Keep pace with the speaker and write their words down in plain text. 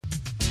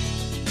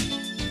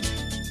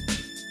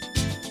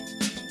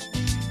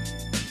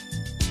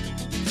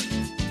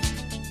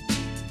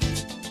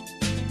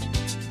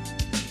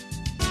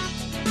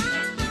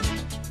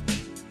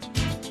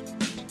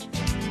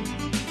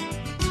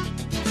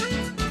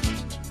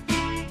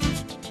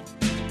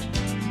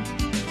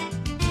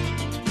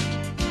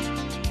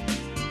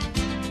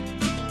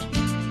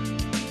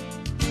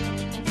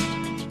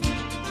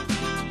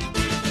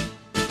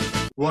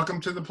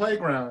Welcome to the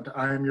playground.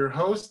 I am your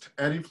host,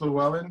 Eddie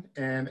Flewellen,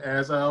 and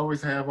as I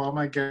always have all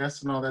my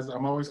guests and all that,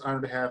 I'm always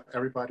honored to have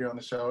everybody on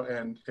the show.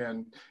 And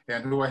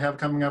who I have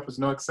coming up is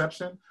no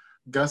exception,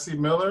 Gussie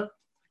Miller,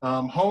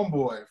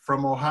 homeboy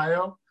from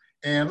Ohio.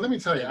 And let me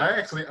tell you,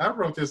 I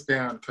wrote this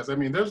down because I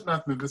mean, there's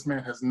nothing that this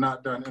man has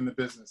not done in the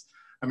business.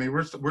 I mean,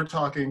 we're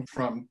talking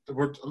from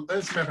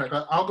as a matter of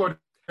fact, I'll go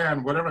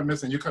down whatever I'm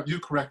missing. You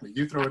correct me.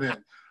 You throw it in.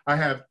 I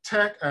have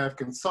tech, I have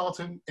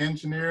consultant,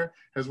 engineer,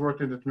 has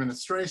worked in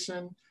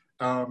administration,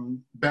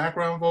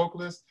 background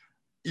vocalist,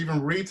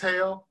 even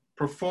retail,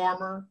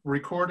 performer,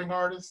 recording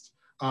artist,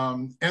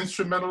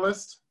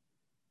 instrumentalist,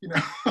 you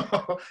know,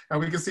 and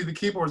we can see the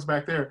keyboards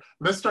back there.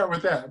 Let's start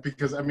with that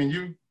because I mean,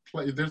 you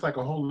play, there's like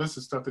a whole list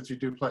of stuff that you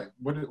do play.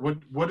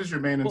 What is your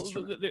main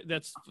instrument?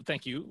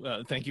 Thank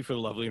you. Thank you for the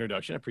lovely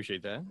introduction. I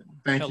appreciate that.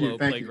 Thank Hello, you.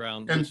 Thank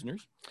Playground you.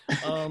 listeners.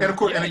 And of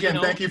course, and again,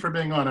 thank you for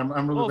being on.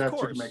 I'm really glad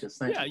you could make us.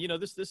 Thank you. You know,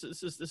 this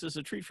is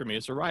a treat for me.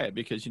 It's a riot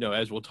because, you know,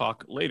 as we'll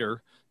talk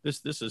later,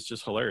 this is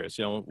just hilarious.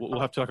 You know, we'll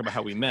have to talk about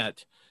how we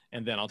met,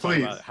 and then I'll talk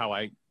about how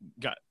I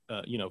got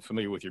you know,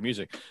 familiar with your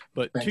music.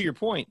 But to your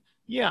point,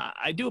 yeah,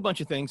 I do a bunch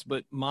of things,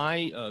 but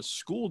my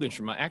schooled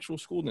instrument, my actual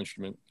schooled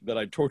instrument that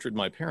I tortured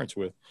my parents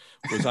with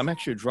was I'm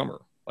actually a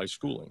drummer by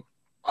schooling.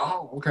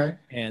 Oh, okay.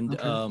 And,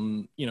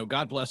 you know,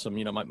 God bless him.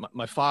 You know,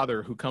 my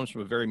father, who comes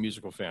from a very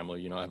musical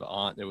family, you know, I have an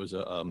aunt that was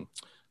a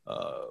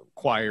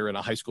choir and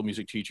a high school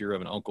music teacher. I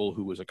have an uncle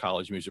who was a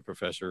college music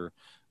professor.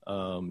 You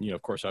know,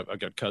 of course, I've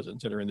got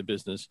cousins that are in the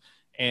business.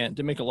 And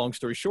to make a long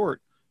story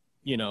short,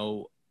 you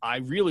know, I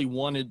really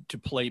wanted to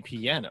play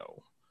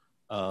piano.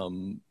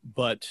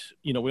 But,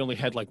 you know, we only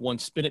had like one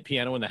spinet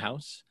piano in the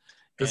house.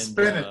 The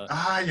spinet,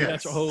 That's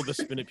yes. the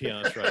spinet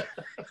piano, that's right.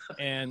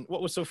 And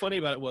what was so funny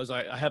about it was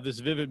I have this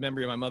vivid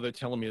memory of my mother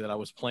telling me that I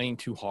was playing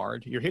too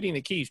hard. You're hitting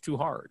the keys too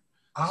hard.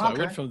 So I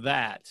went from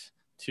that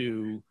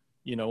to,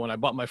 you know, when I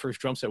bought my first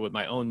drum set with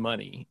my own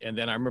money. And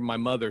then I remember my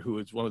mother, who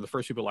was one of the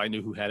first people I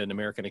knew who had an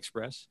American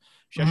Express.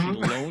 She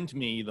actually loaned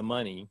me the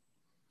money,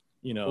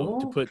 you know,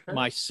 to put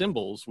my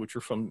cymbals, which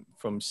were from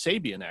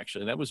Sabian,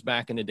 actually. That was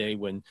back in the day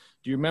when,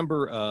 do you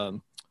remember,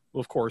 well,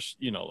 of course,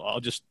 you know,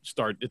 I'll just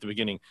start at the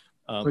beginning.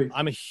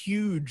 I'm a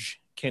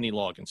huge Kenny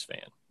Loggins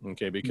fan,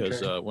 okay,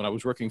 because when I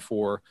was working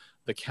for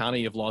the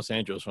county of Los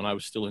Angeles, when I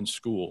was still in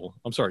school,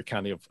 I'm sorry,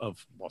 county of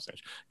Los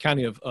Angeles,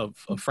 county of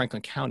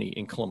Franklin County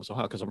in Columbus,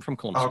 Ohio, because I'm from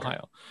Columbus,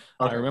 Ohio.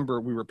 I remember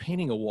we were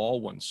painting a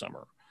wall one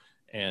summer,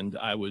 and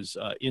I was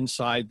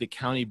inside the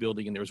county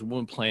building, and there was a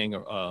woman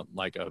playing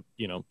like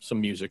you know,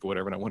 some music or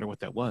whatever, and I wondered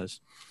what that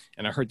was.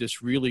 And I heard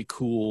this really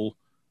cool,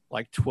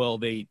 like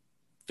 12/8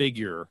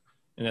 figure,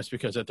 and that's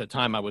because at the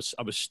time I was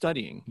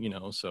studying, you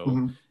know,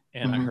 so.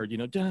 And I heard, you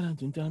know, and I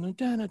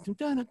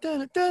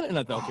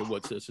thought, okay,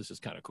 what's this? This is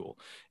kind of cool.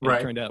 And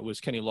it turned out it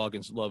was Kenny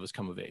Loggins' Love Has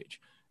Come of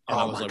Age. And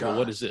I was like, well,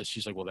 what is this?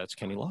 She's like, well, that's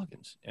Kenny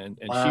Loggins. And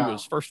she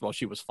was, first of all,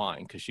 she was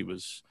fine because she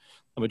was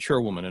a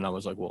mature woman. And I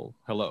was like, well,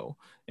 hello.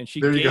 And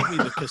she gave me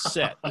the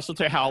cassette. This will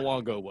tell you how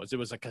long ago it was. It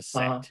was a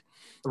cassette.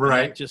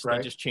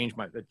 That just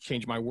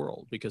changed my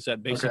world because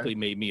that basically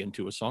made me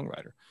into a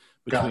songwriter.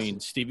 Between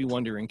Stevie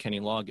Wonder and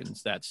Kenny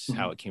Loggins, that's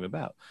how it came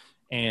about.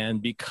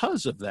 And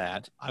because of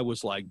that, I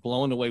was like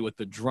blown away with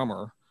the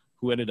drummer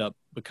who ended up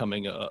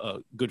becoming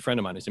a good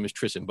friend of mine. His name is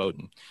Tristan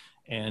Bowden.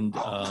 And,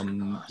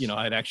 you know,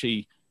 I'd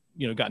actually,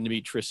 you know, gotten to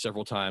meet Tris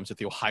several times at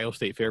the Ohio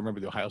State Fair. Remember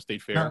the Ohio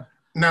State Fair?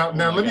 Now,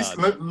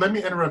 let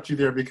me interrupt you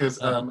there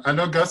because I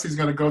know Gussie's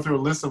going to go through a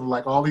list of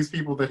like all these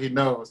people that he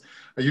knows.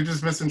 You're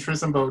just missing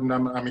Tristan Bowden.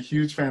 I'm a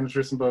huge fan of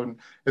Tristan Bowden,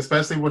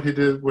 especially what he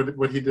did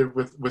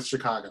with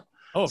Chicago.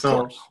 Oh, of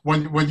course.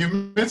 When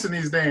you mention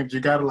these names, you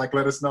got to like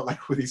let us know like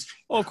who these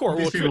people. Oh, of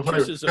course.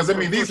 Because I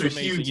mean, these are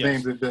huge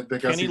names that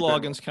Kenny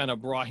Loggins kind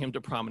of brought him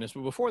to prominence,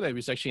 but before that, he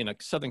was actually in a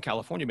Southern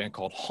California band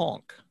called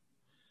Honk.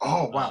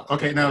 Oh wow!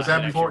 Okay, now is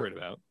that before?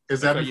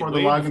 Is that before the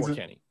Loggins?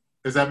 Kenny.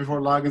 Is that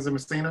before Loggins and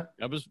Messina?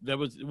 That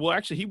was well,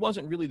 actually, he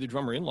wasn't really the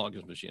drummer in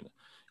Loggins Messina.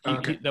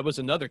 That was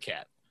another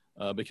cat.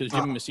 Because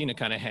Jimmy Messina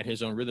kind of had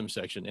his own rhythm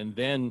section, and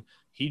then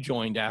he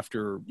joined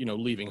after, you know,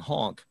 leaving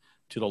Honk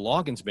to the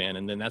Loggins band,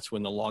 and then that's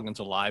when the Loggins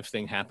Alive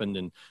thing happened,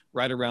 and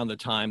right around the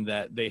time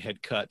that they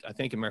had cut, I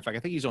think, as a matter of fact,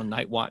 I think he's on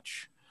Night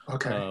Watch,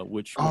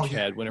 which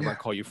had Whenever I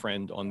Call You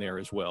Friend on there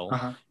as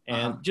well,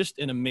 and just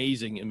an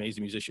amazing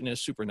musician and a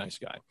super nice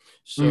guy.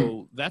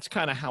 So that's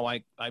kind of how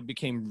I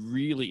became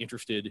really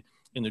interested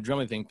in the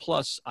drumming thing.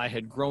 Plus, I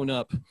had grown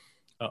up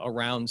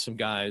around some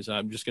guys.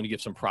 I'm just going to give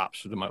some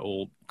props to my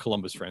old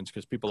Columbus friends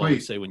because people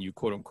always say when you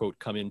quote unquote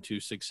come into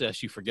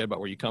success, you forget about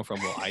where you come from.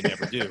 Well, I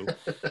never do.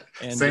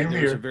 And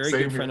there's a very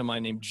good friend of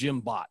mine named Jim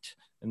Bott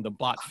and the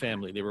Bott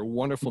family. They were a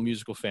wonderful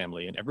musical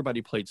family and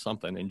everybody played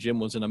something. And Jim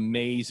was an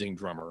amazing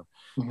drummer.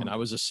 And I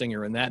was a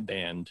singer in that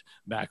band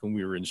back when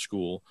we were in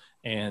school.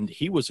 And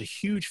he was a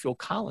huge Phil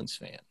Collins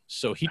fan.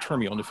 So he turned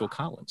me on to Phil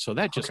Collins. So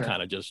that just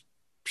kind of just,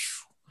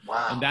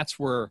 and that's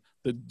where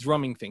the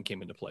drumming thing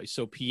came into play.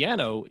 So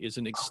piano is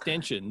an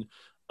extension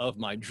of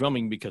my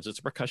drumming because it's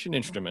a percussion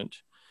instrument.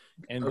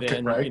 And Okay,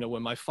 then, right. you know,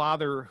 when my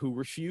father, who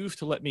refused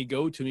to let me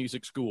go to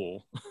music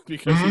school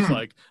because he's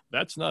like,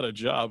 that's not a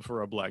job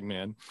for a black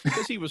man,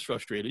 because he was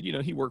frustrated. You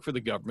know, he worked for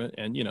the government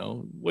and, you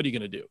know, what are you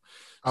going to do?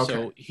 Okay.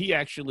 So he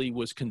actually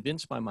was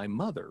convinced by my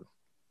mother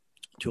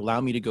to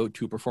allow me to go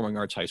to performing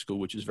arts high school,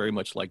 which is very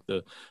much like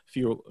the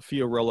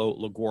Fiorello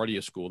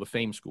LaGuardia School, the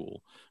Fame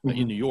School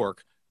in New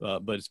York.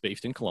 But it's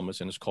based in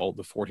Columbus and it's called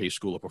the Fort Hays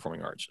School of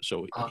Performing Arts.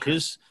 So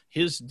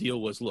his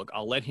deal was, look,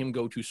 I'll let him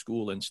go to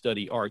school and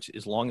study arts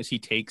as long as he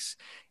takes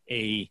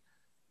a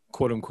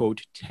quote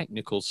unquote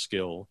technical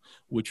skill,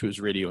 which was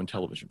radio and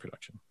television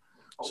production.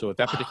 So at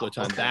that particular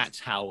time, that's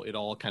how it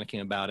all kind of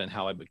came about and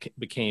how I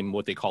became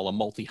what they call a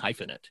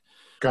multi-hyphenate.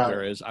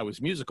 Whereas I was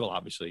musical,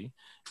 obviously,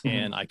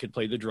 and I could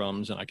play the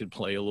drums and I could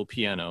play a little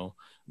piano.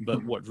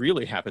 But what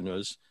really happened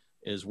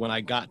is when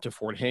I got to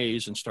Fort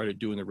Hays and started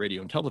doing the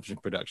radio and television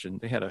production,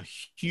 they had a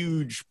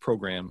huge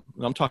program.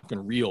 And I'm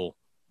talking real,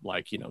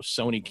 like, you know,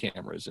 Sony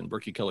cameras and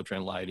Berkey color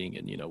trend lighting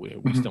and, you know,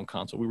 Wheatstone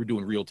console. We were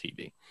doing real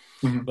TV.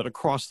 But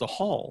across the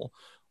hall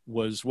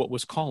was what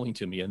was calling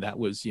to me. And that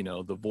was, you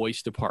know, the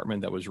voice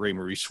department. That was Ray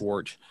Marie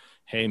Swart.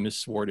 Hey, Miss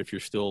Swart, if you're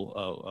still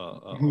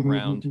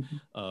around.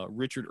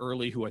 Richard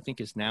Early, who I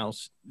think is now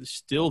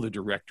still the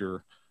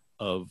director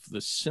of the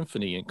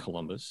symphony in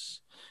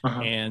Columbus.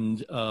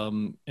 And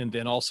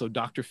then also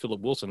Dr.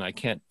 Philip Wilson. I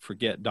can't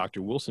forget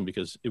Dr. Wilson,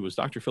 because it was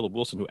Dr. Philip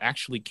Wilson who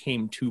actually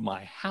came to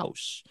my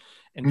house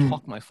and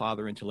talked my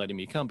father into letting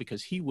me come,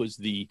 because he was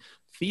the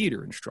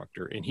theater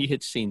instructor and he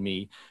had seen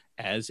me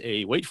as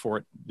a, wait for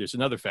it, there's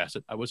another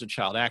facet. I was a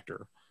child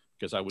actor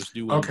because I was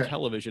doing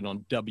television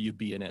on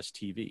WBNS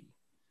TV.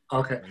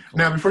 Okay.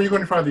 Now, before you go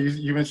any further,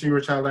 you mentioned you were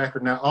a child actor.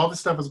 Now, all this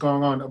stuff is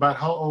going on. About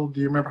how old,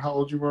 do you remember how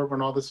old you were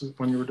when all this was,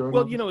 when you were doing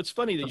Well, you know, it's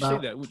funny that you say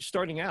that.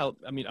 Starting out,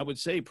 I mean, I would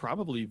say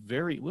probably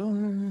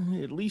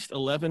at least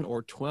 11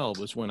 or 12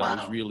 was when I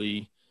was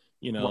really,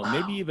 you know,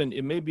 maybe even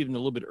a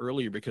little bit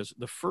earlier, because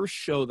the first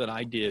show that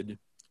I did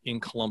in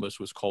Columbus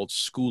was called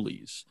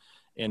Schoolies.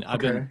 And I've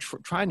been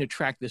trying to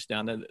track this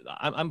down. And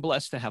I'm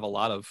blessed to have a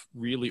lot of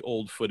really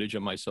old footage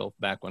of myself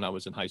back when I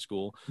was in high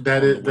school.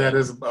 That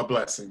is a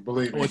blessing,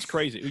 believe me. Oh, it's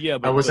crazy. Yeah,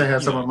 but I wish I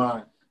had some of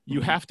mine. You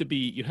have to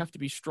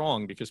be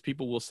strong, because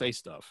people will say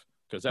stuff.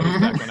 Because that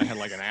was back when I had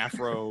like an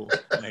afro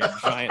and I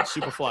had giant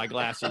Superfly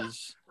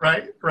glasses.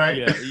 Right.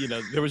 Yeah, you know,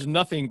 there was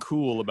nothing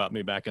cool about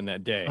me back in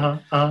that day.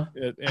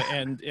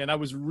 And I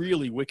was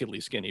really wickedly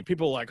skinny.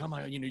 People were like, oh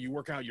my, you know, you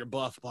work out, you're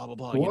buff, blah, blah,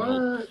 blah. What? You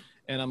know?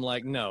 And I'm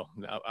like, no.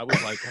 I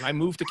was like, when I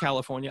moved to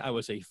California, I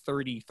was a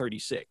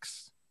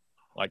 30-36.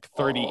 Like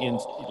 30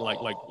 inch,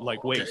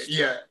 like waist.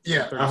 Yeah.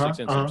 36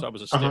 inches. So I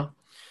was a stick.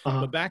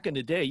 But back in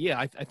the day, yeah,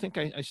 I think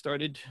I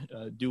started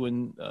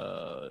doing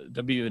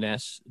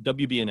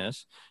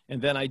WBNS,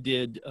 and then I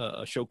did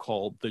a show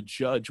called The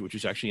Judge, which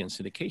was actually in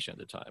syndication at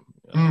the time.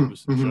 It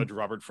was Judge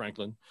Robert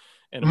Franklin.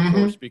 And of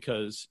course,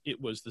 because it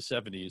was the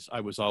 70s,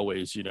 I was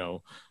always, you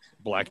know,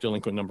 black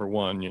delinquent number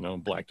 1, you know,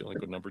 black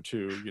delinquent number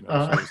 2, you know,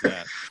 so it was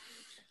that.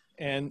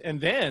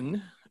 And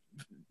then,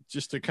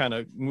 just to kind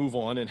of move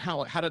on, and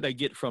how did I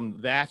get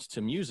from that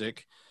to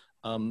music?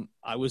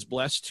 I was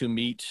blessed to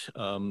meet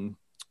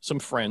some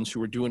friends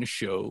who were doing a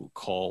show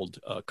called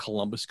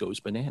Columbus Goes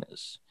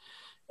Bananas.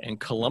 And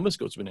Columbus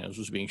Goes Bananas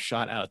was being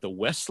shot out at the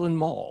Westland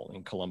Mall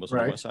in Columbus,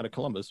 on the west side of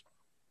Columbus.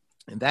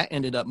 And that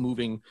ended up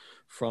moving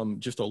from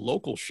just a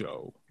local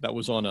show that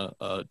was on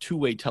a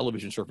two-way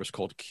television service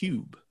called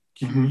Cube,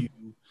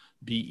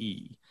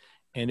 Q-U-B-E.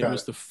 And it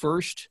was the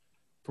first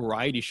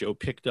variety show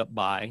picked up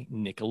by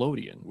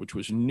Nickelodeon, which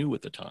was new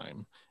at the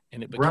time.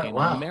 And it became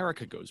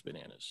America Goes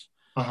Bananas.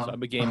 So I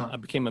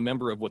became a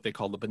member of what they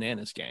call the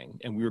Bananas Gang.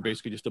 And we were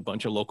basically just a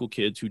bunch of local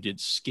kids who did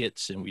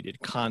skits, and we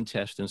did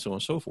contests and so on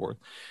and so forth.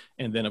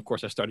 And then, of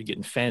course, I started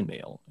getting fan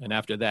mail. And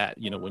after that,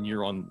 you know, when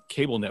you're on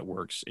cable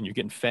networks and you're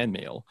getting fan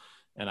mail,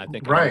 and I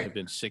think I might have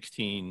been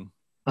 16,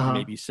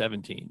 maybe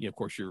 17. Yeah, of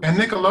course, you're. And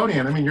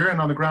Nickelodeon, I mean, you're in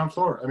on the ground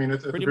floor. I mean,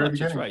 it's pretty much,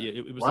 that's right. Yeah,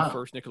 it was the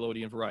first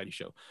Nickelodeon variety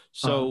show.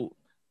 So,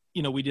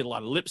 you know, we did a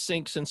lot of lip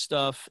syncs and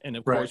stuff. And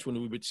of course,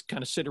 when we would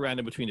kind of sit around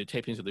in between the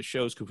tapings of the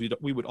shows, because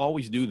we would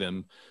always do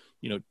them,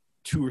 you know,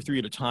 2 or 3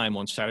 at a time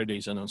on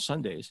Saturdays and on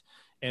Sundays.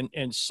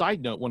 And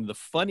side note, one of the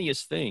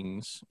funniest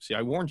things, see,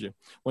 I warned you,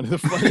 one of the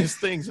funniest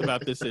things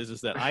about this is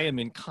that I am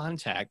in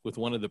contact with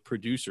one of the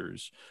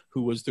producers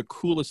who was the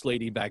coolest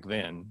lady back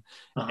then,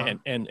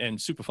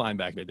 and super fine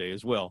back in the day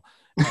as well.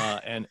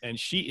 And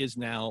she is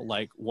now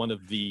like one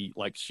of the,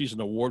 like, she's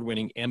an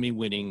award-winning,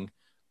 Emmy-winning,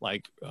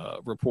 like,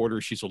 reporter.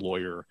 She's a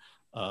lawyer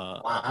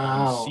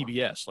on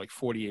CBS, like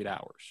 48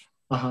 Hours.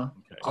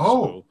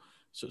 Okay,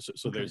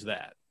 so there's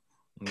that.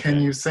 Okay.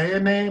 Can you say a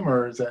name,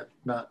 or is that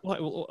not?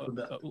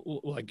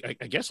 Well, I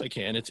guess I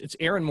can. It's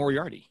Erin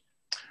Moriarty.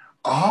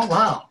 Oh,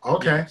 wow.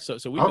 Okay. Yeah, so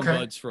we've been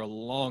buds for a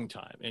long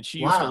time, and she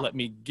used to let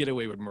me get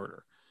away with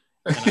murder.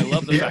 And I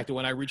love the fact that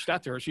when I reached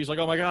out to her, she's like,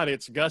 "Oh my God,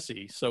 it's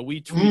Gussie." So we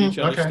tweet each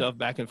other stuff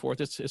back and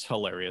forth. It's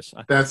hilarious.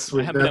 That's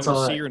sweet. I haven't been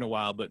able to see her in a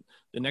while, but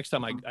the next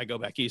time I go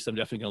back east, I'm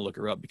definitely going to look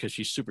her up, because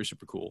she's super,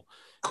 super cool.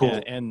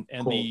 And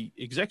the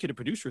executive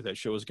producer of that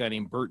show is a guy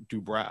named Bert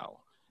Dubrow.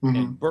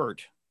 And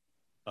Bert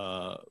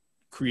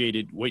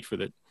created, wait for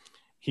that,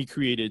 he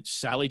created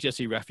Sally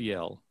Jesse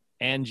Raphael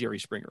and Jerry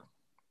Springer.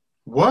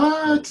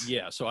 What?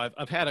 Yeah, so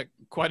I've had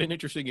quite an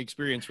interesting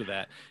experience with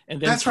that. And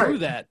then That's through right.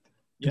 that,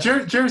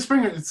 yeah. Jerry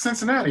Springer, it's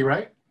Cincinnati,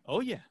 right?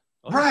 Oh yeah.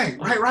 Oh, right.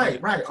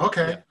 yeah.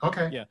 Okay, yeah.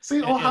 okay. Yeah.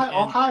 See,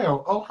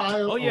 Ohio.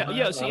 Oh yeah, Ohio,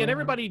 yeah. See, and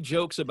everybody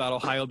jokes about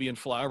Ohio being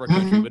flyover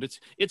country, but it's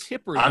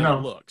hipper than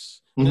it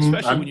looks. And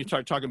especially when you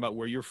start talking about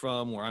where you're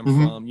from, where I'm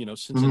from, you know,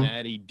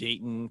 Cincinnati,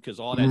 Dayton, because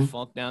all that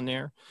funk down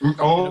there. And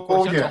of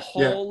course, that's a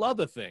whole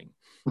other thing.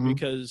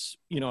 Because,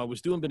 you know, I was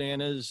doing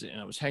Bananas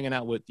and I was hanging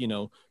out with, you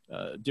know,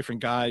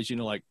 different guys, you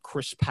know, like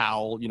Chris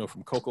Powell, you know,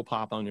 from Cocoa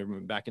Pop, I remember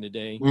back in the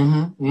day,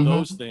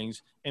 those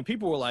things. And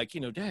people were like,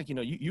 you know, Dad, you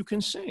know, you can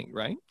sing,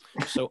 right?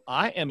 So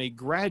I am a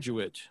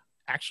graduate,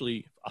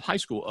 actually, a high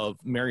school of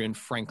Marion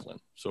Franklin,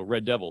 so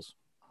Red Devils.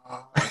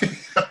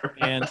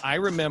 And I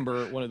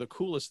remember one of the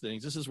coolest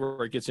things, this is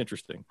where it gets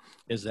interesting,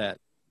 is that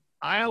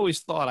I always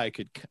thought I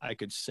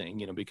could sing,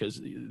 you know,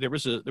 because there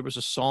was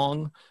a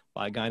song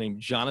by a guy named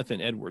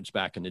Jonathan Edwards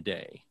back in the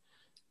day.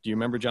 Do you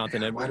remember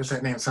Jonathan Edwards? Why does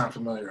that name sound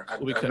familiar? I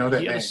know that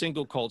name. He had name. a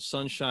single called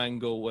 "Sunshine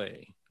Go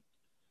Away."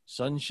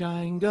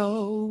 Sunshine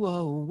go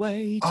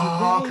away today.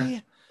 Oh,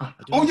 okay.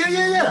 Oh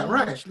yeah,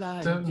 right.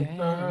 Right.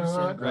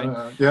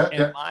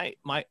 And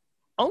my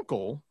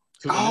uncle.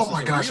 Oh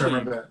my gosh, really, I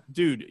remember that.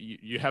 Dude,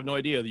 you have no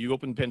idea that you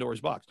opened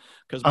Pandora's box,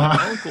 because my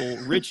uncle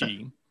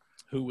Richie,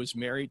 who was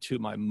married to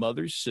my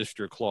mother's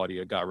sister,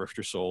 Claudia, God rest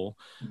her soul.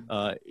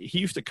 He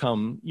used to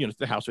come, you know, to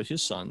the house with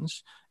his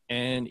sons,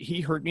 and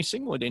he heard me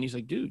sing one day, and he's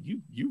like, dude,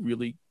 you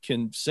really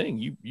can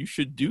sing. You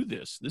should do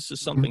this. This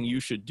is something you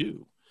should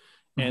do.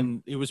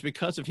 And it was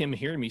because of him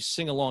hearing me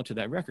sing along to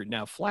that record.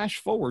 Now, flash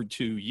forward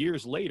to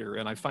years later,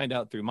 and I find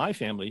out through my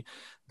family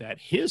that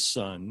his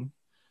son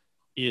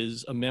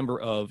is a member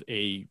of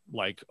a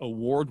like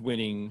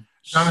award-winning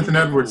Jonathan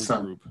Edwards'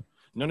 son group.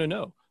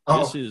 No. Oh.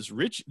 This is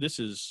Rich. This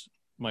is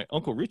my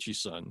Uncle Richie's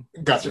son.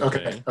 Gotcha.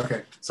 Okay.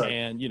 Sorry.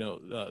 And, you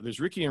know, there's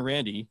Ricky and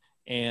Randy.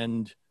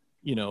 And,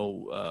 you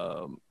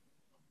know,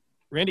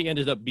 Randy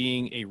ended up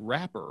being a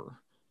rapper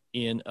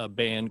in a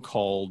band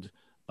called,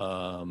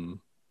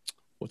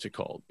 what's it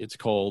called? It's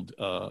called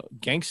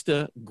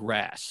Gangsta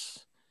Grass.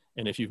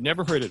 And if you've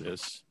never heard of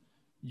this,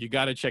 you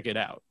got to check it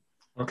out.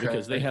 Okay.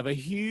 Because they have a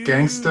huge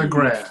Gangsta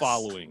Grass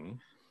following.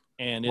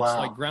 And it's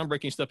like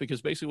groundbreaking stuff,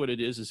 because basically what it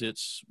is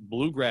it's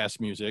bluegrass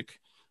music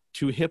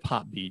to hip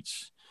hop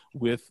beats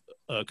with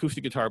an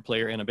acoustic guitar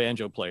player and a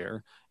banjo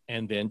player,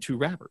 and then two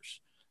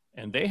rappers.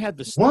 And they had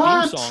the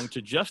theme song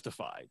to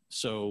Justified.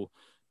 So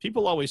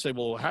people always say,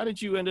 well, how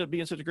did you end up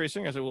being such a great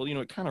singer? I said, well, you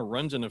know, it kind of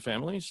runs in the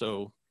family.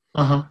 So,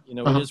 you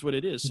know, it is what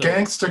it is. So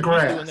Gangsta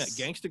Grass. Doing that.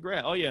 Gangsta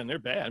Grass. Oh, yeah, and they're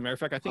bad. Matter of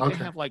fact, I think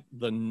they have like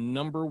the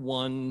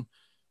 #1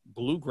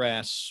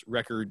 bluegrass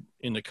record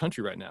in the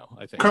country right now,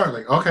 I think.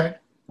 Currently, okay.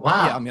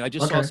 Wow. Yeah, I mean, I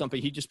just saw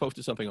something. He just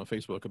posted something on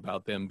Facebook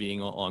about them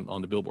being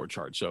on the Billboard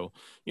chart. So,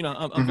 you know,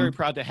 I'm very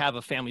proud to have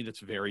a family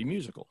that's very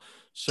musical.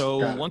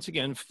 So once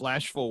again,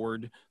 flash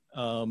forward,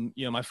 you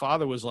know, my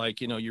father was like,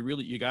 you know,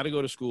 you got to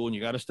go to school and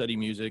you got to study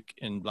music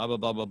and blah, blah,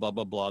 blah, blah, blah,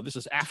 blah, blah. This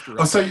is after.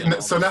 Oh, so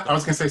now I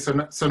was going to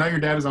say, so now your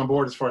dad is on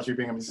board as far as you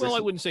being a musician? Well, I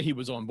wouldn't say he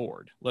was on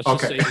board. Let's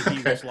just say that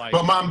he was like.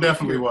 But mom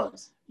definitely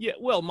was. Yeah,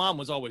 well, mom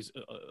was always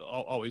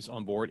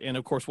on board. And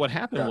of course, what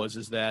happened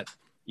is that,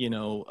 you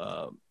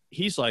know,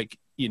 he's like,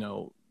 you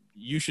know,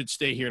 you should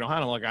stay here in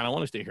Ohio. I'm like, I don't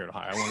want to stay here in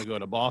Ohio. I want to go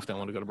to Boston. I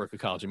want to go to Berklee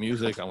College of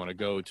Music. I want to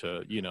go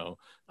to, you know,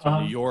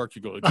 to New York, to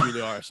go to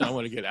Juilliard. So I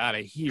want to get out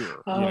of here,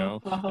 you know.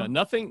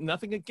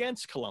 Nothing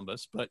against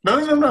Columbus, but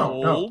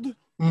no. Old,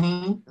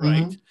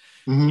 right?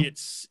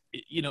 It's,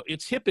 you know,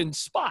 it's hip in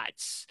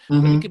spots,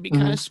 but it can be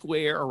kind of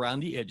square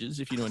around the edges,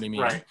 if you know what I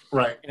mean.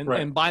 Right.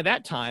 And by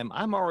that time,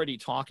 I'm already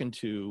talking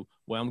to,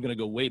 well, I'm going to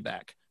go way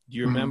back. Do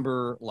you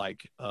remember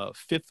like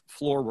Fifth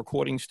Floor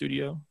Recording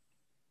Studio?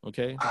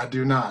 Okay. I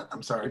do not.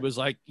 I'm sorry. It was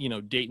like, you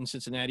know, Dayton,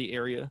 Cincinnati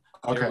area.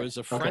 There was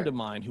a friend of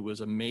mine who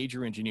was a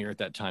major engineer at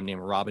that time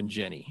named Robin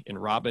Jenny.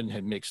 And Robin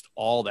had mixed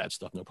all that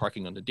stuff, no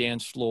parking on the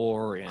dance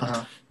floor.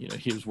 And, you know,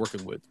 he was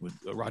working with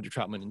Roger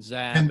Troutman and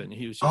Zapp. And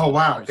he was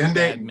just in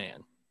Dayton, man.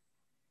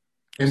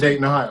 In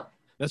Dayton, Ohio.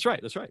 That's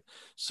right.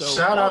 So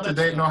shout out to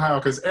Dayton, Ohio,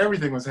 because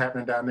everything was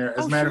happening down there.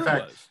 As a matter of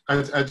fact,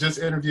 I just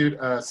interviewed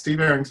Steve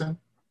Arrington.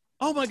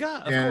 Oh, my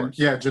God. Of course.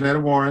 Yeah,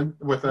 Janetta Warren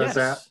with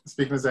Zapp,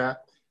 speaking of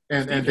Zapp.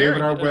 And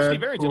David R. Webb.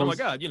 Steve Arrington, oh my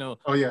God, you know.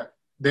 Oh yeah,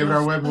 David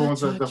R. Webb, who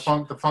owns the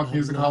Funk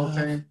Music Hall of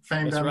Fame.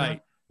 That's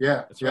right.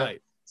 Yeah, that's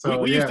right.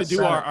 So we used to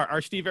do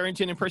our Steve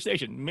Arrington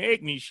impersonation.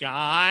 Make me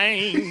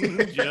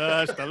shine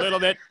just a little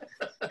bit,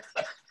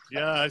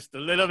 just a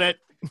little bit.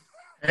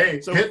 Hey,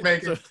 hit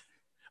making.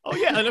 Oh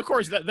yeah, and of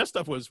course that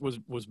stuff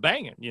was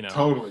banging, you know.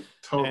 Totally.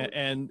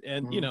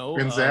 And you know,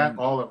 and Zapp,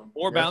 all of them.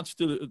 Or bounce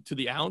to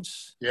the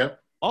ounce.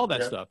 Yep. All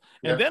that stuff.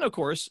 And then of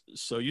course,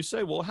 so you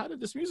say, well, how did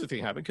this music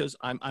thing happen? Because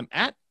I'm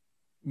at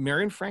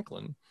Marion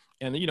Franklin,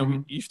 and you know,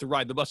 we used to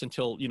ride the bus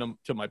until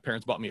my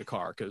parents bought me a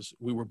car, because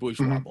we were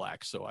bourgeois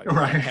black, so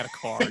I had a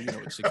car, you know,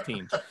 at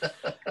 16.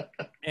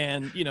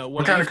 And you know,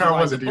 what kind of car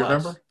was it? Do you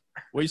remember?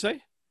 What do you say?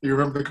 Do you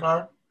remember the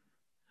car?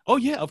 Oh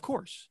yeah, of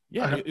course.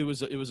 Yeah, it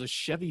was a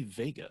Chevy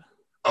Vega.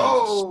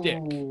 Stick.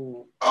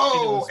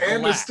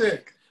 And a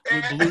stick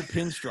with blue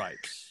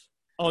pinstripes.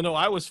 Oh no,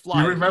 I was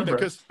flying. You remember?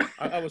 Because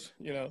I was,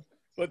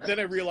 but then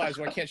I realized,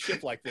 well, I can't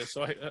shift like this.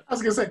 So I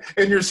was gonna say,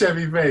 in your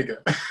Chevy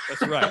Vega.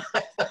 That's right.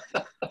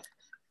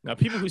 Now,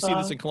 people who see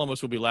this in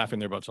Columbus will be laughing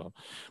their butts off.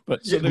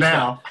 But so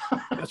now,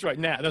 that's right.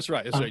 Now, that's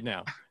right. That's right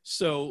now.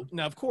 So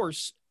now, of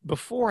course,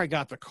 before I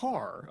got the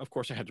car, of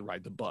course, I had to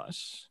ride the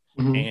bus.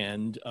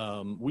 And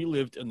we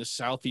lived on the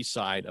southeast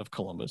side of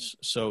Columbus.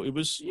 So it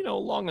was, a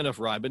long enough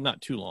ride, but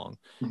not too long.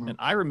 And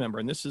I remember,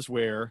 and this is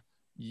where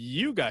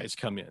you guys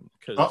come in,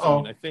 because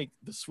I think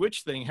the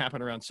switch thing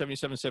happened around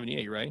 77,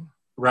 78, right?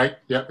 Right.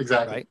 Yep,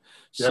 exactly. Right.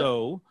 Yep.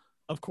 So,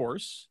 of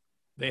course,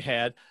 they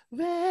had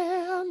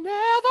 "There'll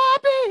Never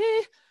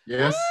Be."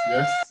 Yes.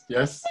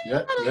 There'll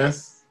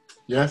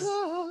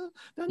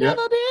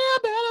never be a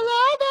better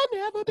life. There'll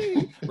never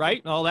be.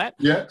 Right, and all that.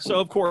 Yeah. So,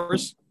 of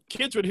course,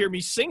 kids would hear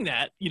me sing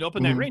that, up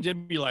in that range,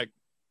 and be like,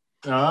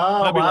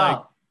 I'd be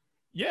like,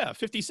 yeah,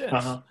 50 cents.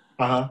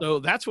 Uh-huh. So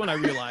that's when I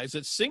realized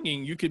that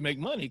singing, you could make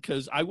money,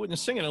 because I wouldn't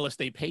sing it unless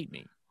they paid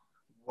me.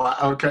 Wow,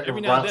 okay.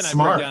 Every now and then I'd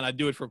break down, I'd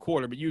do it for a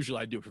quarter, but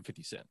usually I'd do it for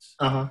 50 cents.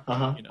 So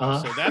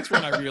that's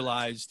when I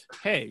realized,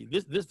 hey,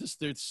 there's this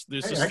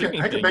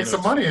singing I can make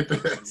some money at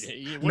this.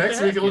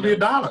 Next week it'll be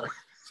 $1.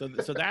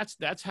 So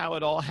that's how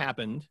it all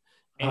happened.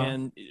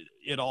 And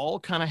it all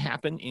kind of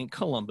happened in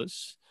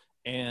Columbus.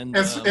 And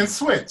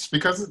Switch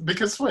because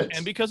Switch,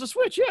 and because of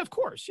Switch, yeah, of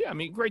course, yeah. I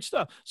mean, great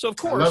stuff. So of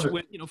course,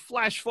 with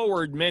flash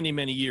forward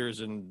many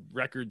years and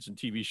records and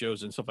TV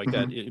shows and stuff like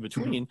that in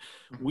between,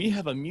 we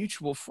have a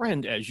mutual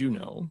friend, as you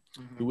know,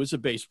 who was a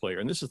bass player,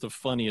 and this is the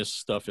funniest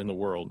stuff in the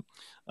world.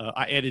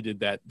 I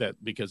edited that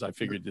because I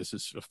figured this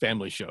is a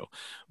family show,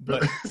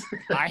 but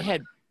I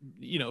had.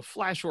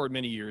 Flash forward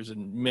many years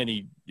and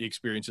many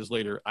experiences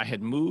later, I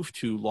had moved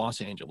to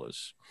Los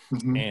Angeles,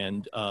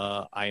 and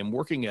I am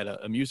working at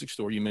a music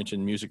store. You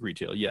mentioned music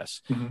retail.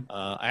 Yes.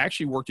 I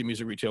actually worked in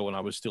music retail when I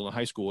was still in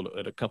high school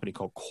at a company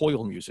called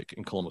Coil Music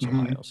in Columbus,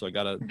 Ohio. So I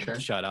got a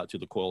shout out to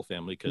the Coil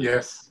family,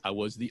 because I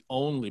was the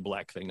only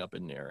black thing up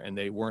in there, and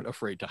they weren't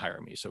afraid to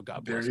hire me. So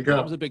God bless. There you go.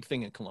 That was a big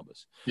thing in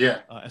Columbus. Yeah.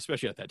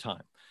 Especially at that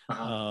time.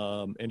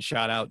 And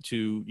shout out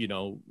to,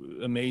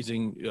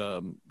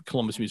 amazing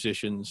Columbus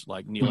musicians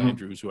like Neil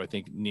Andrews, who I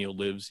think Neil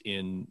lives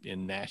in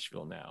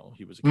Nashville now.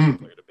 He was a keyboard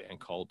player at a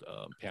band called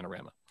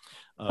Panorama,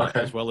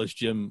 as well as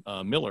Jim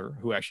Miller,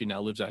 who actually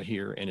now lives out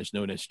here and is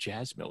known as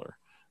Jazz Miller,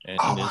 and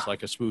is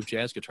like a smooth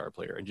jazz guitar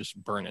player and just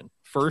burning.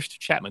 First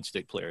Chapman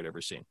stick player I'd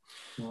ever seen.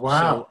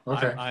 Wow. So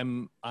okay.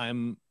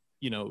 I'm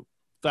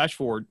flash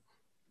forward,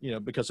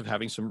 because of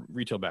having some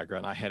retail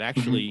background, I had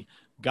actually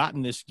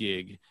gotten this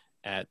gig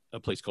at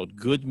a place called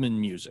Goodman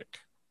Music.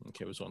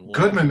 Okay, it was on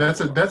Goodman. That's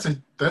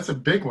a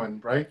big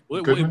one, right?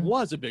 Well, it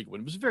was a big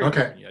one. It was very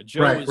big. Yeah,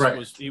 Joe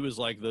was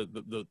like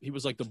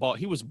the ball.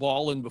 He was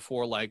balling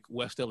before like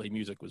West LA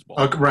Music was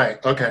balling.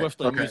 Okay. West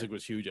LA Music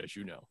was huge, as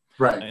you know.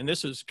 Right. And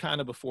this is kind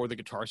of before the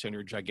Guitar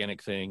Center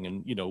gigantic thing,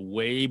 and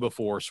way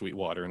before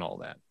Sweetwater and all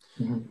that.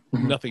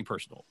 Nothing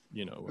personal,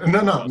 No,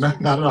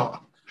 not at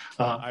all.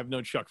 I've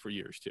known Chuck for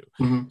years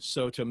too.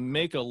 So to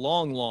make a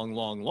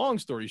long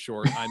story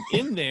short, I'm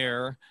in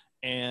there,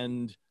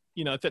 and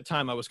at that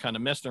time I was kind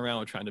of messing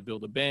around with trying to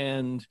build a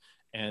band.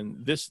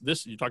 And this,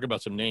 you talk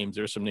about some names,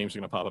 there's some names are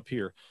going to pop up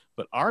here,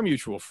 but our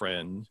mutual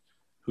friend,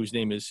 whose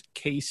name is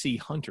KC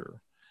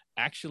Hunter,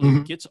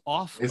 actually gets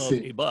off of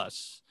a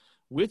bus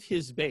with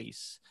his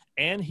bass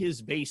and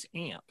his bass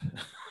amp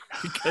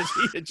because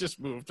he had just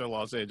moved to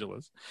Los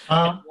Angeles,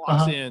 and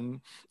walks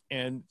in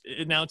and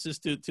announces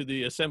to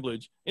the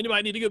assemblage,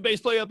 anybody need a good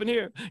bass player up in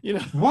here?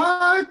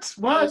 What?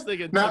 I was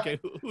thinking, now, okay,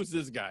 who's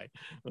this guy?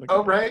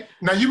 Oh, right.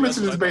 Now you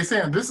mentioned his bass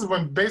amp. This is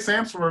when bass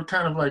amps were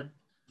kind of like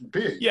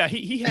big. Yeah,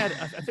 he had,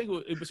 I think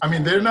it was. I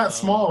mean, they're not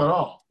small at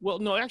all. Well,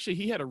 no, actually,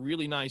 he had a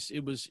really nice.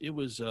 It was.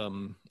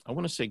 I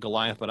want to say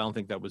Goliath, but I don't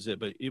think that was it.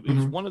 But it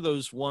was one of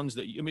those ones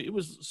that it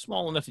was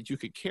small enough that you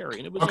could carry,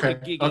 and it was like a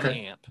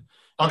gigging amp.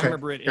 I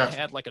remember it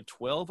had like a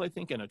 12, I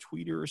think, and a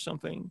tweeter or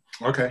something.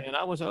 Okay. And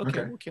I was well,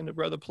 can the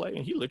brother play?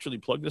 And he literally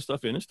plugged this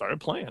stuff in and started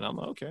playing. I'm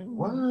like, okay.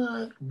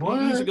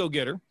 What? He's a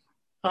go-getter.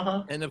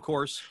 And of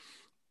course,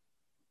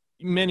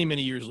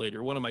 many years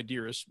later, one of my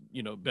dearest,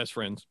 best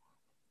friends.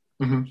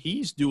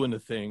 He's doing a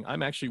thing.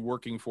 I'm actually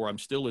working for. I'm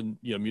still in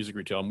music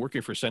retail. I'm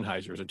working for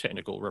Sennheiser as a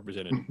technical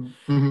representative,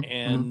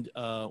 and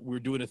we're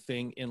doing a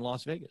thing in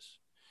Las Vegas.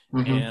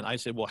 And I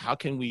said, well, how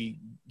can we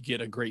get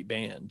a great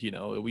band?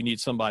 We need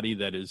somebody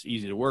that is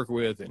easy to work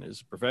with and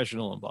is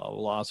professional and blah blah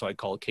blah. So I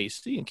called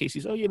Casey, and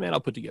Casey's, oh yeah, man, I'll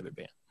put together a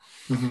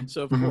band.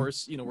 So of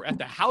course, we're at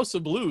the House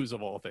of Blues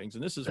of all things,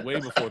 and this is way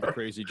before the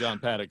crazy John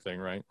Paddock thing,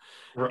 right?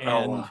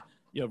 And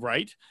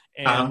right.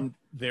 And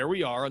there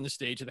we are on the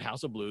stage of the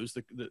House of Blues.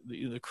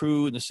 The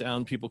crew and the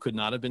sound people could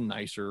not have been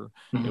nicer.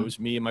 It was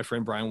me and my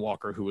friend Brian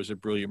Walker, who was a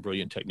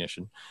brilliant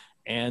technician.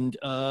 And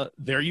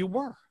there you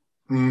were.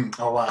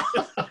 Oh, wow.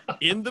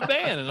 In the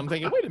band. And I'm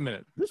thinking, wait a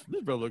minute, this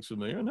brother looks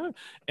familiar.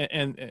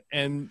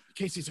 And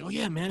Casey said, oh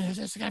yeah, man,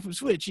 that's the guy from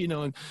Switch,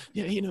 and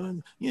yeah,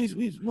 and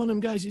he's one of them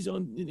guys, he's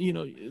on,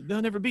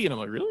 They'll Never Be. And I'm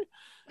like, really?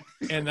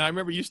 And I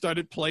remember you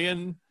started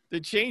playing the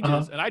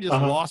changes, and I just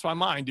lost my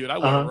mind, dude. I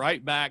went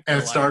right back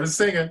and started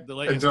singing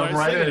and jumped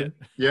right in.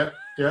 Yep.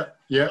 Oh,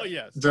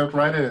 yes. Jump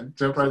right in.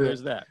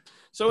 There's that.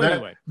 So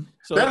anyway,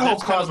 that whole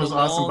cause was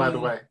awesome, by the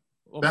way.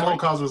 That whole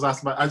cause was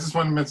awesome. I just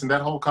want to mention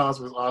that whole cause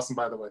was awesome,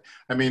 by the way.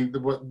 I mean,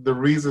 the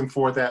reason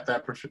for that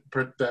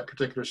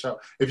particular show.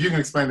 If you can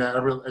explain that, I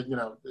really,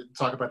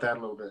 talk about that a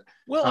little bit.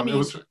 Well, I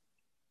mean,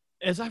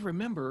 as I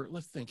remember,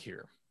 let's think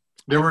here.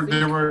 It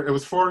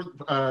was for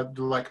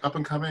like up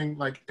and coming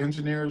like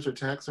engineers or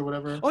techs or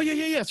whatever. Oh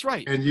yeah, that's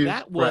right. And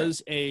that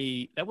was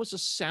a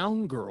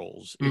Sound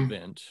Girls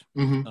event.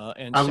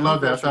 And I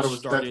love that. I thought it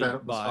was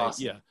that was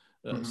awesome. Yeah.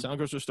 Sound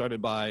Girls was started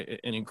by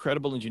an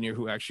incredible engineer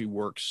who actually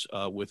works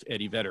with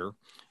Eddie Vedder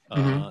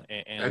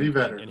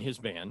and his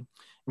band.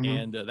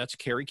 And that's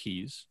Carrie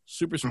Keys.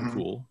 Super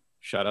cool.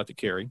 Shout out to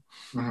Carrie.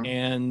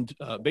 And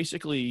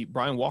basically,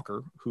 Brian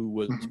Walker, who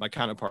was my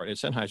counterpart at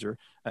Sennheiser,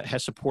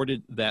 has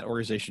supported that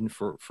organization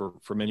for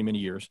many, many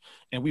years.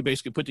 And we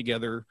basically put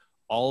together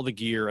all the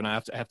gear. And I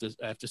have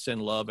to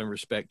send love and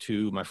respect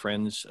to my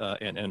friends.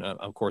 And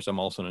of course, I'm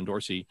also an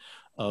endorsee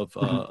of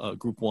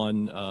Group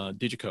One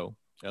Digico.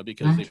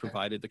 Because they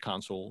provided the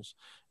consoles,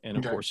 and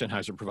of course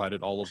Sennheiser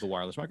provided all of the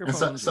wireless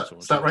microphones.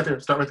 Stop right there.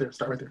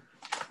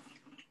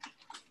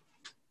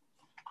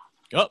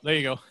 Oh, there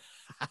you go.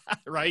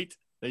 Right,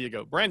 there you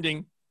go.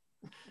 Branding.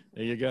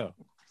 There you go.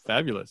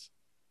 Fabulous.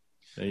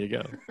 There you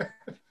go.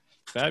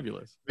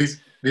 Fabulous.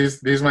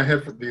 These are my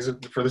headphones. These are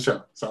for the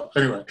show. So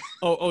anyway.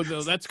 Oh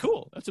no, that's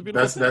cool. That's a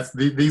beautiful.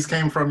 These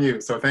came from you.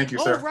 So thank you,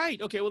 sir. Oh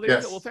right. Okay. Well, there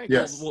you go. Well, thank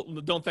you. Well,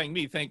 don't thank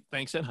me. Thank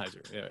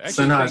Sennheiser. Yeah.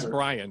 Actually, thank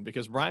Brian,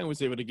 because Brian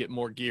was able to get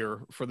more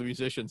gear for the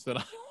musicians than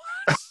I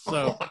was.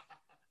 So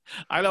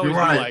I'd always be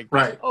like,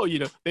 oh,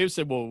 they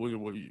said, well,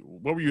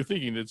 what were you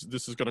thinking?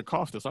 This is going to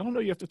cost us? I don't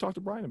know. You have to talk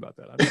to Brian about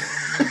that. I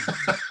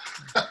don't know.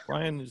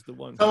 Brian is the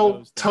one who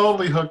knows that.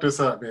 Totally hooked us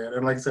up, man.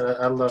 And like I said,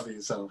 I love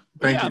you. So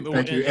thank you.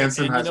 And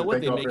Sennheiser, you know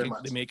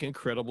what? they make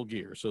incredible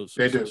gear. So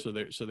they do. So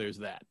there's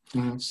that.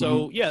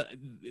 So yeah,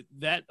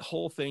 that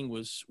whole thing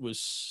was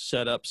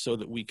set up so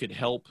that we could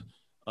help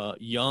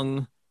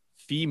young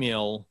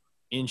female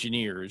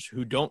engineers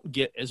who don't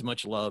get as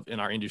much love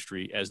in our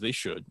industry as they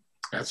should.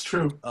 That's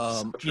true.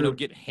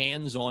 Get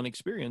hands-on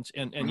experience,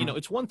 and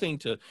it's one thing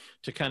to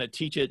kind of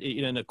teach it.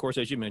 And of course,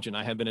 as you mentioned,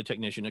 I have been a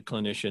technician, a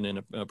clinician,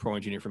 and a pro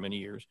engineer for many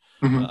years.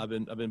 I've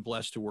been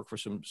blessed to work for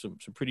some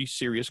pretty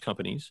serious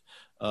companies,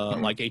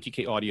 like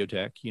ATK Audio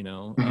Tech.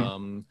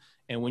 And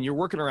when you're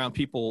working around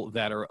people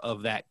that are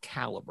of that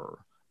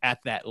caliber at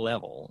that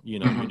level, you're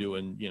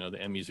doing, the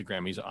Emmys, the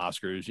Grammys, the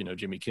Oscars,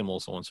 Jimmy Kimmel,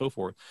 so on and so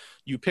forth,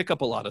 you pick up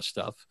a lot of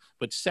stuff,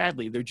 but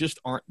sadly, there just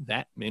aren't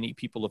that many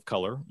people of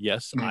color.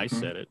 Yes, I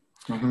said it.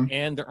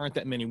 And there aren't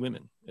that many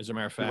women, as a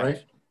matter of fact.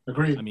 Right.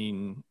 Agreed. I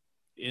mean,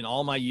 in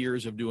all my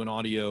years of doing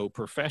audio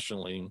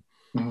professionally,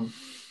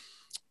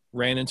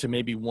 ran into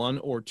maybe one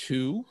or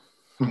two.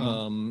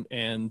 I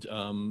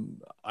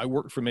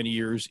worked for many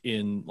years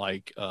in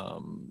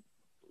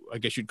I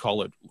guess you'd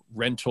call it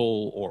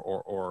rental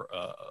or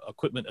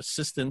equipment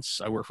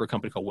assistance. I work for a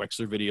company called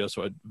Wexler Video,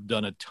 so I've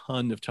done a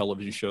ton of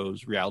television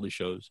shows, reality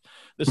shows.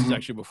 This is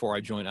actually before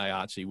I joined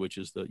IATSE, which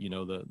is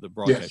the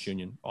broadcast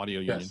union, audio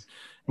union.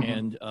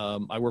 And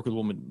I work with a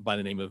woman by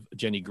the name of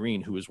Jenny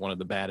Green, who is one of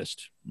the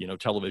baddest,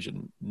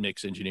 television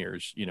mix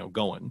engineers,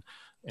 going.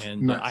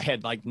 And I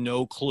had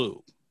no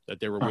clue that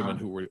there were women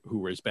who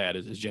were as bad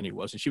as Jenny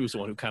was. And she was the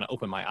one who kind of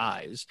opened my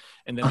eyes.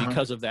 And then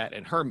because of that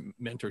and her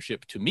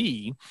mentorship to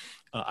me,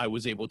 I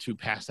was able to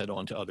pass that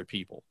on to other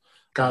people.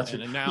 Gotcha.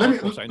 And now, of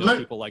course, I know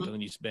people like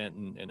Lenny Bent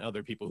and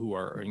other people who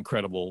are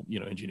incredible,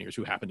 engineers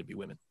who happen to be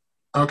women.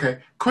 Okay,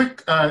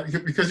 quick,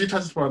 because you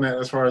touched upon that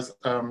as far as,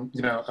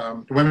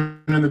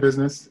 women in the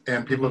business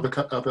and people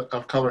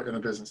of color in the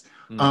business.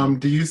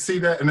 Do you see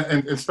that, and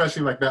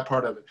especially like that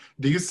part of it,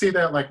 do you see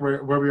that like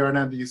where we are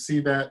now, do you see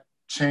that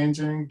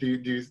changing?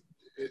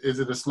 Is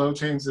it a slow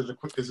change? Is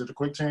it a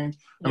quick change?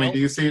 I mean, do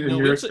you see it in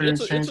your experience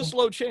changing? It's a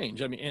slow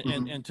change. I mean,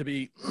 and to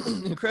be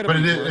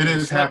incredibly, but it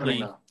is happening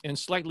now. And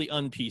slightly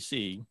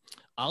un-PC,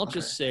 I'll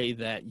just say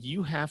that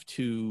you have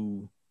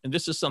to, and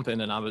this is something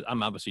that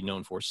I'm obviously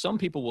known for. Some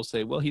people will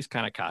say, well, he's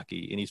kind of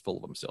cocky and he's full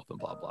of himself and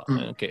blah, blah.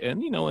 Okay.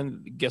 And,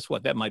 and guess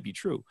what? That might be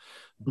true.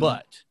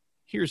 But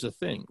here's the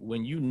thing.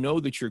 When you know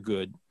that you're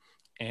good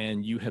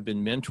and you have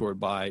been mentored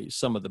by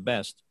some of the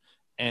best,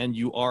 and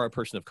you are a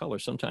person of color,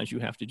 sometimes you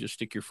have to just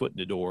stick your foot in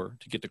the door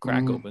to get the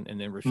crack open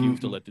and then refuse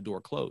to let the door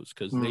close,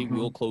 because they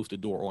will close the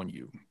door on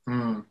you.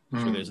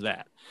 So there's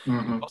that.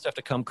 You also have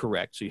to come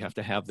correct. So you have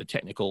to have the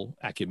technical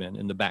acumen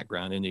and the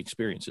background and the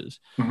experiences.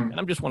 And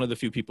I'm just one of the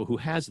few people who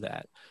has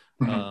that.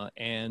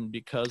 And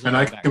because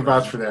I can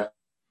vouch for that.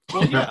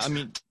 Well, yeah, I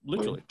mean,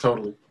 literally.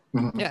 Totally.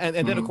 Yeah,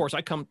 and then of course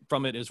I come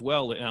from it as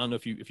well. And I don't know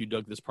if you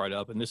dug this part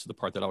up, and this is the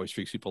part that always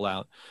freaks people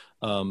out.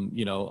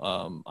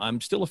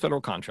 I'm still a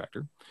federal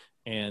contractor,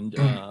 And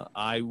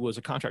I was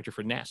a contractor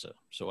for NASA.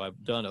 So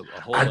I've done a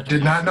whole I bunch did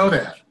of not know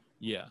research. that.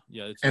 Yeah.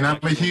 Yeah. And I'm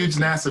a huge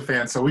NASA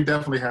fan, so we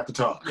definitely have to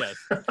talk. Yes.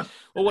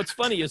 Well, what's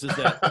funny is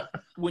that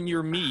when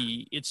you're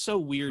me, it's so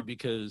weird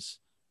because,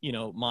 you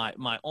know,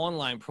 my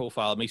online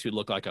profile makes me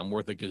look like I'm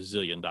worth $1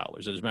 gazillion.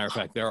 As a matter of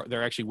fact, there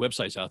are actually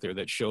websites out there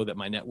that show that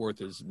my net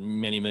worth is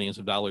many millions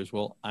of dollars.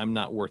 Well, I'm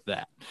not worth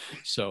that.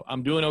 So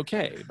I'm doing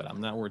okay, but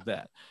I'm not worth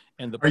that.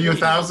 And are you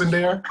 1,000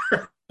 there?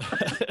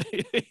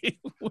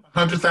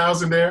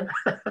 100,000 there?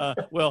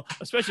 Well,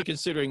 especially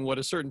considering what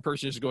a certain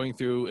person is going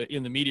through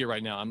in the media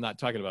right now, I'm not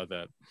talking about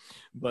that.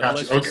 But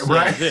gotcha. Let's just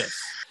say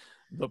this.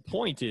 The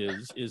point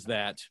is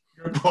that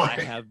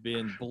I have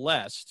been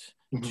blessed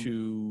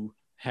to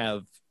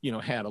have, you know,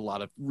 had a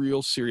lot of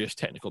real serious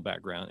technical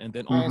background, and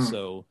then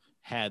also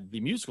had the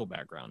musical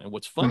background. And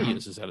what's funny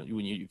is that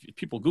when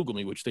people Google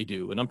me, which they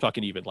do, and I'm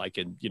talking even like,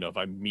 in, you know, if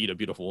I meet a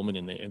beautiful woman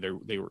and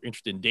they were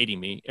interested in dating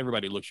me,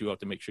 everybody looks you up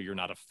to make sure you're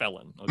not a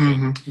felon.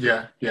 Okay.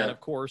 Yeah. And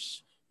of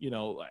course, you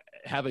know,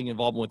 having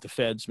involvement with the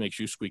feds makes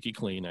you squeaky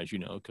clean, as you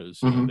know,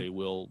 because you know, they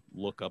will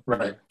look up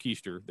your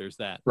keister. There's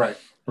that. Right.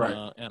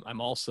 And I'm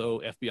also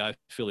FBI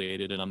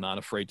affiliated, and I'm not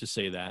afraid to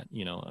say that.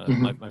 You know,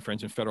 my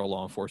friends in federal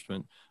law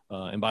enforcement,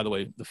 and by the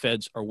way, the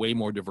feds are way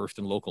more diverse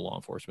than local law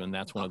enforcement. And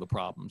that's one of the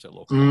problems at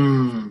local law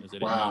enforcement, is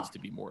that it needs to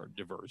be more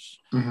diverse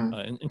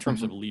in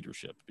terms of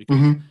leadership,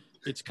 because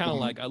it's kind of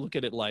like, I look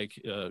at it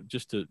like,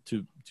 just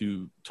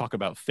to talk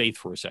about faith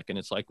for a second.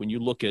 It's like when you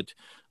look at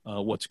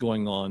what's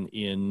going on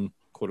in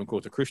quote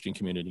unquote the Christian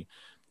community,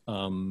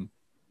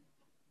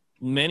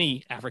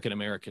 many African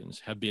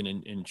Americans have been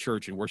in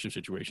church and worship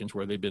situations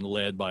where they've been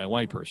led by a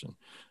white person.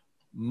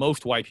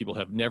 Most white people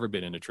have never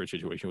been in a church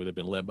situation where they've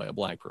been led by a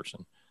black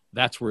person.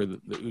 That's where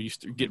you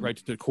get right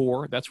to the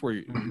core. That's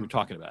where we're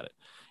talking about it.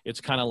 It's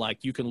kind of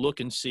like you can look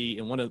and see,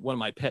 and one of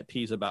my pet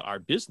peeves about our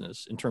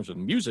business in terms of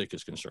music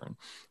is concerned,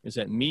 is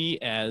that me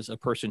as a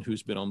person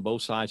who's been on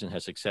both sides and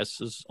has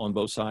successes on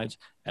both sides,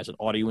 as an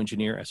audio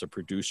engineer, as a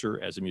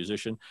producer, as a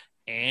musician,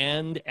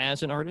 and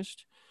as an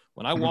artist,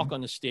 when I walk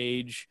on the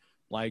stage,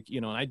 like,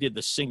 you know, and I did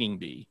the Singing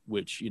Bee,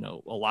 which, you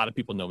know, a lot of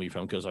people know me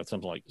from, because I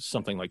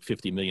something like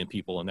 50 million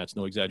people, and that's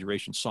no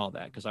exaggeration, saw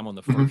that because I'm on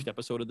the first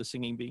episode of the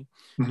Singing Bee,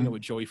 you know,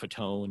 with Joey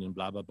Fatone and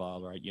blah, blah, blah,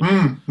 right? You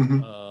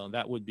know,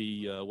 that would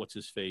be, what's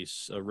his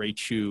face? Ray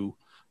Chu,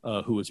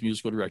 who was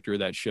musical director of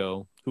that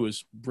show, who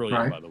was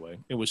brilliant, by the way.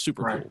 It was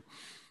super cool.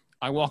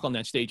 I walk on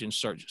that stage and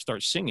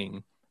start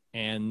singing,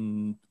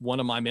 and one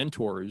of my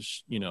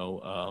mentors, you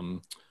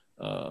know,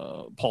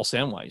 Paul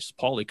Samwise,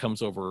 Paulie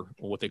comes over,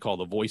 what they call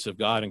the voice of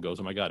God, and goes,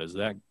 "Oh my God, is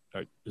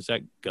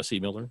that Gussie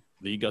Miller,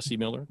 the Gussie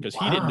Miller?" Because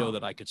he didn't know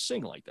that I could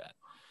sing like that.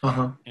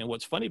 And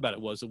what's funny about it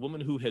was the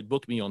woman who had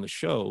booked me on the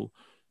show,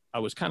 I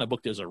was kind of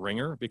booked as a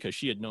ringer because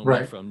she had known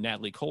me from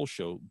Natalie Cole's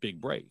show, Big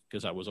Break,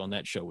 because I was on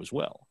that show as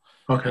well.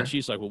 And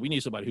she's like, "Well, we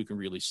need somebody who can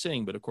really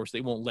sing, but of course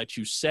they won't let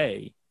you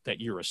say that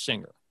you're a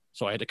singer."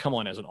 So I had to come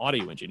on as an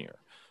audio engineer.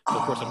 So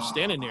of course I'm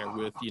standing there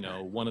with, you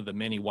know, one of the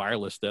many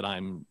wireless that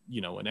I'm, you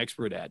know, an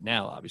expert at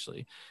now,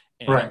 obviously.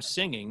 And I'm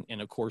singing.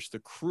 And of course the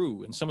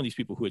crew and some of these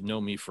people who had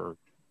known me for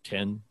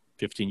 10,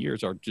 15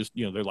 years are just,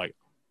 you know, they're like,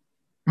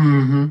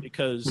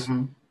 because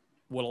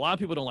what a lot of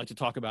people don't like to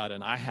talk about,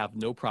 and I have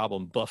no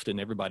problem busting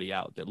everybody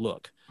out, that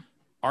look,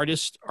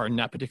 artists are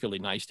not particularly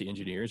nice to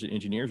engineers, and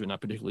engineers are not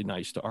particularly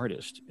nice to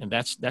artists. And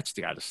that's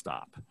got to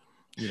stop.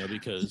 You know,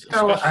 because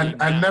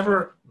I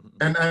never,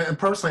 and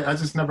personally, I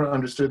just never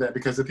understood that,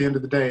 because at the end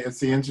of the day, it's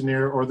the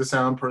engineer or the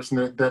sound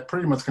person that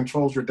pretty much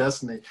controls your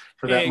destiny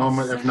for that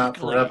moment, if not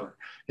forever.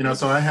 You know,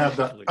 so I have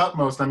the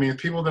utmost. I mean,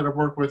 people that I've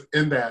worked with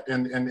in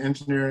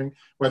engineering,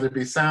 whether it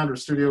be sound or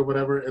studio,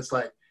 whatever, it's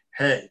like,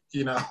 hey,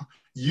 you know,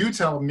 you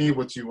tell me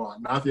what you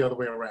want, not the other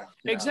way around.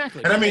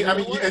 Exactly. And I mean,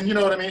 and you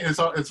know what I mean?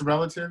 It's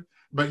relative.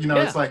 But, you know,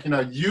 it's like, you know,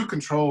 you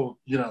control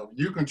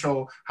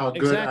how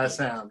good I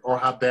sound or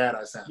how bad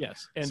I sound.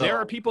 Yes. And there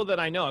are people that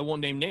I know, I won't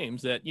name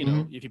names, that, you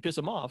know, if you piss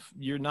them off,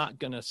 you're not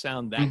going to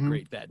sound that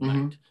great that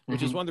night,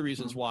 which is one of the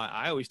reasons why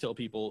I always tell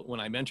people when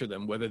I mentor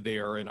them, whether they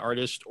are an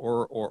artist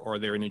or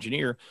they're an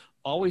engineer,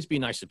 always be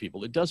nice to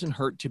people. It doesn't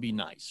hurt to be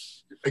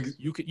nice.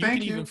 You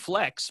can even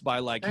flex by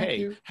like,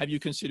 hey, have you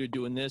considered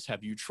doing this?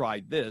 Have you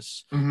tried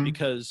this?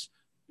 Because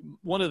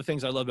one of the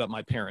things I love about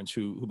my parents,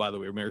 who by the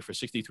way, were married for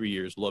 63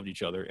 years, loved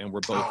each other, and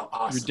were both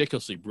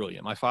ridiculously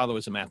brilliant. My father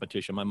was a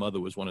mathematician. My mother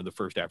was one of the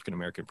first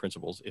African-American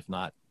principals, if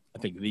not, I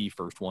think, the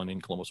first one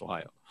in Columbus,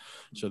 Ohio.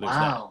 So there's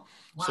that.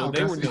 So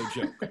they were no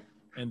joke.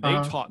 And they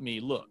taught me,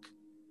 look,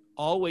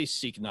 always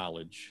seek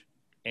knowledge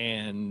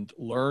and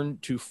learn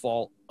to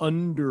fall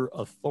under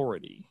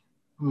authority.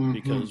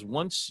 Because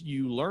once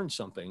you learn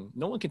something,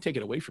 no one can take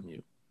it away from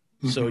you.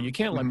 So you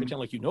can't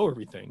pretend like you know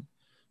everything.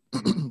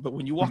 But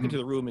when you walk into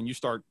the room and you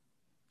start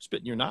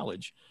spitting your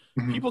knowledge,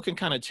 people can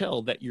kind of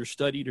tell that you're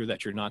studied or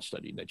that you're not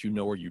studied, that you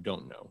know or you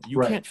don't know. You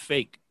can't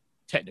fake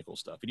technical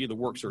stuff. It either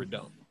works or it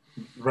don't.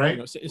 You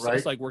know,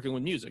 it's like working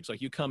with music. It's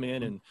like you come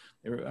in, and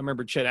I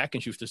remember Chet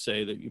Atkins used to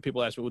say that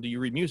people ask me, well, do you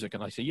read music?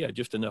 And I say, yeah,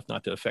 just enough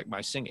not to affect my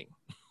singing.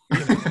 You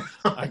know,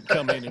 I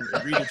come in and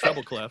read a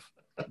treble clef.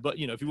 But,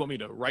 you know, if you want me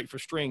to write for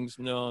strings,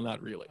 no,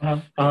 not really.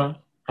 I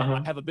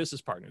have a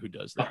business partner who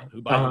does that,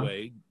 who, by the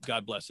way,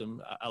 God bless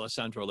him,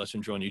 Alessandro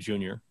Alessandroni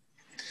Jr.,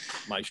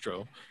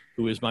 maestro,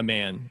 who is my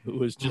man,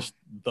 who is just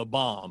the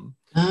bomb.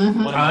 One of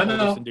my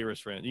oldest and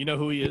dearest friends. You know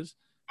who he is?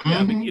 Yeah,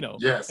 I mean, you know.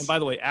 Yes. And by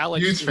the way,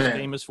 Alex Huge is fan.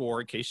 famous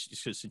for, in case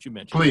since you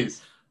mentioned.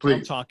 Please.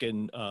 I'm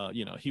talking,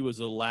 you know, he was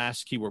the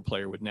last keyboard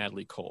player with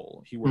Natalie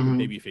Cole. He worked with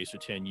Babyface for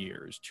 10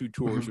 years, 2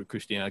 tours with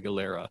Christina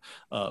Aguilera,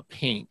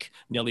 Pink,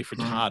 Nelly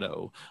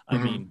Furtado. I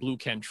mean, Blue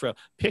Cantrell.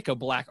 Pick a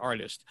black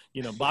artist.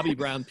 You know, Bobby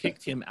Brown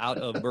picked him out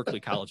of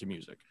Berklee College of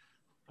Music.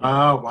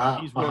 Oh, wow.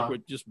 He's worked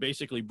with just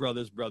basically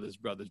brothers.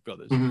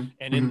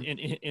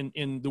 And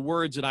in the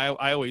words, and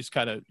I always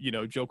kind of, you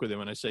know, joke with him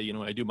when I say, you know,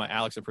 when I do my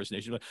Alex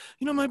impersonation, like,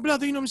 you know, my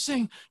brother, you know what I'm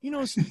saying? You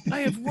know, I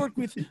have worked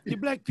with the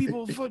black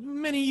people for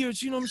many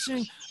years, you know what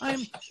I'm saying?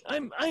 I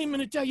am an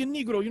Italian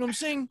Negro, you know what I'm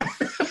saying?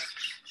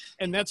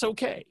 And that's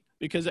okay.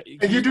 Because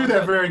and you do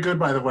that very good,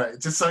 by the way,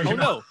 just so you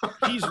know.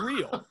 No, he's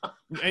real.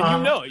 And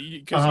you know,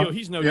 because you know,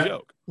 he's no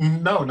joke.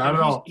 No, not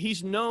at all.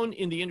 He's known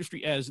in the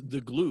industry as the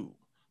glue.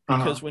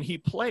 Because when he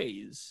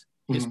plays,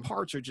 his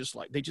parts are just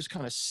like, they just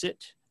kind of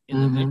sit in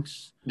the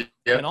mix.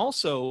 And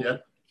also,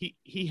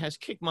 he has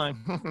kicked my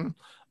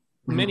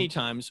many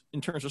times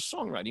in terms of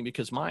songwriting,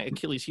 because my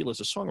Achilles heel as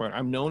a songwriter,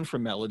 I'm known for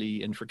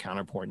melody and for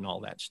counterpoint and all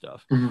that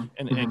stuff,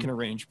 and can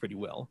arrange pretty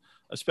well,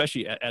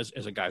 especially as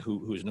a guy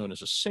who is known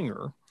as a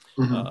singer.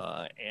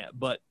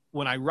 But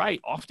when I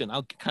write, often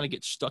I'll kind of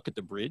get stuck at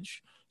the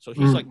bridge. So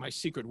he's like my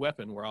secret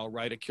weapon, where I'll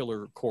write a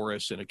killer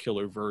chorus and a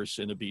killer verse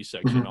in a B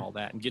section and all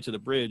that, and get to the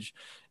bridge.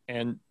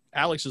 And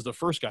Alex is the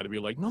first guy to be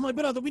like, no, my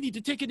brother, we need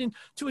to take it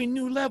to a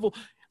new level,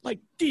 like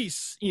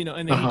this, you know,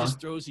 and then he just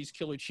throws these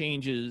killer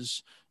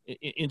changes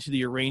into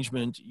the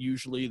arrangement.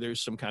 Usually there's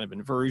some kind of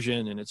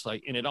inversion, and it's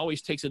like, and it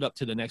always takes it up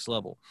to the next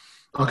level.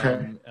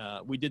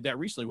 We did that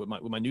recently with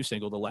my new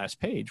single, The Last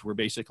Page, where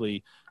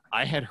basically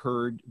I had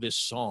heard this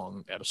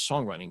song at a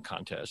songwriting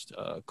contest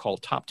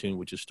called Top Tune,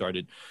 which is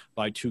started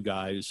by 2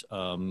 guys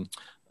here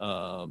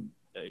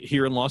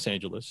in Los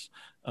Angeles.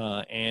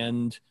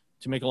 And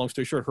to make a long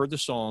story short, heard the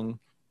song.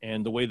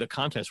 And the way the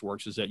contest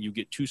works is that you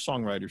get 2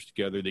 songwriters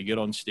together, they get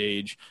on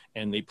stage,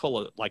 and they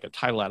pull a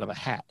title out of a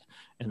hat,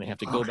 and they have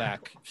to go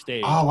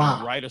backstage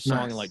and write a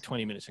song in like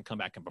 20 minutes and come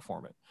back and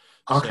perform it.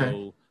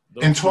 So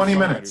in 20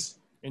 minutes?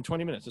 In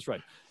 20 minutes, that's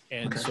right.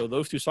 And so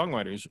those 2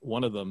 songwriters,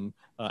 one of them,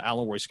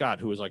 Alan Roy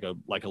Scott, who was like a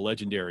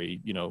legendary,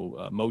 you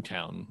know,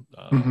 Motown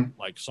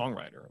like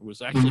songwriter,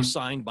 was actually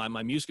signed by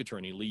my music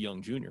attorney, Lee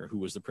Young Jr., who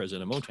was the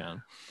president of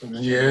Motown.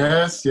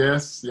 Yes. Yeah,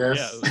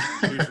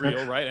 who's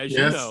real, right? As you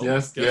know.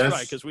 Yes.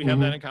 Right, because we have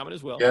that in common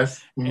as well.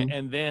 Yes.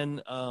 And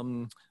then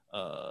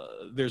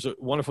there's a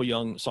wonderful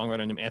young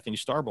songwriter named Anthony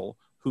Starble,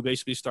 who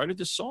basically started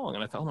this song.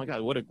 And I thought, oh my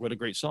God, what a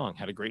great song.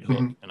 Had a great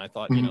hook. And I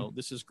thought, you know,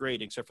 this is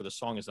great, except for the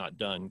song is not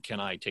done.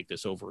 Can I take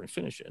this over and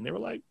finish it? And they were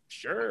like,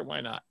 sure,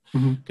 why not?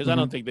 Because I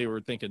don't think they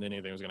were thinking that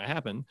anything was going to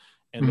happen.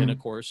 And then, of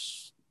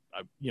course,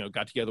 I, you know,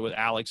 got together with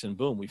Alex, and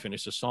boom, we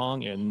finished the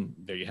song, and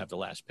there you have The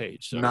Last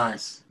Page. So,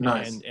 nice.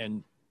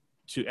 And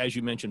to, as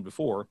you mentioned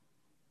before,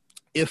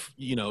 if,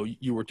 you know,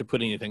 you were to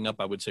put anything up,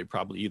 I would say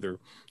probably either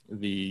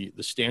the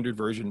standard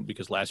version,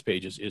 because Last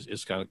Page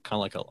is kind of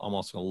like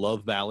almost a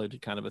love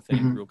ballad kind of a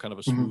thing, real kind of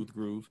a smooth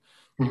groove.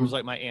 It was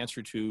like my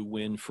answer to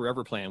when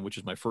Forever Plan, which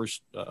is my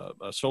first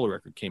solo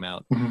record, came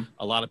out.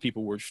 A lot of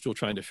people were still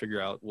trying to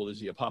figure out, well, is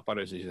he a pop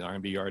artist? Is he an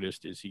R&B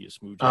artist? Is he a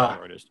smooth jazz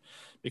artist?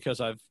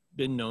 Because I've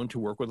been known to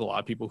work with a lot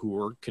of people who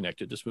are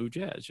connected to smooth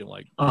jazz, you know,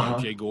 like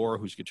Jay Gore,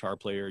 who's a guitar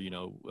player, you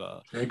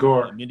know, Jay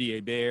Gore, Mindy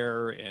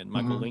Hebert, and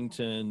Michael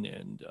Lington,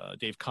 and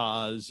Dave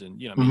Koz,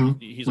 and, you know, I mean,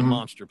 he's a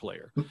monster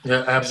player.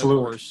 Yeah, absolutely.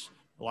 And of course,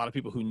 a lot of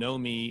people who know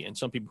me, and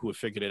some people who have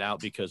figured it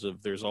out because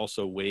of, there's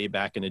also way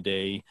back in the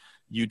day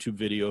YouTube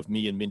video of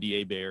me and Mindy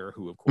Hebert,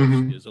 who of course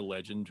is a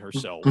legend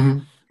herself.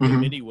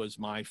 Mindy was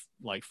my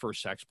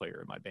first sax player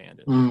in my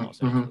band in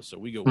Los Angeles, so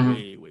we go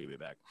way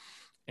back.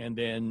 And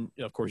then,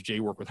 of course, Jay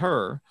worked with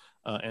her.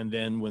 And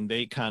then when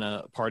they kind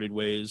of parted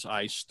ways,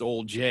 I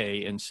stole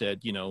Jay and said,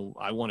 you know,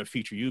 I want to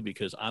feature you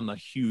because I'm a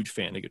huge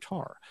fan of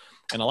guitar.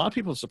 And a lot of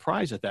people are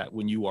surprised at that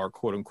when you are,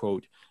 quote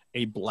unquote,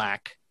 a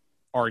black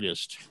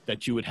artist,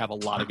 that you would have a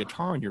lot of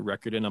guitar on your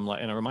record. And I'm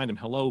like, and I remind him,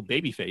 hello,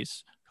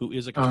 Babyface, who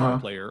is a guitar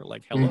player,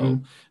 like,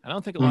 hello. I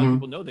don't think a lot of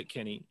people know that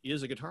Kenny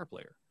is a guitar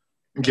player.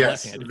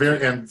 Yes,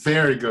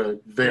 very good.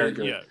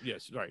 Yeah,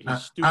 yes, right.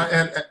 He's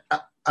stupid.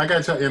 I got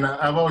to tell you, and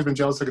I've always been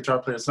jealous of guitar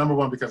players. Number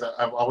one, because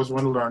I've always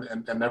wanted to learn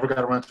and never got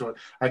around to it.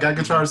 I got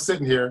guitars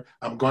sitting here.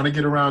 I'm going to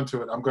get around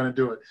to it. I'm going to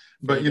do it.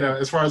 But, you know,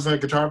 as far as the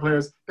guitar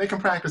players, they can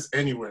practice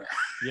anywhere.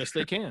 Yes,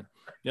 they can.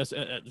 Yes,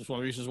 that's one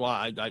of the reasons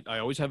why I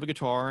always have a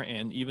guitar.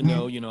 And even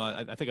though, you know,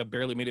 I think I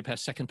barely made it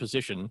past second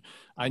position,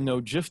 I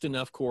know just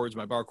enough chords,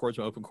 my bar chords,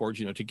 my open chords,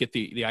 you know, to get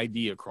the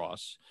idea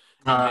across.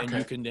 And then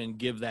you can then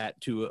give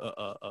that to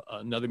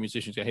another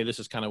musician, say, hey, this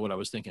is kind of what I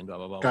was thinking, blah,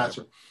 blah, blah.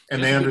 Gotcha.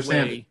 And they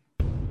understand it.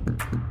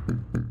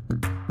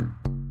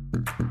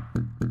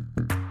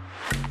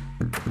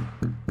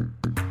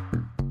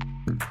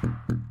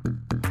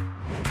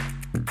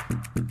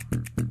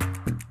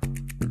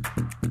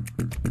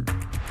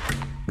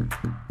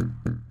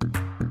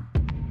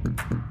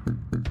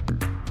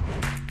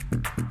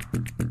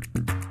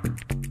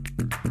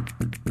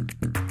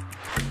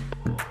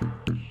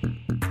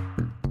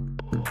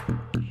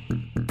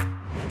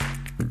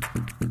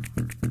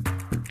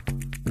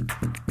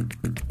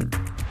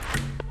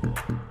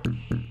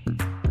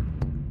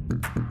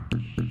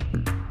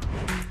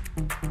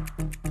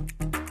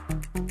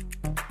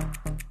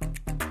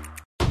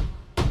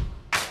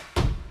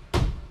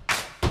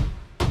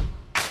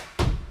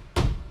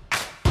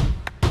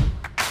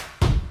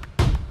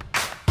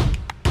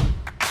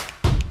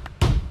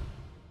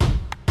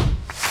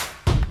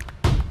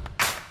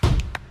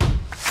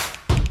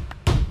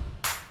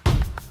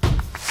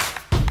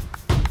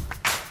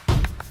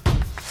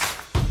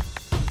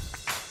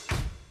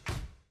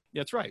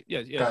 That's right. Yeah,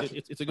 yeah.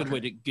 Gotcha. It's a good way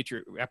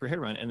to wrap your head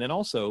around it. And then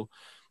also,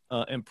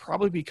 and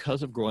probably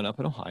because of growing up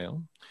in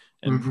Ohio,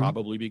 and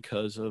probably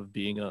because of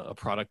being a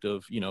product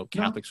of,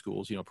 Catholic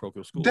schools,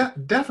 parochial schools.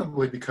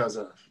 Definitely because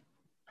of.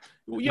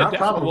 Well, yeah, not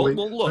definitely. probably,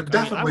 Well, look, but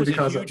definitely I was a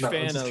because huge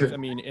fan of,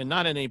 kidding. and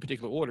not in any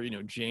particular order,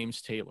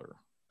 James Taylor.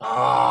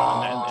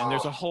 Oh. And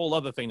there's a whole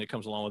other thing that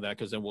comes along with that,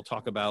 because then we'll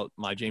talk about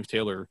my James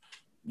Taylor,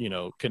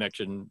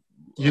 connection.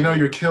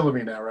 You're killing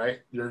me now,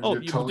 right? You're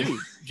totally. Dude,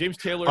 James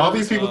Taylor. All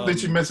these people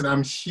that you mentioned,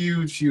 I'm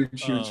huge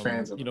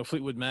fans of.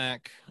 Fleetwood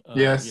Mac.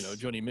 Yes.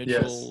 Joni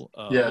Mitchell.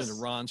 Yes.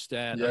 Linda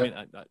Ronstadt. Yep. I mean,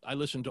 I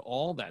listened to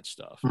all that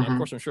stuff. Now, of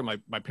course, I'm sure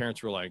my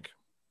parents were like,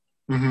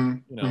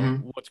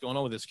 what's going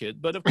on with this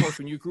kid? But of course,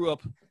 when you grew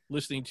up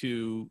listening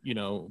to,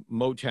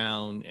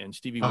 Motown and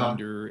Stevie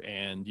Wonder,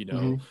 and,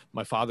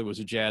 my father was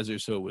a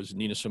jazzer, so it was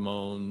Nina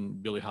Simone,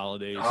 Billie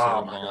Holiday,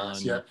 Sarah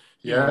Vaughan,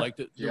 like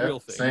the real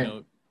thing,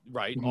 same.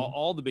 Right?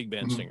 All the big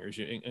band singers,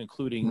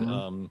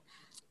 including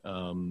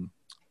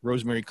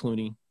Rosemary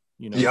Clooney,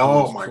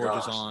 oh my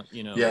George's gosh. aunt,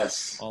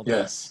 yes, all that.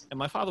 yes. And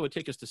my father would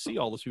take us to see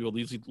all those people, at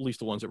least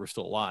the ones that were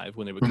still alive,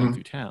 when they would come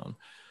through town.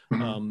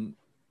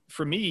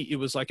 For me, it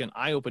was like an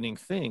eye-opening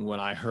thing when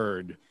I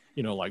heard,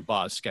 like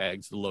Boz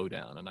Scaggs, The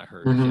Lowdown, and I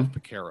heard Jeff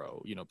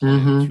Picaro,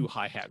 playing 2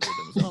 hi-hat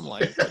rhythms. And I'm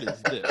like, what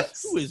is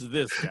this? Who is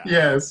this guy?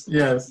 Yes.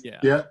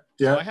 Yeah.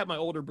 So I had my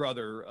older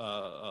brother,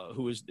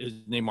 who is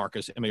named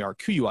Marcus,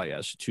 Marquis,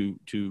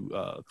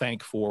 to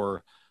thank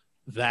for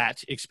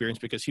that experience,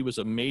 because he was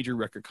a major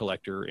record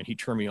collector, and he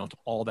turned me on to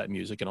all that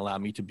music and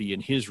allowed me to be in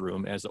his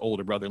room as the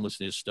older brother and listen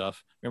to his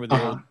stuff. Remember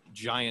the old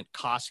giant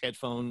Koss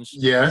headphones?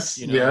 Yes,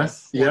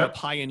 the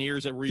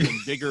Pioneers that were even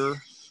bigger.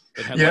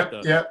 That had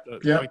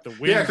like the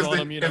wings on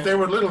them, if they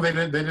were little,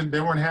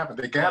 they weren't happy.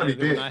 They gotta be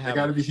big. They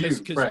gotta be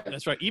huge. Right.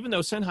 That's right. Even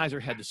though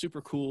Sennheiser had the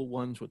super cool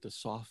ones with the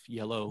soft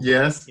yellow,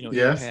 pads,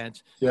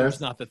 it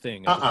was not the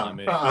thing at the time.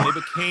 They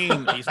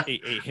became a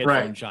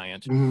headphone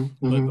giant.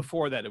 But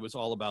before that, it was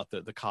all about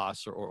the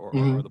Koss or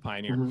the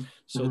Pioneer.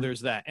 So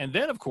there's that. And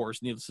then, of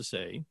course, needless to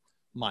say,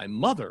 my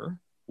mother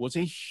was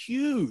a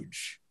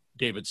huge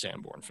David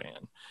Sanborn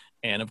fan.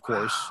 And of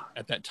course,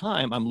 at that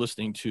time, I'm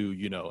listening to,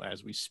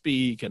 As We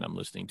Speak, and I'm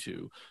listening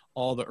to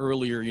all the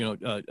earlier,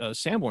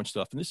 Sanborn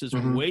stuff. And this is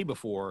way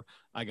before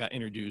I got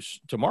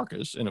introduced to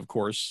Marcus. And of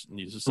course,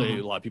 needless to say,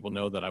 a lot of people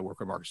know that I work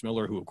with Marcus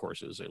Miller, who of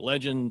course is a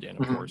legend. And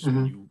of course,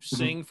 when you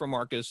sing for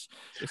Marcus,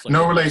 it's like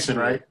no relation,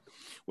 right?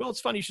 Well, it's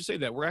funny you should say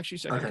that. We're actually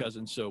second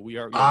cousins, so we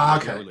are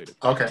related.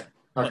 Okay.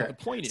 Okay. The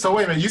point is, so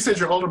wait a minute. You said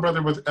your older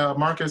brother was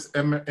Marcus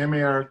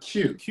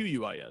Marquis.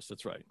 Quis.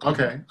 That's right.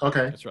 Okay.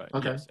 That's right.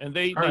 Okay. Yes. And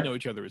they know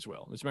each other as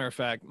well. As a matter of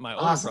fact, my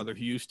older brother,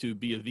 who used to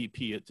be a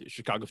VP at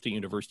Chicago State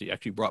University,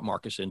 actually brought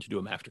Marcus in to do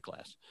a master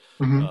class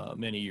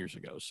many years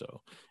ago.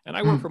 So, and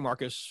I worked for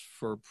Marcus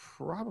for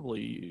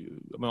probably,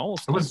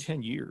 almost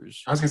 10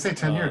 years. I was gonna say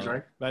 10 years,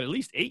 right? But at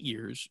least 8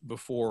 years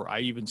before I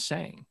even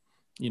sang.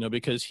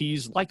 Because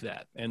he's like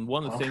that. And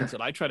one of the things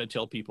that I try to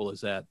tell people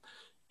is that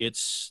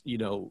it's,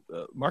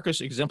 Marcus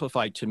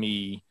exemplified to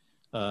me,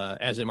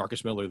 as in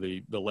Marcus Miller,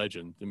 the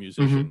legend, the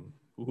musician,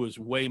 who is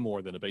way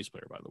more than a bass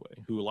player, by the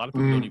way, who a lot of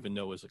people don't even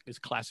know is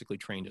classically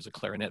trained as a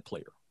clarinet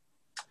player.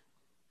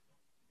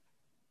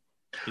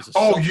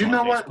 You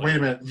know what? Wait a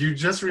minute. You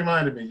just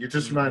reminded me.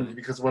 Because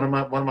one of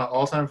my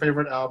all-time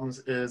favorite albums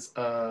is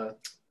Bobby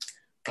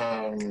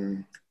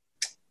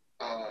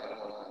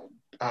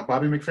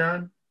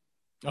McFerrin.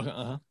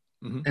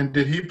 And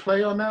did he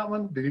play on that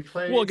one? Did he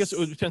play? Well, I guess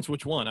it depends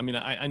which one. I mean,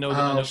 I know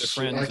that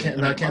friends. I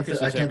can't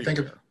think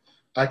of the name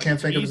of the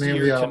album. It's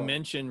easier to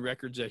mention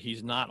records that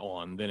he's not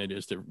on than it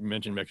is to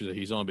mention records that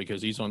he's on,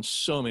 because he's on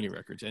so many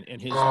records, and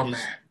his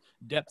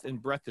depth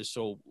and breadth is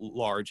so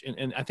large.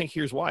 And I think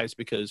here's why. It's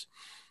because,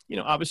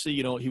 obviously,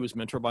 he was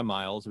mentored by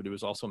Miles, but he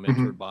was also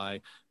mentored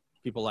by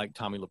people like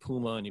Tommy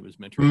LaPuma, and he was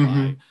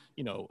mentored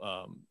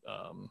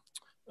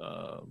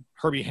by,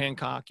 Herbie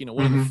Hancock.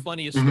 One of the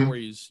funniest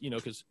stories,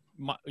 because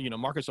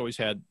Marcus always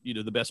had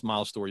the best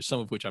Miles stories, some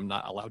of which I'm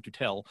not allowed to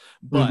tell.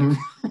 But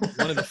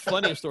one of the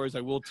funniest stories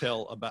I will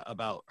tell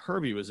about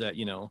Herbie was that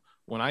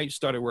when I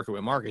started working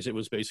with Marcus, it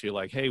was basically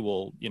like, hey,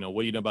 well,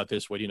 what do you know about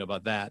this? What do you know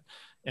about that?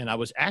 And I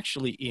was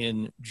actually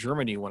in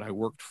Germany when I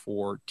worked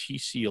for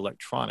TC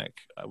Electronic.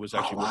 I was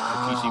actually working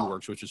for TC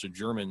Works, which is a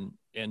German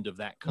end of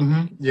that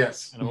company.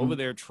 Yes. And I'm over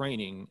there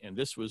training, and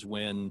this was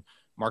when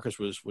Marcus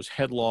was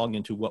headlong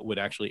into what would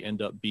actually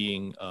end up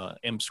being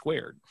M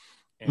Squared.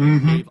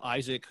 And Dave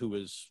Isaac, who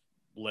was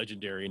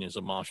legendary and is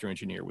a monster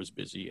engineer, was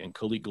busy. And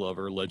Khalid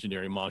Glover,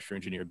 legendary monster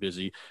engineer,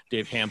 busy.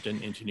 Dave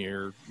Hampton,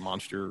 engineer,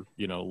 monster,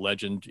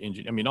 legend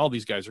engineer. I mean, all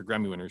these guys are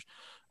Grammy winners.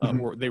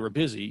 They were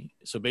busy.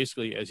 So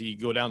basically, as you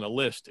go down the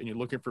list and you're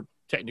looking for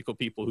technical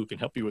people who can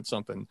help you with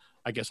something,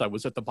 I guess I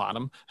was at the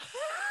bottom.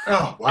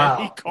 Oh, wow.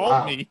 And he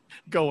called me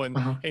going,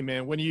 hey,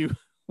 man, when are you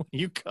when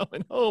you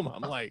coming home?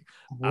 I'm like,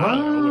 what? I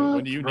don't know,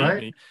 when do you need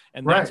me?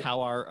 And that's Right.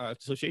 how our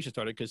association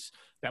started, because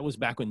that was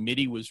back when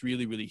MIDI was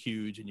really, really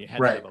huge, and you had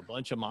to Right. have a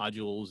bunch of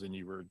modules, and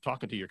you were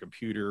talking to your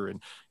computer,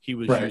 and he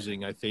was Right.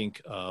 using, I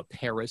think,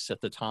 Paris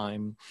at the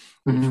time,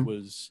 which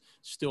was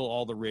still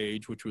all the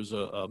rage, which was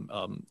a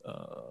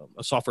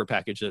software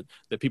package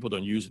that people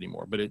don't use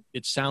anymore, but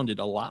it sounded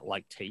a lot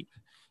like tape.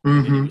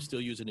 And then he was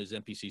still using his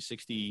MPC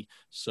 60.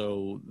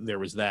 So there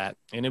was that.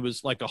 And it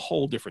was like a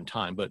whole different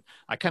time. But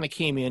I kind of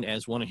came in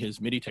as one of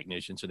his MIDI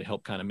technicians to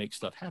help kind of make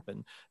stuff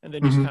happen. And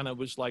then just kind of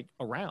was like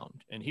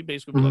around. And he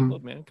basically was like,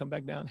 look, man, come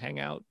back down, hang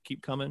out,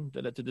 keep coming,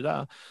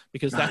 da-da-da-da-da.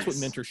 Because that's what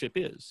mentorship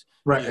is.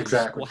 Right,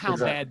 exactly. Well, how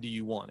bad do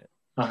you want it?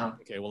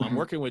 Okay, well, I'm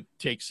working with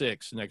Take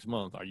 6 next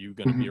month. Are you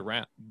going to be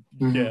around?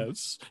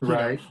 Yes.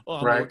 Right.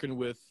 I'm working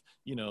with,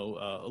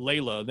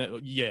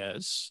 Layla.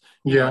 Yes.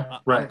 Yeah,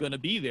 right. I'm going to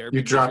be there.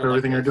 You drop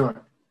everything you're doing.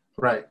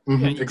 Right. Yeah,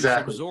 you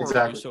exactly. absorb,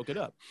 exactly. you soak it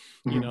up.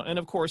 And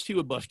of course he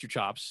would bust your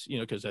chops,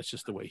 because that's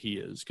just the way he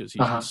is, because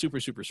he's super,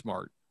 super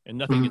smart, and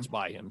nothing gets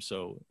by him.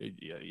 So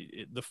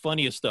the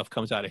funniest stuff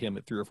comes out of him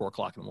at 3 or 4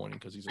 o'clock in the morning,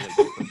 because he's a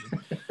late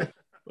person.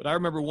 But I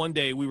remember one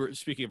day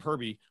speaking of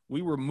Herbie,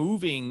 we were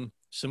moving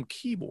some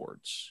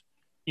keyboards,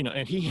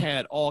 and he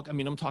had all,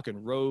 I'm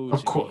talking Rhodes.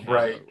 Of course,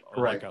 right.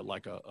 Like a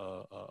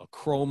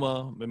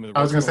Chroma.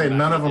 I was going to say,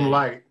 none of them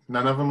light.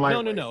 None of them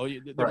light. No.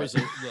 There was a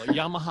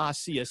Yamaha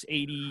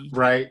CS80.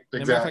 Right,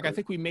 exactly. As a matter of fact, I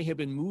think we may have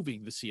been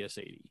moving the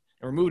CS80.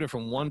 And we're moving it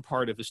from one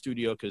part of the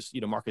studio, because,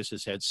 Marcus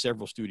has had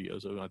several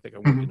studios. I think I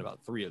worked in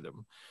about 3 of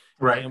them.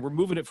 Right. And we're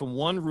moving it from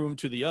one room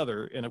to the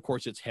other. And of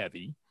course, it's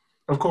heavy.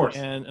 Of course.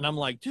 And I'm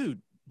like,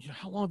 dude,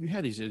 how long have you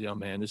had these? He said, oh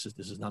man, this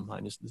is not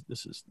mine.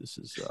 This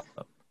is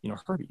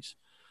Herbie's.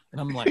 And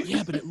I'm like,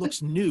 yeah, but it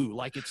looks new,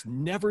 like it's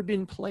never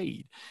been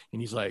played.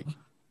 And he's like,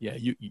 yeah,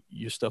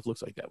 your stuff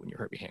looks like that when you're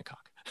Herbie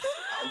Hancock.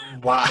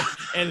 Wow.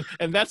 and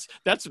that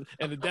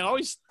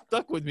always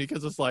stuck with me,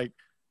 because it's like,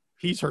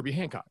 he's Herbie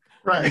Hancock,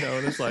 right?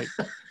 And it's like,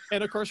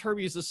 and of course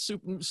Herbie is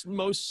the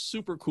most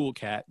super cool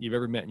cat you've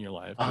ever met in your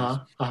life.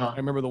 I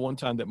remember the one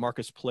time that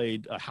Marcus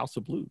played House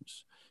of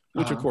Blues,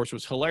 which of course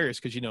was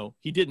hilarious, because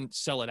he didn't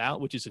sell it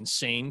out, which is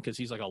insane, because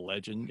he's like a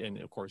legend, and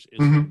of course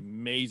is an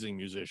amazing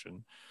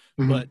musician.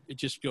 But it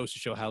just goes to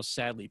show how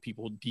sadly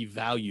people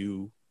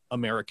devalue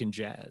American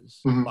jazz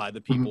by the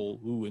people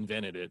who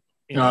invented it.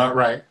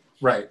 Right,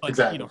 but,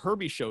 exactly.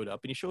 Herbie showed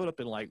up, and he showed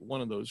up in like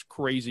one of those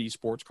crazy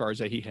sports cars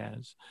that he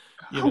has.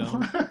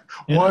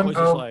 One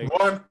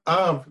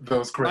of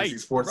those crazy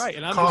sports cars.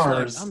 And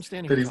I'm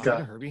standing that he's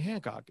got. Herbie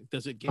Hancock.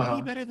 Does it get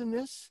any better than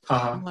this?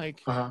 I'm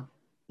like, and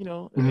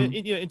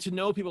to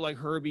know people like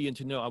Herbie, and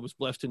to know, I was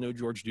blessed to know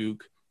George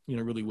Duke,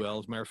 really well.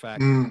 As a matter of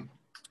fact,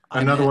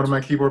 another one of my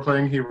keyboard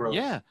playing heroes.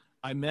 Yeah.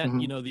 I met,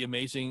 the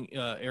amazing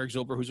Eric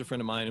Zilber, who's a friend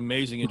of mine,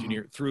 amazing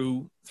engineer,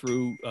 through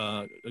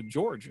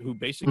George, who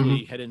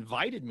basically had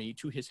invited me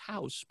to his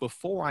house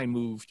before I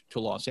moved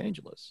to Los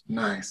Angeles.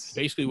 Nice.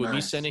 Basically, with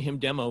me sending him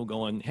demo,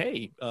 going,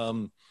 hey,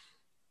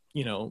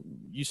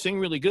 you sing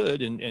really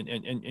good, and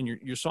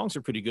your songs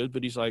are pretty good,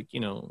 but he's like,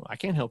 I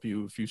can't help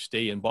you if you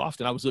stay in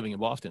Boston. I was living in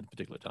Boston at a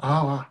particular time.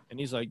 Oh, wow. And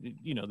he's like,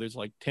 there's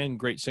like 10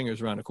 great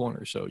singers around the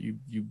corner, so you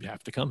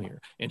have to come here.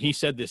 And he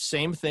said the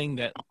same thing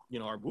that,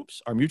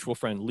 our mutual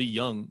friend Lee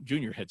Young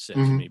Jr. had said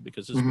to me,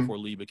 because this is before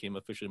Lee became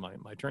officially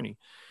my attorney.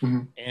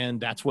 And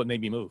that's what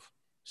made me move.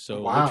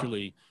 So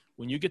literally,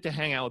 when you get to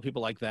hang out with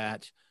people like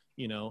that,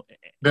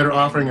 that are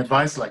offering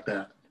advice like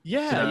that.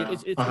 Yeah,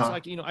 it's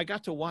like, I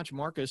got to watch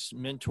Marcus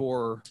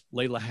mentor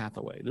Layla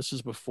Hathaway. This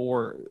is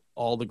before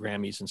all the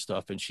Grammys and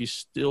stuff, and she's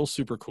still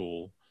super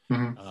cool.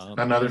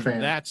 Another fan.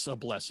 That's a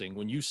blessing.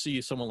 When you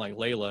see someone like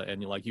Layla,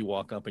 and you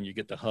walk up and you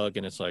get the hug,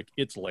 and it's like,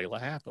 it's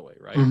Layla Hathaway,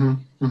 right?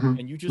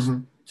 And you just,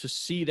 to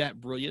see that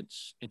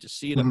brilliance, and to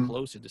see it up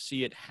close, and to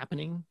see it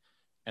happening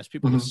as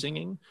people are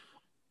singing,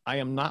 I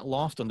am not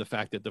lost on the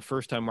fact that the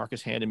first time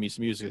Marcus handed me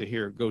some music,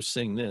 here, go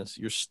sing this,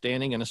 you're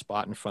standing in a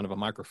spot in front of a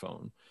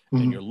microphone,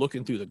 and you're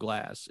looking through the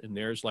glass, and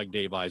there's like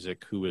Dave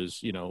Isaac, who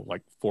is,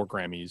 like 4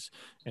 Grammys,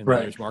 and then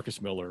there's Marcus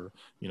Miller,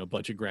 a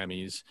bunch of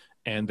Grammys,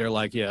 and they're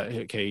like, yeah,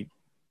 okay,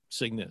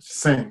 sing this.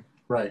 Sing,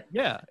 right.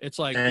 Yeah, it's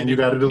like, and you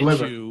got to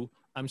deliver.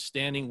 I'm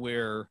standing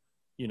where,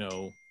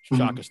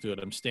 Shaka stood.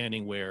 I'm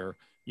standing where,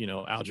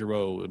 Al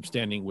Jarreau. I'm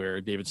standing where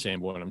David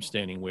Sanborn. I'm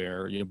standing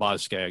where,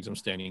 Boz Scaggs. I'm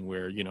standing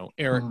where,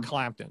 Eric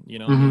Clapton.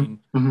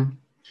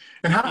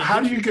 And how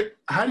do you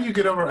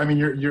get over? I mean,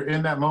 you're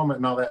in that moment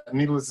and all that.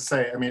 Needless to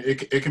say, I mean,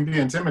 it can be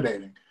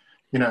intimidating.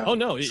 Oh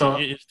no,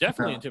 it's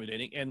definitely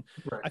intimidating. And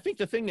I think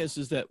the thing is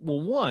that,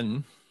 well,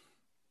 one,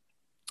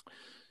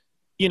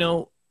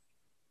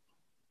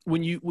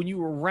 when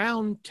you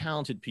around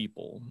talented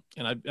people,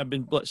 and I've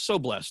been so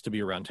blessed to be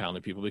around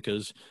talented people,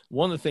 because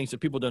one of the things that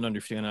people don't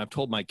understand, and I've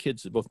told my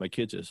kids, both my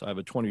kids is, I have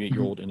a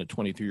 28-year-old and a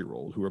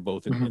 23-year-old who are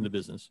both in the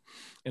business.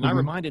 And I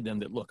reminded them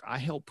that, look, I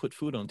helped put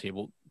food on the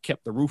table,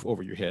 kept the roof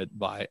over your head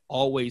by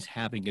always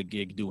having a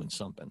gig doing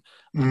something.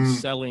 I'm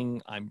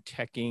selling, I'm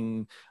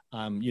teching,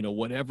 you know,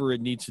 whatever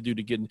it needs to do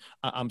to get,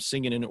 I'm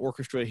singing in an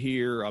orchestra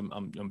here.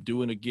 I'm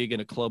doing a gig in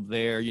a club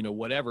there, you know,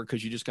 whatever,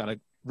 because you just got to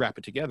wrap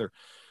it together.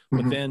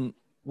 But then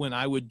when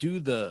I would do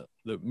the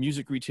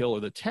music retail or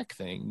the tech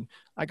thing,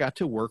 I got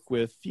to work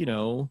with, you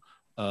know,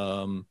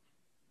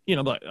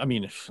 but I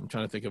mean, I'm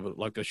trying to think of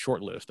like a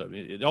short list. I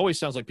mean, it always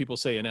sounds like people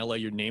say in LA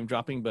you're name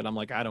dropping, but I'm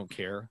like, I don't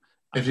care.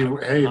 If you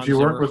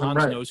work with him,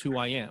 Hans right. knows who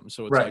I am.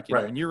 So it's like, you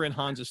know, when you're in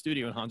Hans's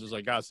studio and Hans is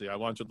like, Gussie, I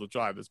want you to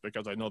try this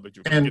because I know that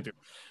you can get it.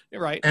 You're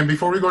right. And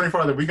before we go any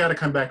farther, we got to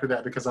come back to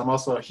that because I'm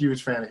also a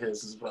huge fan of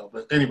his as well.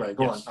 But anyway,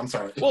 go on. I'm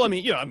sorry. Well, I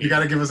mean, you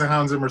got to give us a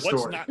Hans Zimmer story.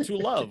 What's not to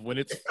love when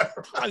it's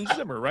Hans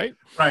Zimmer, right?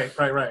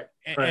 Right.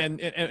 And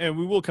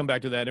we will come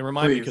back to that and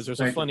remind me because there's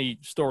a funny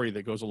story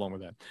that goes along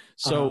with that.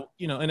 So,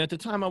 you know, and at the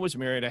time I was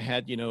married, I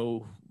had, you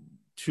know,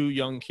 2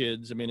 young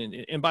kids. I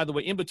mean, and by the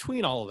way, in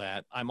between all of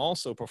that, I'm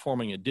also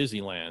performing at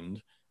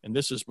Disneyland. And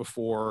this is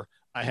before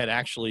I had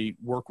actually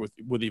worked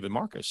with even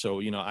Marcus. So,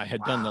 you know, I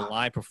had done the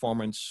live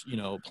performance, you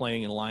know,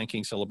 playing in Lion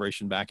King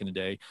Celebration back in the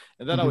day.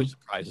 And that always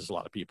surprises a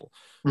lot of people.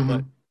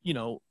 But, you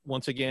know,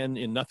 once again,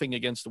 in nothing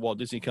against the Walt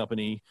Disney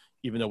Company,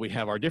 even though we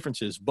have our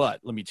differences,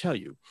 but let me tell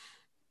you,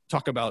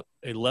 talk about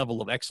a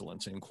level of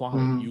excellence and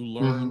quality. You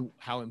learn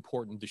how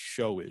important the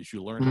show is.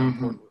 You learn how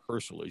important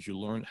rehearsal is. You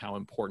learn how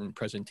important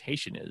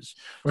presentation is.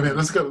 Okay,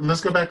 let's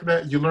go back to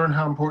that. You learn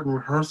how important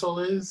rehearsal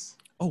is?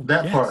 Oh,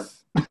 that part.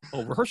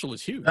 Oh, rehearsal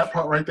is huge. That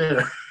part right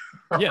there.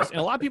 Yes, and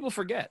a lot of people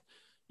forget.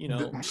 You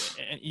know,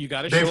 and you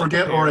got to. They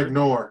forget or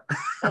ignore.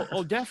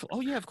 Oh, definitely.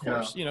 Oh, yeah, of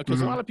course. You know,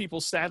 because a lot of people,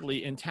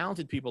 sadly, and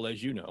talented people,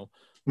 as you know,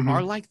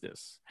 are like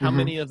this. How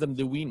many of them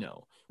do we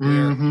know?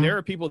 Where there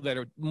are people that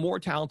are more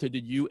talented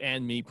than you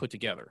and me put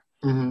together,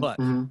 but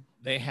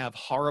they have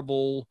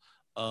horrible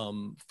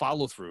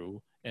follow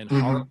through and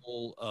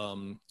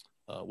horrible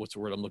what's the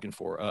word I'm looking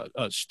for?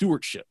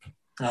 Stewardship.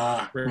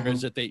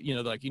 Whereas that they, you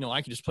know, like, you know,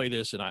 I can just play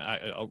this and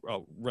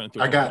I'll run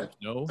through. I got it.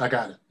 No, I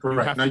got it.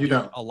 Right. No, you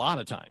don't. A lot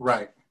of times.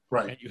 Right.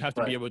 And you have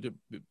to be able to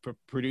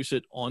produce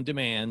it on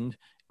demand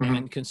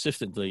and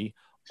consistently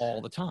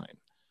all the time.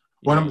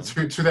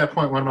 To that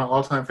point, one of my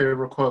all-time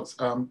favorite quotes: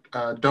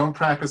 "Don't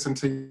practice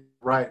until you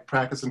right.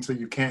 Practice until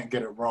you can't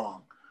get it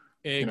wrong."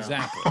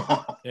 Exactly. You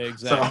know?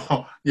 Exactly.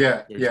 So,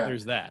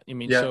 there's that. I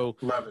mean,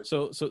 love it.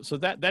 So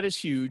that is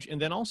huge. And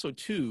then also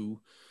too,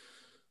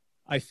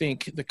 I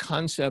think the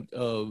concept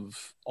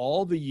of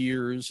all the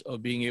years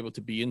of being able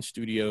to be in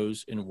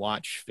studios and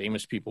watch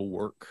famous people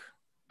work.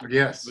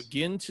 Yes.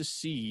 Begin to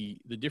see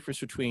the difference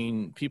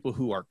between people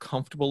who are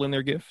comfortable in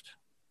their gift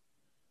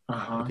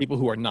and people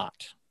who are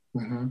not.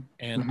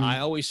 And I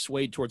always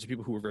swayed towards the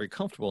people who are very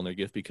comfortable in their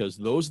gift because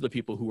those are the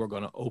people who are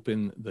going to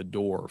open the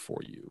door for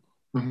you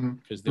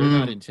because they're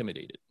not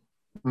intimidated.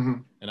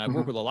 And I've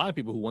worked with a lot of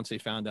people who, once they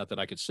found out that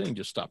I could sing,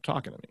 just stopped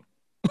talking to me.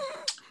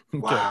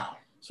 Okay. Wow.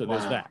 So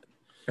there's that.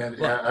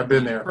 And I've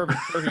been there.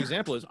 Perfect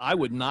example is I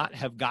would not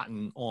have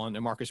gotten on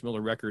a Marcus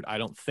Miller record, I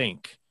don't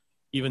think,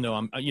 even though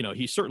I'm, you know,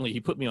 he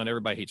put me on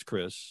Everybody Hates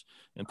Chris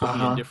and put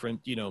me in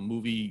different, you know,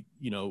 movie,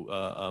 you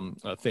know,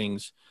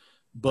 things.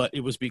 But it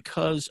was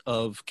because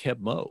of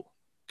Keb Mo,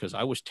 because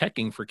I was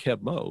teching for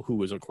Keb Mo, who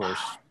was, of course,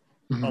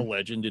 a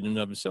legend in and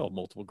of himself,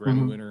 multiple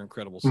Grammy winner,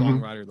 incredible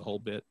songwriter, the whole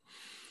bit.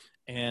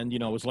 And, you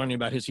know, I was learning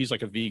about he's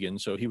like a vegan.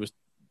 So he was,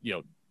 you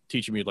know,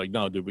 teaching me like,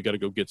 no, dude, we got to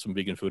go get some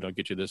vegan food. I'll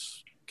get you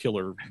this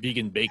killer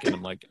vegan bacon.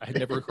 I'm like, I had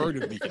never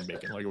heard of vegan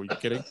bacon. Like, are you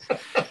kidding?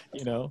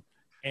 You know?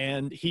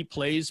 And he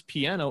plays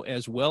piano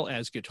as well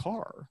as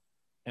guitar.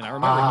 And I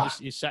remember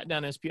he sat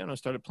down at his piano and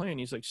started playing.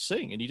 He's like,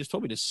 sing. And he just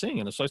told me to sing.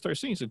 And so I started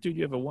singing. He said, dude,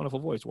 you have a wonderful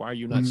voice. Why are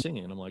you not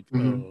singing? And I'm like,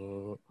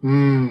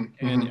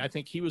 And I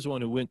think he was the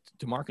one who went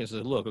to Marcus and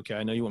said, look, okay,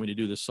 I know you want me to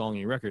do this song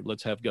in your record.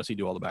 Let's have Gussie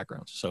do all the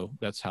backgrounds. So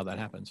that's how that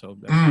happened. So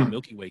that's how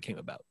Milky Way came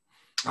about.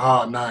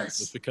 Oh,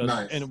 nice. Because,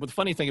 and the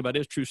funny thing about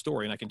it is true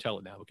story, and I can tell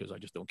it now because I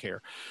just don't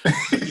care.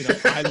 You know,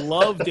 I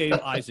love Dave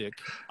Isaac.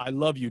 I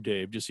love you,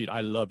 Dave. Just see it.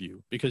 I love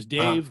you because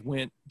Dave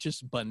went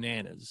just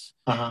bananas.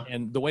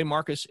 And the way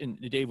Marcus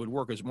and Dave would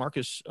work is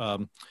Marcus,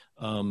 of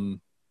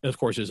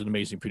course, is an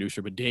amazing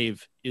producer, but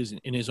Dave is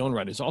in his own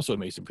right is also an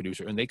amazing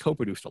producer, and they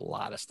co-produced a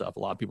lot of stuff a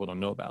lot of people don't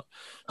know about.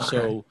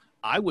 So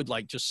I would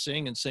like just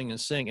sing and sing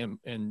and sing,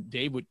 and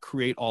Dave would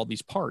create all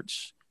these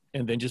parts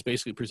and then just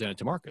basically present it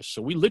to Marcus.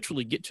 So we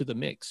literally get to the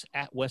mix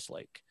at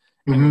Westlake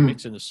and we're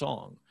mixing the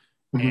song.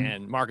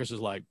 And Marcus is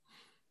like,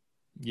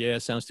 yeah, it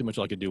sounds too much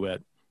like a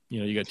duet. You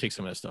know, you got to take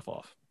some of that stuff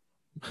off.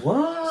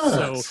 What?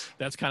 So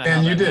that's kind of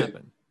how that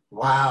happened.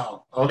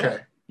 Wow. Okay. Yeah.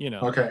 You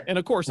know, and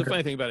of course, the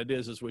funny thing about it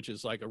is, which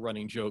is like a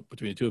running joke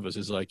between the two of us,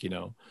 is like, you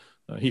know,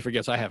 he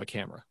forgets I have a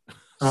camera.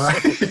 So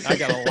I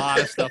got a lot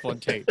of stuff on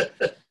tape.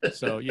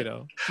 So, you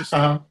know, just,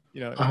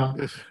 you know,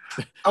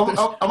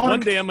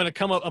 one day I'm going to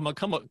come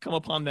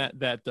upon that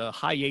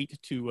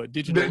hi-8 to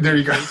digital. There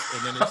you go.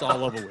 And then it's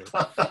all over with,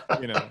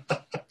 you know,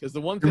 because the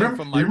one thing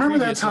from my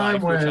previous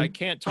life, which I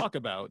can't talk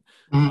about,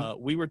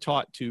 we were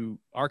taught to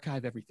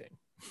archive everything.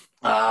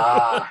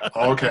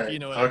 Okay. You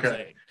know what I'm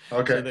saying?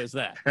 Okay. So there's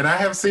that. And I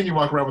have seen you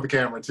walk around with the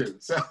camera too.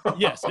 So.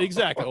 Yes,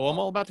 exactly. Oh, I'm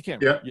all about the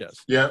camera. Yep.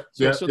 Yes.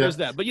 Yep. So there's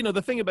that. But, you know,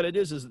 the thing about it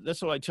is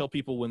that's what I tell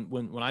people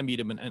when I meet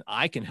them and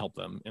I can help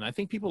them. And I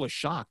think people are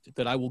shocked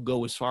that I will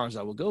go as far as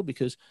I will go,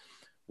 because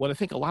what I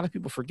think a lot of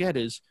people forget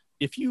is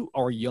if you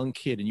are a young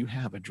kid and you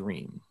have a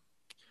dream,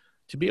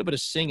 to be able to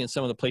sing in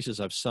some of the places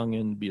I've sung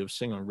in, be able to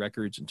sing on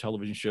records and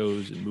television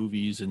shows and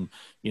movies and,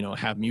 you know,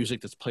 have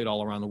music that's played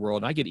all around the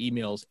world. And I get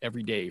emails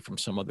every day from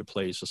some other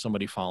place or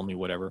somebody following me,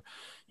 whatever,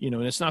 you know,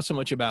 and it's not so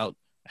much about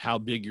how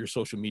big your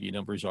social media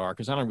numbers are,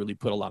 because I don't really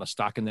put a lot of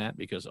stock in that,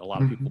 because a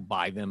lot of people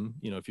buy them.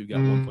 You know, if you've got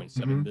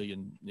 1.7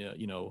 million,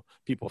 you know,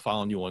 people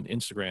following you on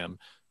Instagram,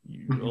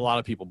 a lot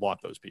of people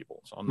bought those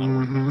people. So I'm not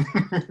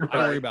worried about that.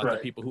 I worry about the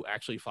people who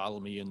actually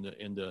follow me in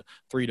the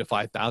 3,000 to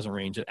 5,000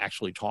 range that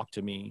actually talk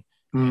to me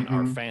and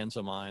are fans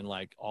of mine.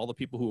 Like all the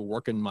people who are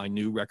working my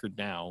new record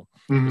now,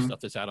 the stuff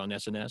that's out on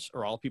SNS,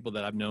 or all people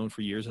that I've known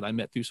for years that I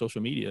met through social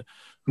media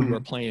who are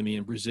playing me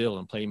in Brazil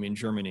and playing me in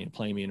Germany and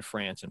playing me in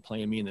France and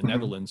playing me in the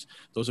Netherlands.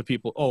 Those are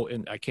people. Oh,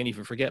 and I can't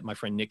even forget my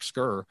friend Nick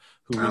Skur,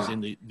 who was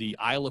in the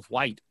Isle of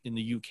Wight in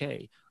the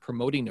UK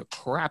promoting the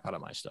crap out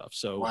of my stuff.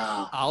 So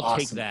I'll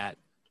take that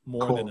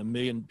more than a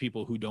million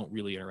people who don't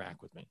really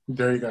interact with me.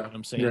 There you go. You know what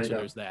I'm saying? So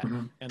there's that.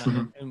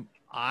 And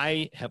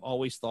I have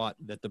always thought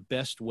that the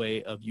best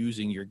way of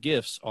using your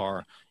gifts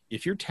are,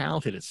 if you're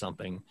talented at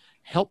something,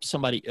 help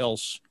somebody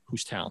else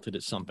who's talented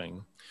at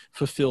something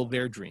fulfill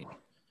their dream.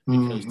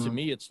 Because to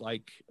me, it's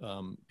like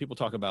people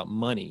talk about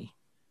money,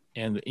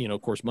 and, you know,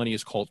 of course, money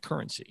is called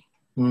currency.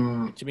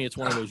 To me, it's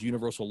one of those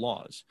universal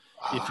laws.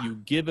 If you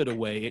give it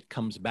away, it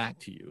comes back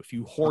to you. If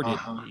you hoard it,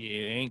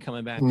 it ain't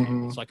coming back to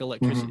you. It's like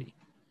electricity.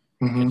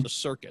 It's a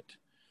circuit.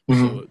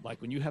 So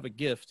like when you have a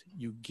gift,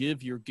 you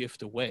give your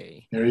gift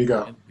away. There you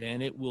go. And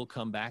then it will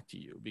come back to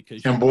you,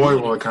 because and boy,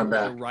 will it come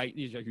back.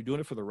 You're doing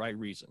it for the right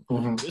reason.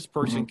 This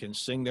person can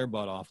sing their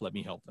butt off. Let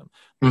me help them.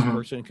 This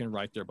person can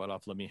write their butt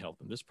off. Let me help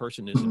them. This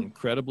person is an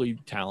incredibly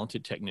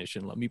talented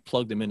technician. Let me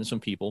plug them into some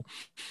people.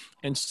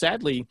 And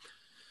sadly,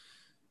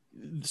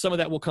 some of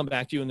that will come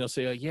back to you and they'll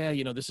say, yeah,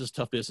 you know, this is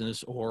tough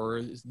business,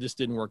 or this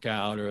didn't work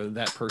out, or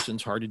that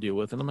person's hard to deal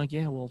with. And I'm like,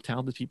 yeah, well,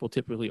 talented people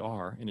typically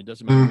are. And it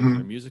doesn't matter if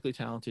they're musically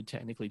talented,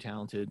 technically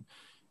talented.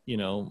 You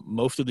know,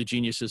 most of the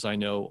geniuses I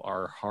know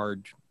are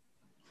hard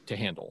to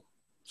handle.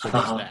 So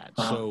there's that.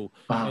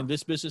 And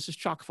this business is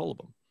chock full of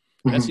them.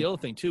 That's the other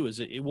thing too, is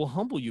it will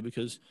humble you,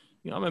 because,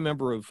 you know, I'm a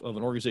member of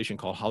an organization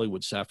called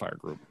Hollywood Sapphire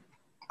Group,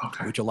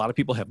 which a lot of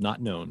people have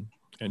not known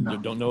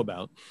and don't know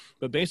about.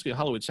 But basically,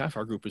 Hollywood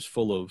Sapphire Group is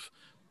full of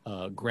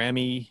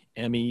Grammy,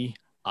 Emmy,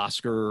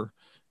 Oscar,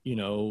 you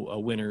know,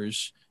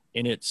 winners.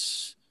 And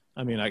it's,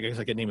 I mean, I guess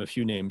I could name a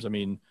few names. I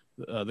mean,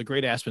 the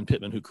great Aspen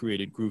Pittman, who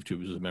created Groove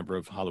Tube, is a member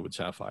of Hollywood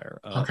Sapphire.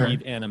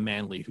 Eve Anna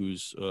Manley,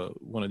 who's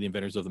one of the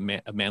inventors of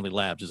the Manley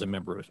Labs, is a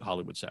member of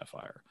Hollywood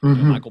Sapphire.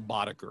 Michael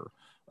Boddicker,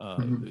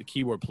 the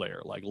keyboard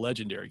player, like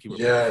legendary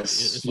keyboard player,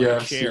 is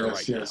like a chair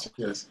right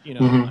now. You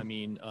know, I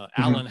mean,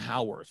 Alan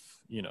Howarth,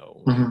 you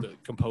know, the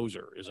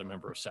composer, is a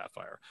member of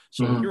Sapphire.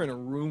 So when you're in a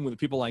room with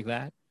people like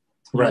that,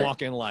 you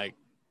walk in like,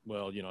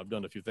 well, you know, I've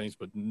done a few things,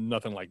 but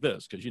nothing like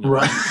this, because, you know,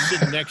 you're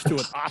sitting next to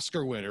an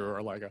Oscar winner,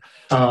 or like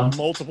a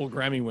multiple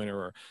Grammy winner,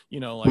 or, you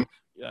know, like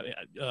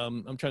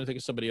I'm trying to think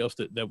of somebody else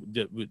that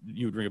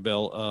you would ring a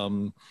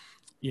bell.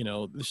 You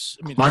know, this,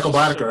 I mean, Michael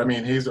Boddicker. I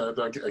mean, he's a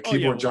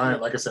keyboard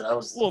giant. Like I said, I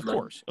was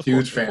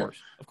huge fan.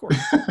 Of course.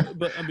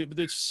 But I mean, but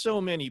there's so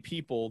many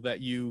people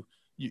that you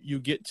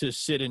get to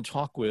sit and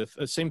talk with.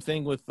 Same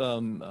thing with,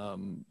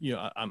 you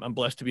know, I'm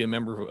blessed to be a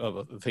member of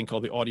a thing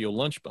called the Audio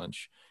Lunch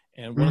Bunch.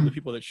 And one of the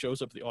people that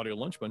shows up at the Audio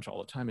Lunch Bunch all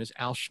the time is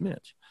Al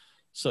Schmidt.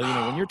 So, you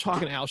know, when you're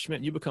talking to Al Schmidt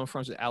and you become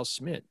friends with Al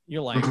Schmidt,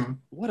 you're like,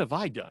 what have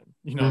I done?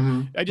 You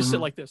know, I just sit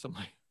like this. I'm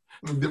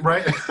like,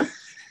 right.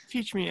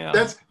 Teach me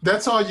out.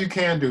 That's all you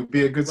can do.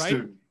 Be a good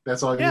student.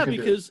 That's all you can do. Yeah,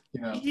 because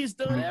he's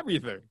done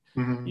everything.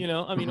 You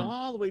know, I mean,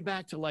 all the way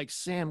back to like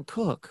Sam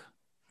Cooke,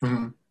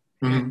 and,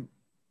 you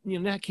know,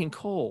 Nat King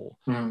Cole,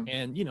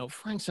 and, you know,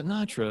 Frank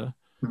Sinatra,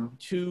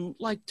 to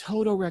like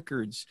Toto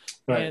Records,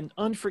 and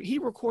he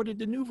recorded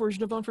the new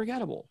version of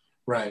Unforgettable.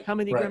 Right. How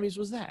many Grammys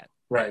was that?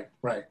 Right.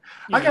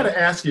 I got to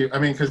ask you. I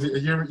mean, because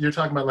you're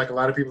talking about like a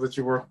lot of people that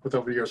you work with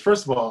over the years.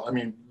 First of all, I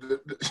mean.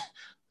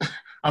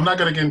 I'm not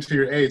going to get into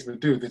your age, but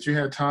dude, that you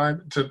had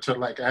time to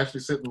like actually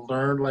sit and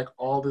learn like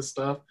all this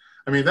stuff.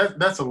 I mean,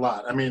 that's a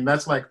lot. I mean,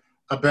 that's like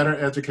a better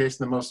education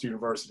than most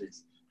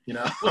universities, you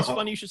know? Well, it's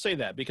funny you should say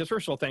that, because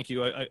first of all, thank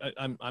you.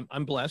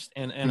 I'm blessed.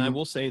 And I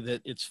will say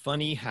that it's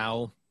funny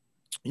how,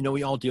 you know,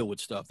 we all deal with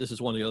stuff. This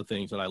is one of the other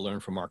things that I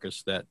learned from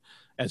Marcus, that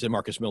as in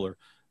Marcus Miller,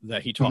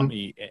 that he taught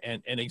me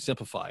and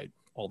exemplified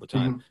all the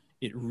time.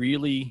 It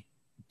really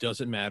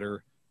doesn't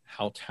matter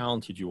how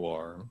talented you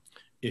are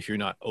if you're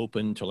not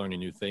open to learning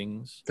new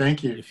things.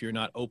 Thank you. If you're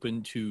not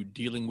open to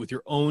dealing with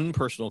your own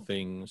personal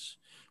things,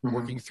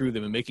 working through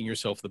them and making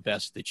yourself the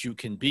best that you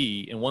can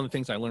be. And one of the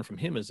things I learned from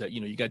him is that,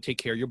 you know, you got to take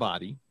care of your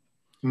body.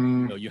 You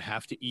know, you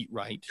have to eat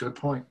right. Good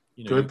point.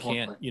 You know, you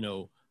can't, you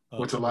know,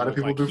 which a lot of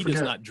people do he forget.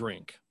 does not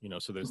drink, you know,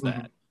 so there's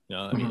that.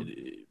 I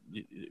mean,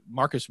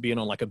 Marcus being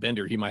on like a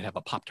bender, he might have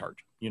a Pop-Tart,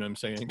 you know what I'm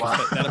saying?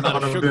 Wow. That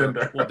amount of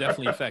sugar will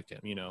definitely affect him,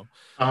 you know?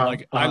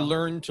 I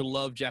learned to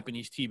love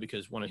Japanese tea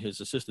because one of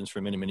his assistants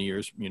for many, many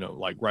years, you know,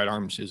 like Right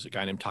Arms is a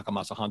guy named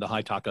Takamasa Honda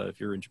Haitaka, if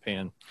you're in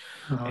Japan.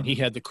 And he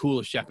had the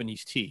coolest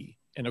Japanese tea.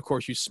 And of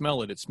course you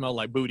smell it. It smelled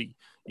like booty,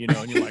 you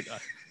know, and you're like,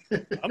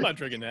 I'm not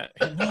drinking that.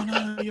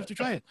 No, you have to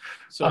try it.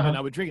 So, and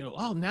I would drink it.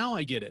 Oh, now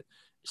I get it.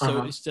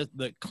 So it's just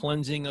the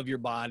cleansing of your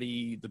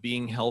body, the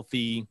being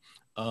healthy.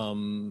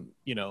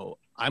 You know,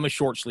 I'm a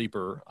short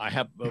sleeper. I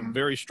have a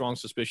very strong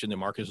suspicion that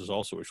Marcus is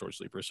also a short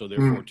sleeper. So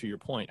therefore, to your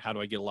point, how do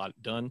I get a lot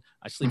done?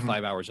 I sleep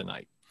 5 hours a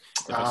night.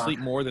 If I sleep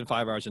more than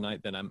 5 hours a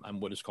night, then I'm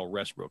what is called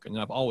rest broken.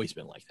 And I've always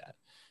been like that.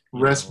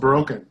 Rest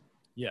broken?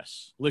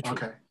 Yes,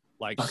 literally.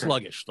 Like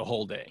sluggish the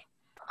whole day.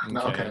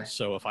 Okay.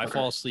 So if I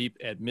fall asleep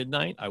at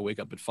midnight, I wake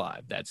up at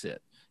 5. That's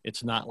it.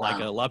 It's not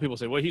like a lot of people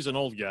say, well, he's an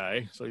old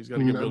guy, so he's got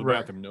to go to the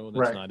bathroom. No,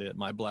 that's not it.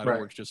 My bladder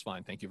works just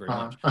fine. Thank you very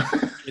much.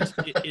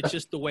 It's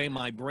just the way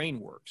my brain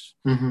works.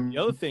 The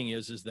other thing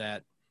is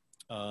that.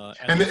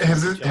 And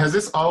has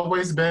this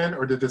always been,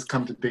 or did this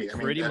come to be? I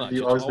mean, pretty much.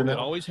 It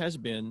always has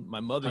been. My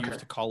mother used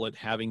to call it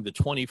having the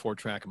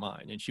 24-track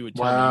mind. And she would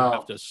tell me you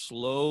have to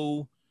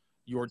slow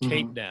your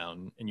tape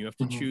down, and you have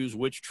to choose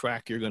which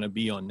track you're going to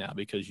be on now,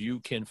 because you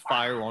can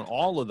fire on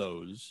all of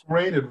those.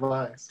 Great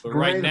advice. But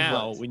right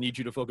now, we need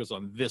you to focus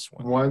on this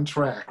one. One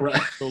track,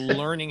 right? So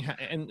learning,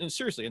 and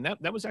seriously, and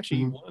that was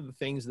actually one of the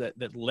things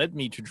that led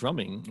me to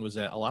drumming, was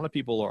that a lot of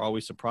people are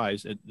always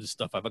surprised at the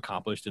stuff I've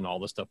accomplished and all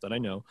the stuff that I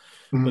know,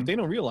 but they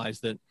don't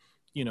realize that,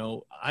 you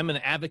know, I'm an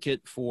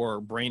advocate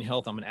for brain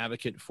health. I'm an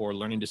advocate for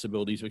learning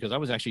disabilities, because I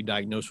was actually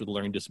diagnosed with a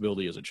learning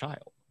disability as a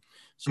child.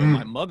 So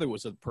my mother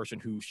was the person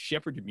who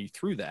shepherded me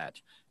through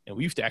that. And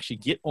we used to actually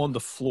get on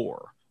the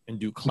floor and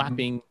do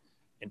clapping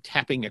and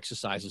tapping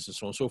exercises and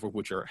so on and so forth,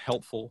 which are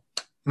helpful.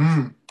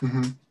 You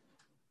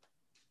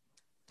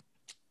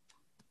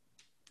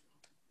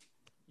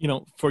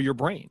know, for your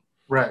brain.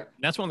 Right.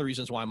 And that's one of the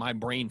reasons why my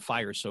brain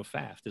fires so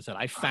fast, is that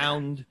I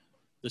found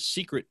the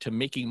secret to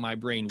making my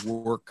brain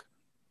work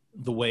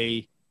the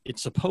way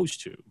it's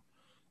supposed to.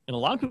 And a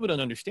lot of people don't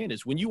understand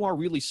is when you are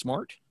really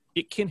smart,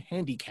 it can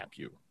handicap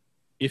you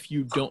if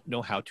you don't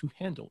know how to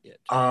handle it.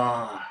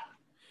 One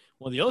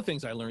of the other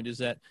things I learned is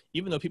that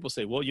even though people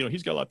say, well, you know,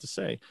 he's got a lot to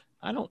say,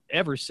 I don't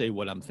ever say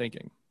what I'm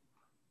thinking.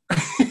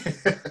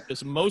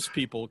 Because most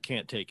people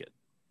can't take it,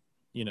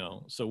 you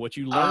know. So what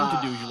you learn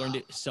to do is you learn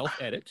to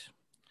self-edit.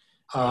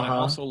 And I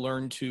also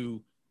learned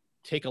to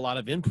take a lot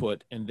of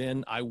input, and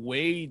then I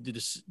weighed the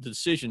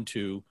decision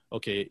to,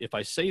 okay, if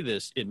I say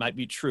this, it might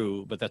be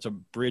true, but that's a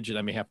bridge that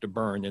I may have to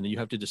burn. And then you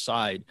have to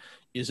decide,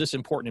 is this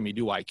important to me?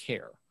 Do I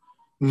care?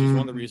 Which is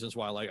one of the reasons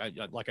why, I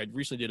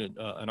recently did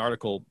an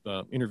article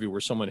interview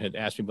where someone had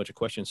asked me a bunch of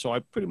questions. So I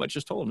pretty much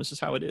just told them, this is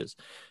how it is.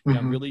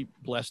 I'm really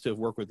blessed to have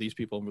worked with these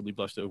people. I'm really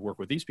blessed to have worked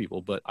with these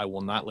people, but I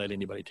will not let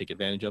anybody take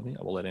advantage of me.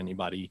 I will let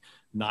anybody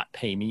not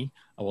pay me.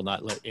 I will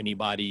not let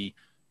anybody,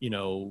 you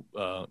know,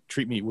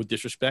 treat me with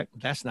disrespect.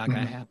 That's not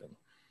going to happen,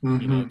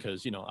 you know,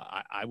 because, you know,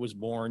 I was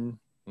born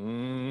back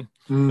in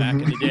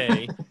the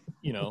day,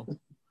 you know,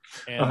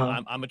 and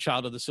I'm a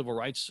child of the civil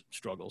rights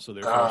struggle. So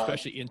therefore,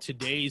 especially in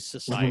today's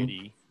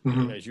society,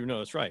 as you know,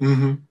 that's right.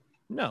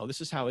 No,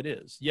 this is how it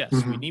is. Yes,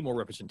 we need more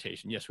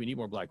representation. Yes, we need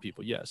more Black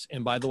people. Yes.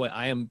 And by the way,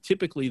 I am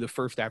typically the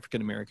first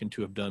African-American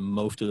to have done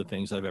most of the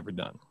things I've ever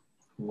done.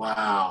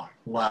 Wow.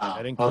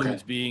 That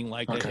includes being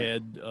like the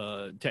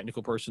head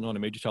technical person on a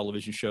major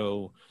television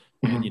show.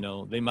 And, you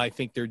know, they might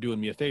think they're doing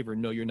me a favor.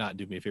 No, you're not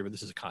doing me a favor.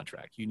 This is a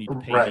contract. You need to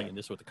pay me, and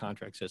this is what the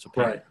contract says. So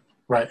pay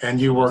me.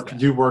 And you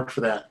worked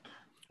for that.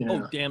 You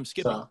know, damn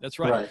skipping. So, that's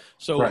right.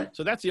 So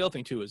that's the other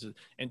thing too, is,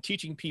 and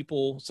teaching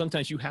people,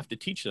 sometimes you have to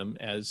teach them,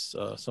 as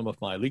some of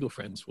my legal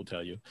friends will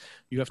tell you,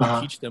 you have to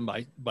teach them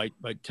by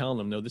telling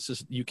them, no,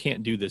 you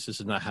can't do this. This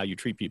is not how you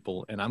treat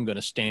people. And I'm going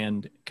to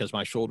stand because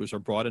my shoulders are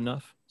broad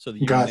enough so that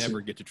you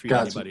never get to treat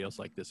anybody else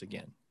like this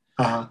again.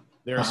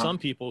 There are some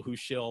people who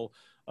shall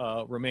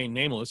remain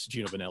nameless,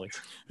 Gino Vanelli,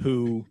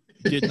 who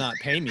did not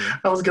pay me.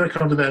 I was going to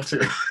come to that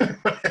too.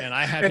 And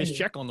I have his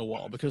check on the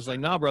wall, because like,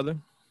 nah, brother.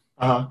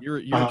 You're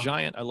a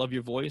giant. I love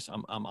your voice.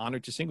 I'm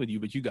honored to sing with you,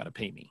 but you got to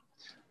pay me.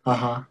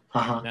 And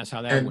that's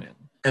how that went.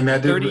 And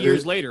that 30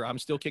 years later, I'm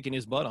still kicking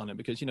his butt on it,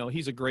 because, you know,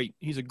 he's a great.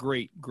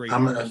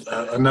 I'm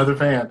another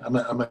fan. I'm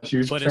a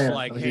huge fan. But it's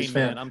like, hey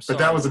man, I'm sorry.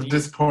 But that was a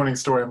disappointing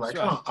story. I'm like,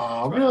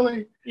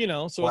 really? You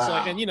know, so it's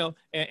like, and you know,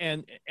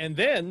 and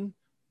then,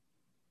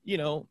 you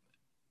know,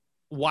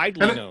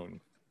 widely known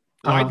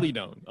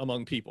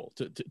among people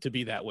to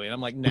be that way. And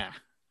I'm like, nah.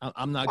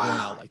 I'm not going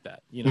out like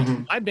that. You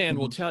know, my band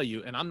will tell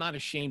you, and I'm not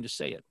ashamed to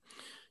say it.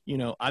 You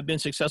know, I've been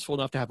successful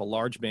enough to have a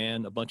large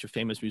band, a bunch of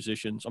famous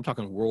musicians. I'm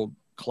talking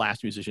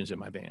world-class musicians in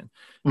my band.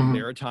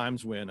 There are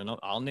times when, and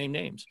I'll name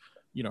names,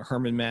 you know,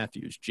 Herman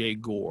Matthews, Jay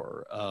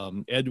Gore,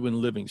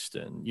 Edwin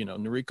Livingston, you know,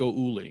 Noriko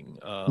Uling.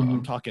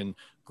 I'm talking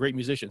great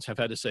musicians have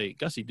had to say,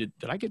 Gussie, did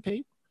I get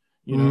paid?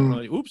 You know,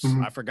 like, oops,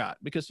 I forgot.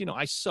 Because, you know,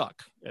 I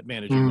suck at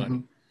managing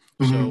money.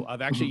 So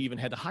I've actually even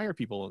had to hire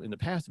people in the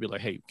past to be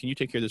like, hey, can you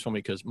take care of this for me?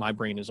 Because my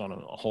brain is on a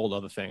whole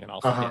other thing and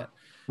I'll forget.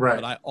 Right.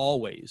 But I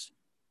always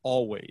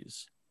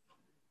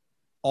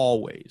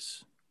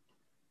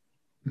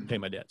pay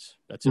my debts.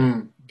 That's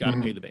it. Got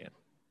to pay the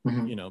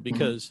band, you know,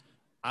 because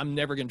I'm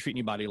never going to treat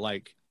anybody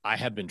like I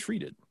have been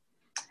treated.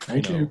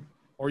 Thank you.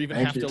 Or even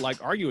have to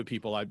like argue with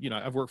people.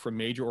 I've worked for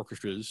major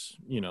orchestras,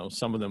 you know,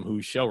 some of them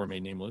who shall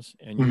remain nameless,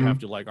 and you have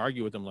to like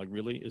argue with them like,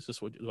 really, is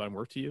this what I'm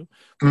worth to you?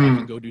 Well, I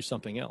can go do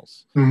something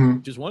else.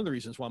 Which is one of the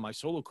reasons why my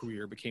solo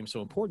career became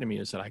so important to me,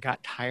 is that I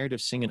got tired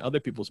of singing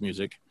other people's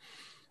music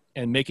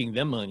and making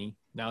them money.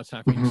 Now it's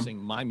time for me to sing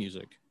my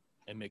music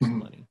and make some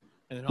money.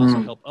 And then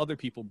also help other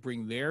people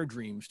bring their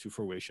dreams to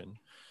fruition.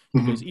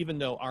 Because even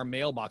though our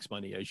mailbox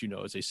money, as you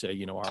know, as they say,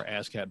 you know, our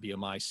ASCAP,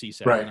 BMI,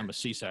 CSAC, and I'm a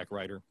CSAC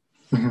writer,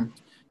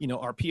 you know,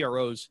 our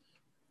PROs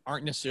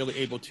aren't necessarily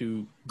able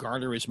to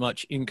garner as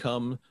much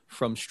income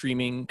from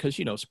streaming because,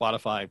 you know,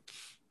 Spotify,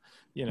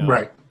 you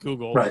know,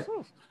 Google, right?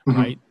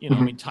 You know,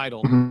 I mean,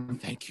 Tidal,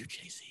 thank you,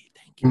 JC.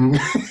 Thank you. You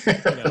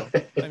know,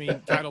 I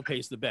mean, Tidal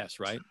pays the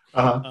best, right?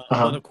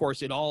 And of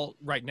course, it all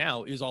right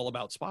now is all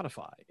about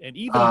Spotify. And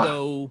even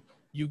though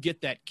you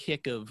get that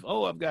kick of,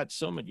 oh, I've got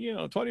so many, you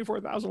know,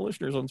 24,000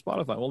 listeners on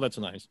Spotify. Well, that's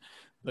nice.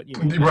 But, you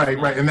know,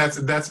 right. And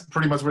that's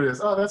pretty much what it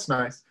is. Oh, that's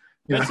nice.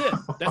 That's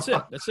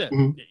it.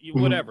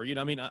 Whatever, you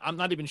know, I mean, I'm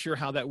not even sure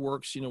how that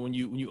works, you know, when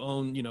you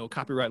own, you know,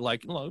 copyright,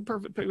 like, well,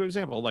 perfect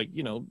example, like,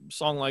 you know,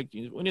 song like,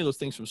 you know, any of those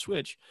things from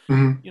Switch,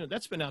 you know,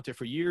 that's been out there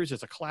for years.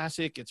 It's a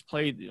classic. It's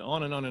played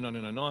on and on and on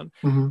and on.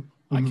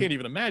 I can't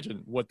even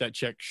imagine what that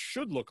check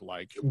should look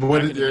like.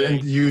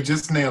 And you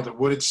just nailed it.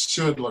 What it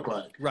should look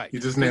like. Right. You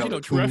just nailed it. You know,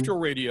 terrestrial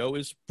radio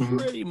is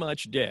pretty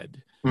much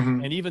dead.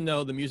 And even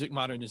though the Music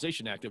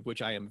Modernization Act, of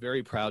which I am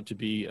very proud to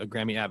be a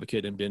Grammy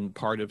advocate and been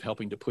part of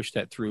helping to push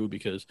that through,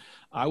 because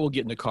I will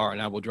get in the car and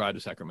I will drive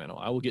to Sacramento.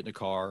 I will get in the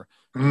car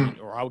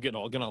or I will get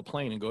on a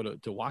plane and go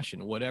to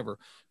Washington, whatever,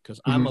 because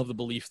I'm of the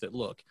belief that,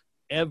 look,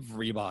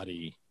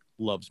 everybody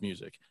loves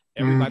music.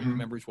 Everybody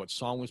remembers what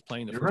song was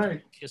playing the first time you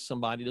kiss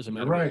somebody. Doesn't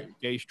matter whether you're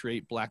gay,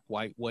 straight, black,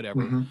 white,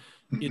 whatever.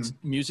 It's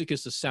music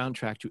is the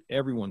soundtrack to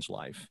everyone's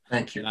life.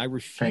 Thank you. And I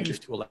refuse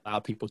to allow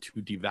people to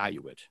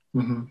devalue it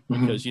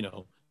because, you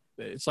know,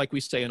 it's like we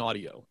say in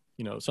audio.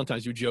 You know,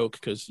 sometimes you joke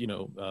because, you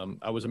know,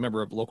 I was a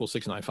member of Local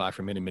 695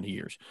 for many, many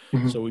years.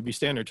 So we'd be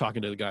standing there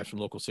talking to the guys from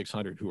Local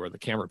 600 who are the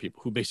camera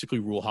people who basically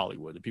rule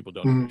Hollywood. And people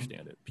don't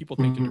understand it. People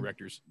think the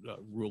directors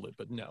rule it,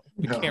 but no,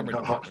 the camera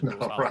department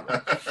rules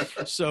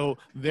Hollywood. So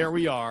there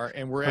we are,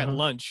 and we're at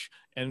lunch,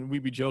 and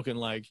we'd be joking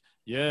like,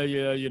 yeah,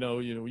 you know,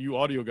 you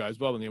audio guys,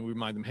 blah, blah, and we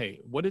remind them, hey,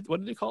 what did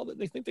they call it?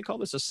 They think they call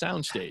this a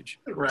sound stage.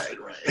 Right.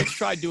 Let's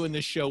try doing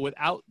this show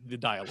without the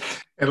dialogue.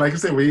 And like I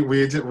said, we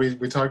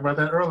talked about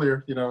that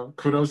earlier. You know,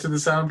 kudos to the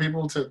sound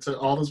people, to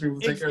all those people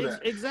who take care of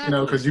that. Exactly. You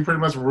know, because you pretty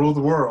much rule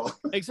the world.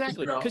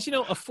 Exactly. Because you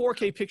know, a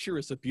 4K picture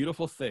is a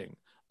beautiful thing.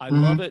 I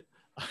love it.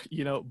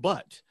 You know,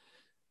 but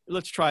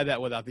let's try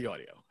that without the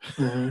audio.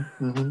 You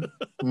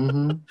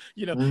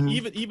know,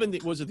 even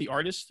was it The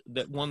Artist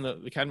that won the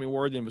Academy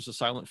Award and it was a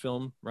silent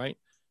film, right?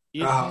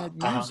 It had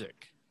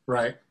music.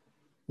 Right.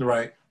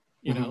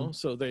 You know,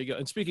 so there you go.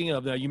 And speaking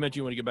of that, you mentioned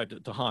you want to get back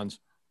to Hans.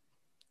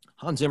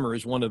 Hans Zimmer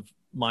is one of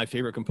my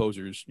favorite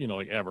composers, you know,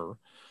 like ever.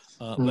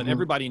 But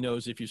everybody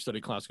knows, if you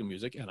study classical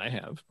music, and I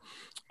have,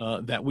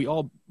 that we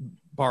all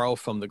borrow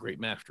from the great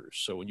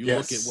masters. So when you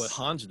look at what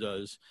Hans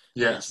does,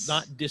 it's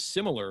not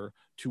dissimilar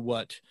to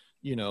what,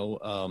 you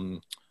know,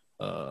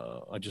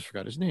 I just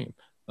forgot his name,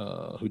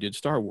 who did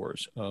Star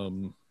Wars.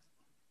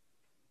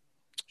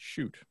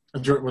 Shoot.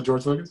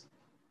 George Lucas?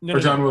 No, or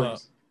John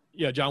Williams?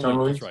 Yeah, John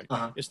Williams, that's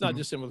right. It's not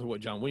dissimilar to what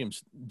John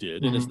Williams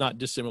did, and it's not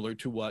dissimilar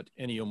to what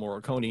Ennio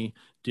Morricone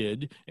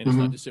did, and it's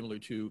not dissimilar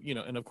to, you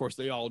know, and of course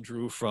they all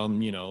drew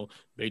from, you know,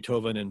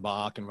 Beethoven and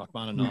Bach and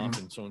Rachmaninoff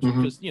and so on,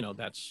 because, you know,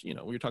 that's, you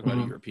know, we're talking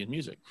about European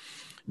music.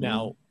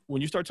 Now,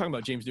 when you start talking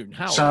about James Newton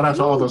Howard, shout out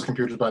to all those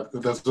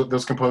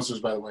those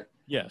composers, by the way.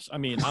 Yes, I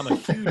mean, I'm a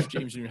huge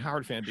James Newton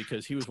Howard fan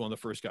because he was one of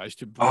the first guys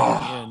to bring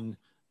in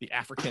the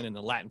African and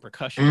the Latin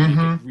percussion and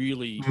make it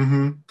really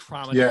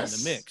prominent in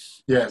the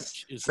mix.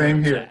 Yes,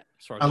 same here.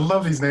 I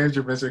love these names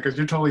you're mentioning because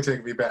you're totally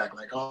taking me back.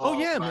 Like, oh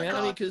yeah, man. God.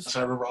 I mean, because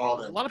I remember all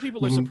of them. A lot of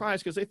people are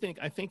surprised because they think,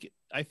 I think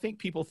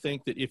people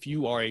think that if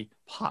you are a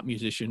pop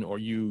musician or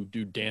you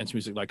do dance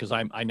music, like, because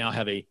I now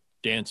have a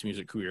dance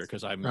music career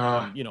because I'm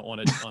you know, on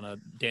a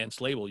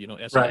dance label, you know,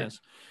 SNS.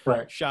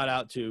 Right. Shout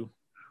out to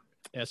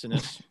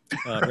SNS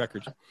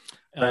Records.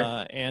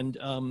 And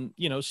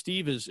you know,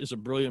 Steve is a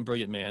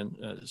brilliant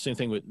man. Same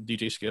thing with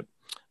DJ Skip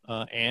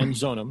and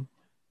Zonum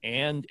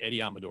and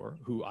Eddie Amador,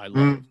 who I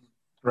love.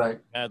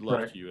 Mad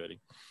love to you, Eddie.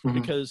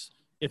 Because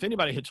if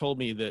anybody had told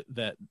me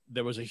that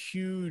there was a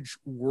huge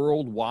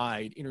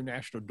worldwide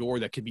international door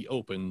that could be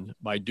opened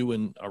by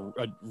doing a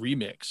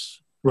remix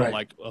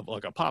like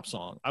a pop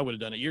song, I would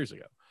have done it years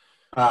ago.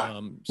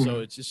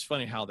 So it's just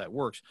funny how that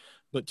works.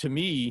 But to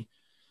me,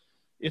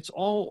 it's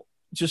all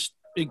just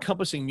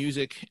encompassing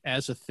music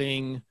as a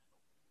thing,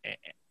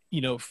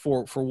 you know,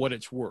 for what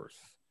it's worth.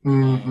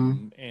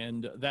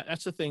 And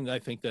that's the thing that I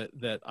think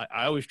that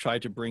I always try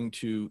to bring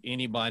to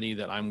anybody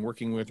that I'm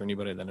working with or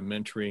anybody that I'm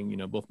mentoring. You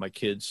know, both my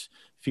kids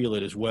feel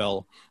it as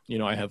well. You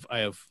know, I have I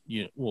have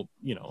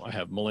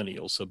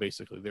millennials, so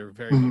basically they're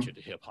very much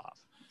into hip hop.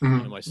 You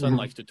know, my son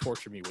likes to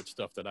torture me with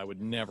stuff that I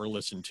would never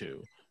listen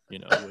to. You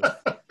know,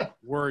 with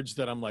words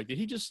that I'm like, did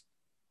he just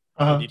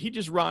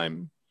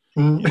rhyme?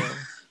 You know,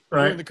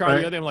 we're in the car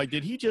the other day. I'm like,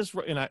 did he just?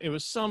 And it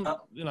was some,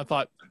 and I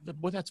thought,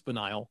 well, that's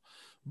banal.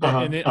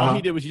 But and then all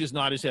he did was he just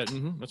nodded his head.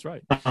 That's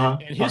right.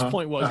 And his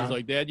point was, he's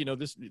like, Dad, you know,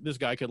 this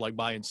guy could like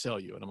buy and sell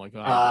you. And I'm like,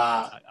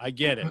 I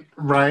get it.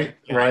 Right.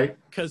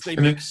 Because they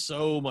make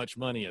so much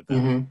money at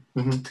that.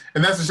 And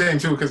that's a shame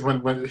too, because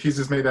when he's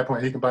just made that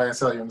point, he can buy and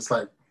sell you, and it's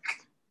like,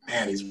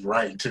 man, he's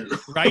right too.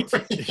 Right.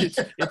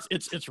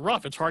 It's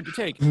rough. It's hard to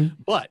take.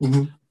 But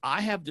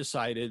I have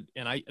decided,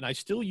 and I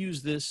still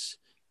use this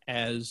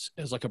as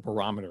like a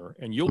barometer,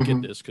 and you'll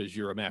get this because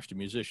you're a master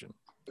musician.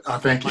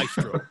 Thank you.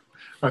 Maestro.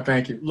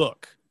 Thank you.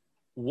 Look,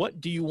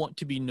 what do you want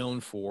to be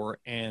known for,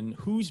 and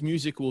whose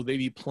music will they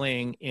be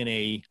playing in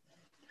a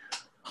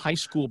high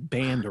school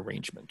band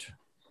arrangement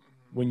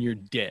when you're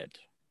dead?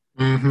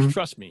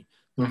 Trust me.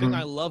 The thing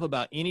I love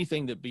about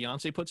anything that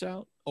Beyonce puts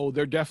out,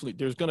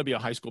 there's going to be a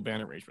high school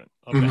band arrangement.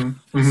 Okay.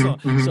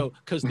 So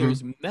because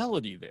there's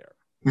melody there.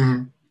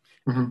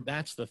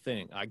 That's the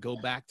thing. I go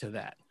back to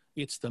that.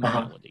 It's the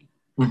melody.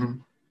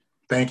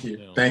 Thank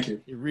you. Thank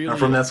you. Really I'm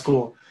from that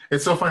school.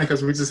 It's so funny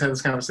because we just had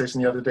this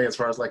conversation the other day as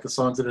far as like the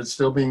songs that are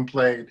still being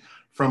played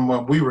from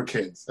when we were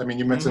kids. I mean,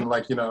 you mentioned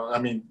like, you know, I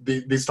mean,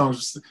 these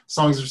songs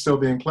are still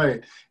being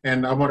played.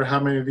 And I wonder how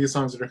many of these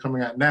songs that are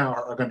coming out now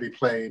are going to be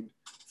played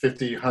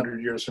 50,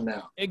 100 years from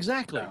now.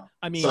 Exactly. Now.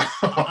 I mean,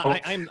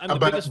 I'm the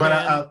biggest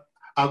fan.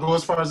 I'll go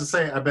as far as to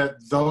say, I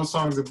bet those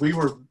songs that we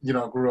were, you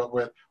know, grew up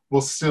with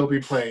will still be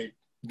played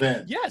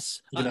then.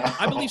 Yes, you know?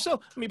 I believe so.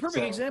 I mean,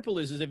 perfect example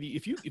is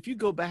if you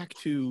go back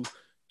to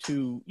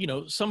you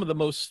know some of the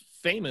most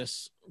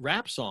famous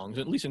rap songs,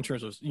 at least in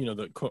terms of you know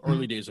the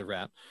early days of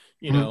rap,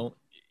 you know,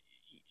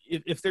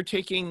 if they're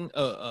taking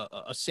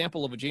a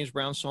sample of a James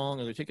Brown song,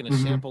 or they're taking a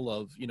sample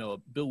of you know a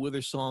Bill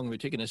Withers song, they're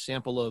taking a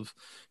sample of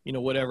you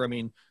know whatever. I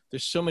mean,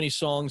 there's so many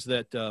songs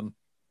that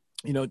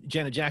you know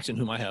Janet Jackson,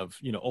 whom I have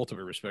you know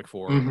ultimate respect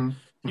for.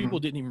 People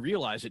didn't even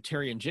realize that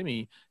Terry and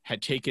Jimmy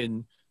had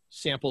taken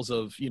samples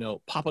of you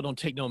know Papa Don't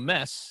Take No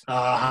Mess,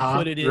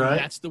 put it in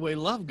That's the Way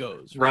Love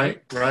Goes,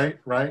 right,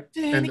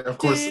 and of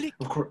course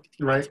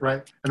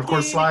right, and of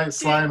course Sly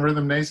and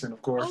Rhythm Nation,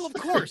 of course. Oh, of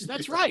course,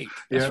 that's right,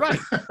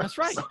 that's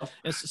right.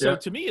 And so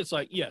to me, it's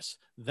like, yes,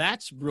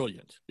 that's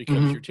brilliant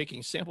because you're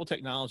taking sample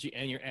technology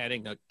and you're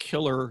adding a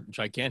killer,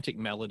 gigantic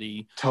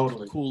melody,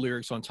 totally cool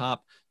lyrics on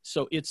top.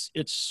 So it's.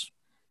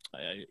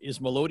 Is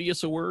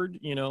melodious a word?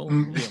 You know,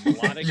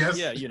 melodic. Yes.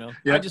 Yeah, you know,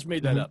 I just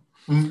made that up.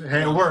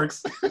 Hey, it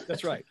works.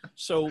 That's right.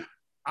 So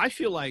I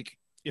feel like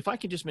if I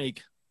can just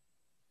make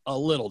a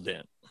little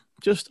dent,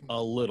 just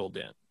a little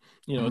dent,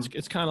 you know,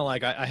 it's kind of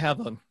like I have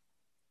I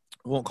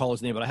won't call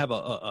his name, but I have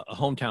a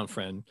hometown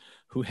friend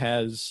who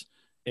has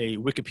a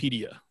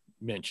Wikipedia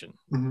mention,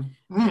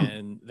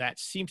 and that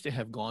seems to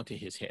have gone to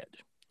his head.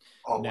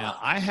 Now,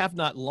 I have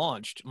not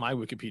launched my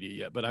Wikipedia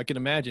yet, but I can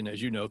imagine,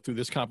 as you know, through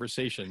this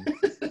conversation,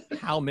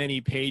 how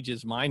many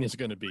pages mine is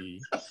going to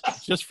be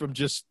just from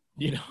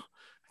you know,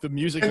 the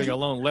music thing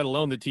alone, let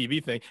alone the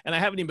TV thing. And I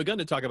haven't even begun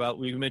to talk about,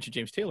 we mentioned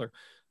James Taylor.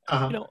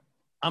 You know,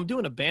 I'm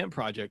doing a band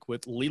project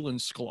with Leland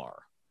Sklar,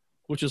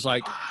 which is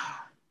like,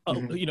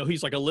 you know,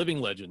 he's like a living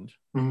legend.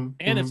 And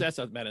if that's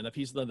not bad enough,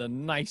 he's the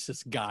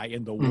nicest guy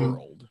in the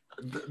world.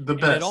 The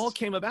best. And it all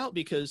came about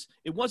because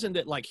it wasn't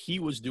that like he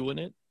was doing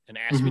it and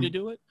asked me to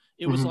do it.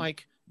 It was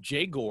like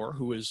Jay Gore,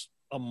 who is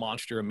a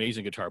monster,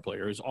 amazing guitar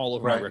player, is all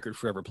over my record,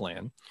 Forever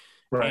Plan.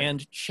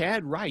 And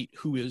Chad Wright,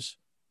 who is,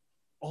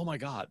 oh my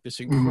God, this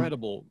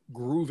incredible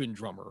grooving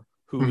drummer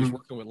who is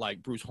working with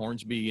like Bruce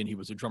Hornsby, and he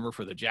was a drummer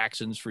for the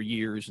Jacksons for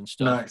years and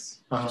stuff.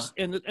 Nice.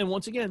 And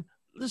once again,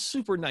 the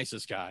super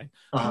nicest guy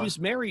who is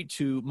married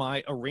to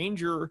my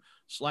arranger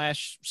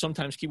 /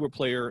 sometimes keyboard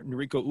player,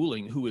 Noriko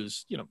Uling, who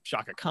is, you know,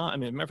 Shaka Khan. I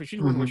mean, matter of fact,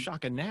 she's working with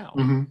Shaka now.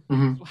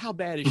 So how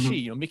bad is she?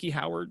 You know, Mickey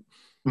Howard.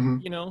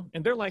 You know,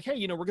 and they're like, hey,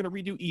 you know, we're going to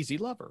redo Easy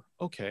Lover.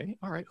 Okay.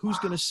 All right. Who's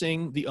going to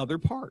sing the other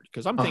part?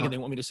 Because I'm thinking they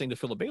want me to sing the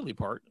Philip Bailey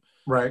part.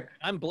 Right.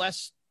 I'm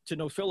blessed to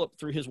know Philip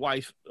through his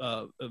wife,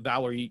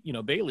 Valerie, you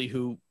know, Bailey,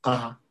 who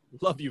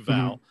love you,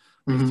 Val.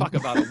 Talk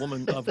about a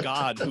woman of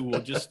God who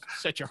will just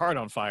set your heart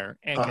on fire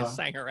and can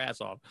sing her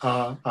ass off.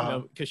 You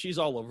know, because she's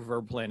all over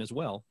Verb Plan as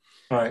well.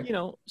 Right. You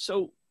know,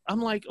 so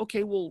I'm like,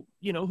 okay, well,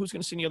 you know, who's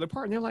going to sing the other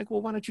part? And they're like,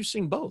 well, why don't you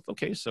sing both?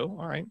 Okay, so,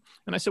 all right.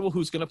 And I said, well,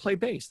 who's going to play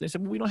bass? They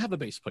said, well, we don't have a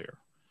bass player.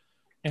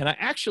 And I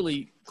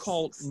actually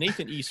called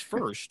Nathan East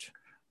first.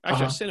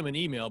 Actually, I sent him an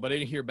email, but I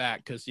didn't hear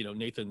back because, you know,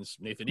 Nathan East.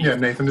 Yeah,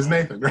 Nathan is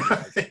Nathan,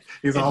 right?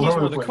 He's all over the place. He's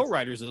one of the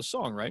co-writers of the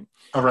song, right?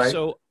 All right.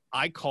 So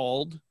I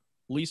called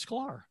Lee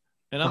Sklar.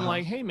 And I'm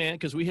like, hey, man,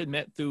 because we had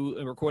met through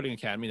a recording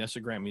academy. That's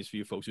the Grammys for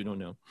you folks who don't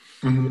know.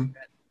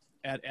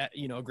 At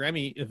you know, a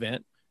Grammy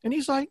event. And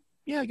he's like,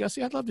 yeah,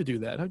 Gussie, I'd love to do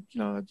that.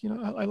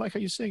 I like how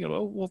you sing it.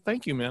 Oh, well,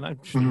 thank you, man. I'm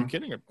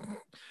kidding.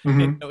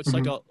 And it's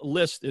like a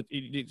list.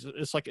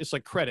 It's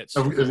like credits,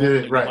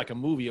 right. like a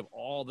movie of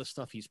all the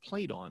stuff he's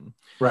played on.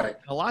 Right.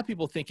 A lot of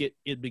people think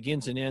it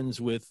begins and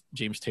ends with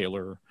James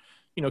Taylor,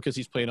 because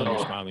he's playing on Your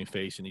Smiling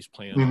Face, and he's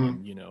playing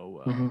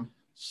on,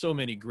 so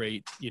many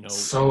great,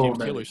 James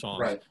Taylor songs.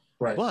 Right.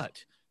 Right.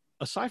 But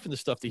aside from the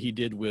stuff that he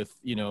did with,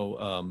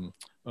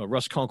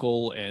 Russ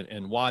Kunkel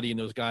and Waddy and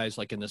those guys,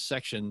 like in the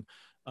section,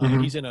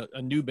 he's in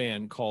a new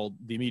band called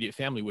The Immediate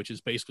Family, which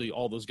is basically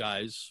all those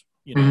guys,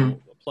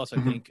 plus I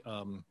think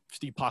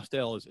Steve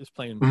Postel is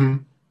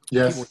playing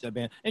yes. keyboard in that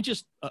band, and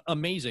just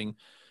amazing.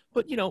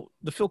 But,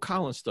 the Phil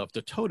Collins stuff,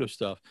 the Toto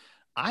stuff,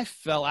 I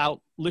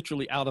fell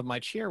literally out of my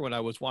chair when I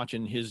was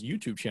watching his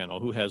YouTube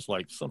channel, who has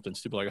like something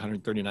stupid like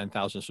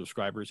 139,000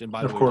 subscribers. And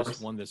by the way, just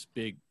won this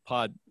big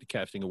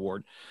podcasting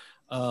award.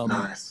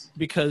 Nice.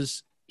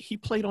 Because he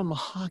played on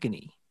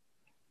mahogany.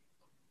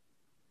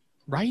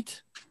 Right?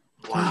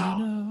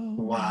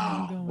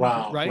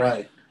 Wow.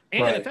 Right.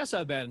 And if that's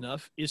not bad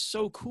enough, is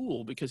so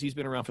cool because he's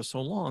been around for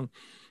so long.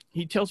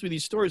 He tells me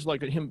these stories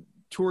like him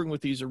touring with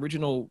these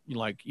original,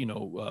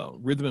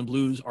 rhythm and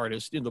blues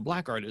artists, the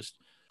black artists.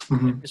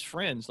 And his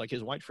friends, like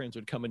his white friends,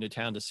 would come into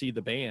town to see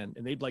the band,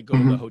 and they'd like go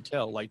to the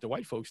hotel like the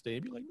white folks stay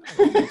and be like,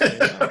 no,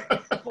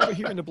 I'm over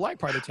here in the black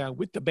part of town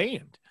with the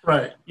band.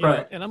 Right.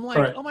 And I'm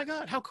like, oh my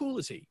God, how cool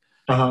is he?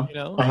 So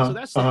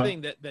that's the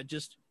thing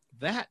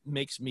that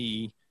makes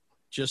me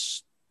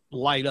just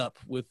light up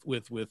with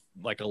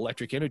like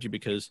electric energy,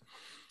 because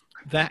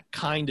that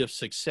kind of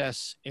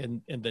success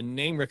and the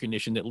name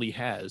recognition that Lee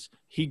has,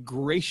 he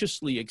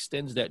graciously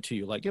extends that to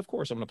you. Like, of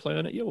course, I'm going to play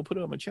on it. Yeah, we'll put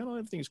it on my channel.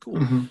 Everything's cool.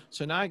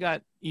 So now I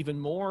got even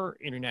more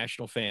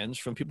international fans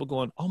from people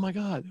going, oh my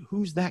God,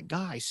 who's that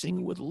guy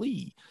singing with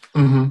Lee?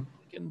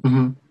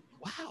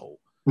 Wow.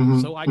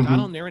 So I got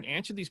on there and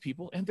answered these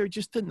people, and they're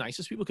just the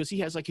nicest people, because he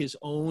has like his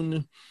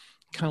own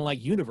kind of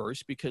like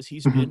universe, because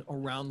he's been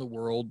around the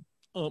world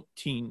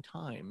umpteen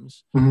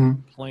times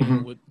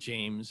playing with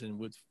James and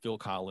with Phil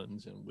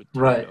Collins and with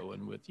Toto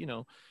and with,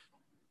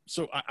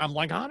 so I'm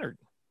like honored.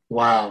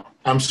 Wow.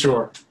 I'm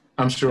sure.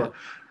 I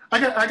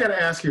got to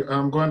ask you,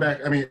 going back,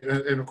 I mean,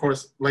 and of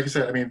course, like you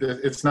said, I mean,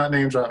 it's not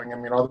name dropping. I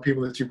mean, all the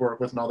people that you work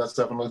with and all that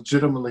stuff and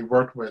legitimately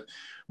worked with.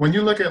 When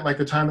you look at like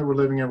the time that we're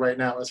living in right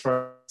now, as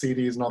far as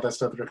CDs and all that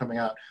stuff that are coming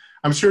out,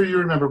 I'm sure you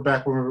remember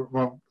back when we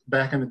were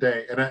back in the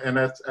day, and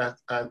I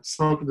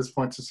spoke at this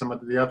point to some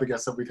of the other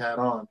guests that we've had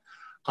on.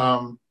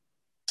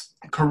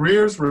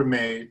 Careers were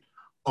made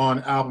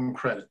on album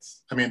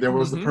credits. I mean, there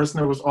was the person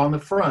that was on the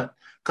front,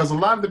 because a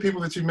lot of the people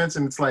that you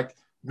mentioned, it's like,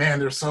 man,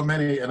 there's so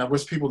many, and I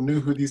wish people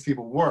knew who these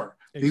people were.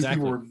 Exactly. These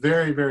people were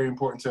very, very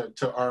important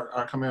to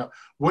our coming out.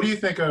 What do you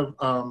think of,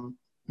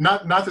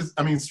 not this,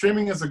 I mean,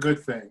 streaming is a good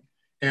thing,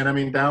 and I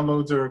mean,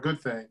 downloads are a good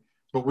thing,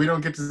 but we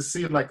don't get to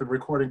see like the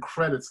recording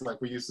credits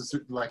like we used to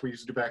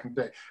do back in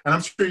the day. And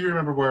I'm sure you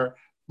remember where,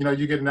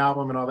 you get an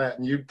album and all that,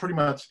 and you pretty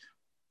much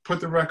put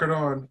the record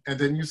on, and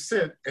then you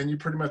sit and you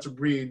pretty much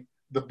read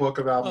the book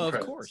of album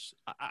credits. Of course.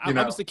 I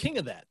was the king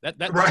of that.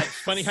 That's right.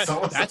 Funny.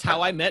 That's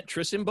how I met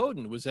Tristan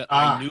Bowden, was that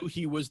I knew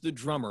he was the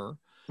drummer.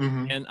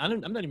 And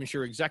I'm not even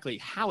sure exactly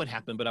how it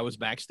happened, but I was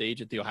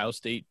backstage at the Ohio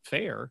State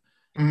Fair,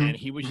 and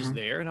he was just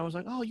there, and I was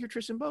like, oh, you're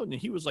Tristan Bowden.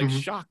 And he was like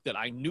shocked that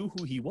I knew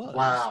who he was.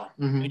 Wow.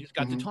 And we just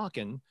got to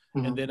talking.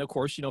 And then, of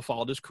course,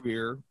 followed his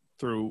career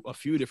through a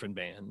few different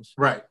bands.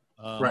 Right.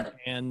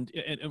 And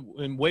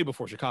way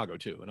before Chicago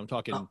too. And I'm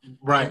talking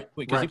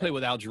because he played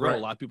with Al Jarreau. A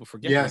lot of people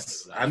forget.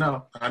 Yes, I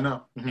know.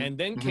 And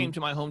then came to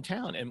my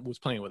hometown and was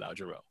playing with Al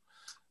Jarreau.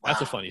 That's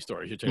a funny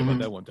story. I should tell you about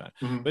that one time.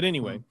 But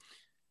anyway,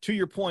 to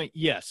your point,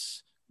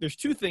 yes, there's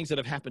two things that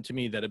have happened to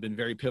me that have been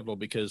very pivotal,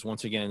 because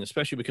once again,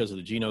 especially because of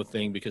the Gino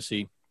thing, because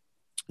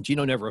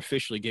Gino never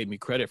officially gave me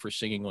credit for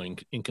singing on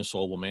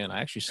Inconsolable Man.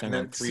 I actually sang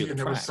on 3 of the tracks.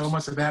 There was so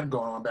much of that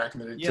going on back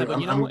in the day, too. But I'm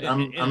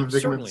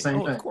thinking of the same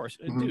thing. Of course.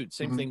 Dude,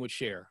 same thing with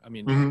Cher. I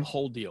mean, the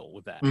whole deal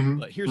with that.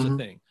 But here's the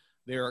thing.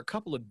 There are a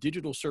couple of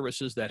digital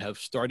services that have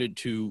started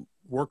to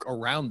work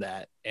around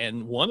that.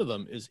 And one of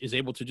them is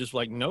able to just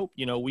like, nope,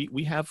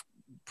 we have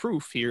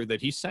proof here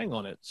that he sang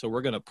on it, so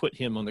we're going to put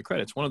him on the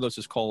credits. One of those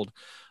is called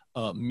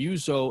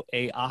Muso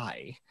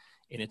AI.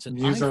 And it's an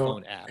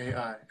iPhone app.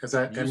 AI. Is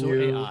that Muso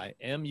AI?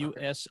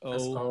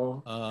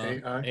 MUSO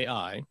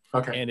AI.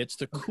 Okay. And it's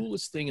the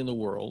coolest thing in the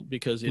world,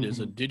 because it is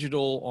a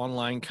digital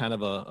online kind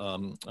of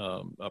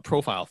a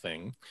profile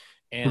thing.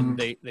 And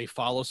they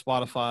follow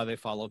Spotify, they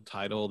follow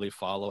Tidal, they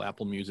follow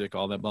Apple Music,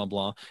 all that blah,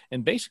 blah.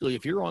 And basically,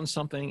 if you're on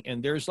something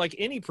and there's like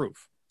any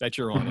proof that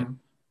you're on it,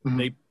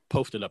 they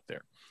post it up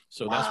there.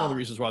 So that's one of the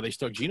reasons why they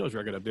stuck Gino's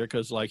record up there,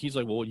 because like he's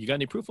like, well, you got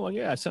any proof? I'm like,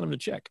 yeah, I sent him the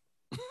check.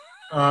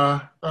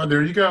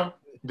 There you go.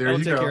 I'll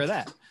take care of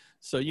that.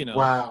 So he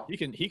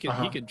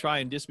can try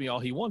and diss me all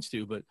he wants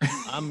to, but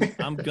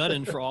I'm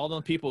gunning for all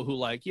the people who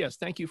like, yes,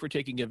 thank you for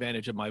taking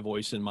advantage of my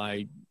voice and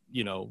my,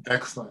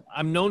 excellent.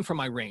 I'm known for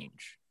my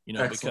range,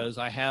 because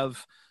I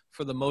have,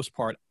 for the most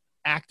part,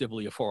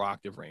 actively a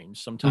 4-octave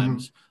range.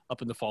 Sometimes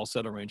up in the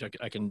falsetto range,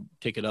 I can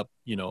take it up,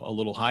 a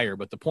little higher.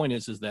 But the point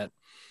is that,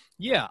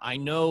 yeah, I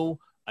know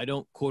I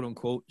don't quote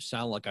unquote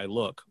sound like I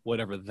look,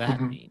 whatever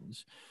that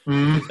means.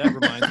 Mm-hmm. Because that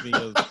reminds me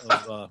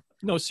of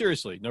no,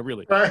 seriously, no,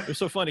 really. Right. It's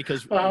so funny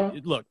because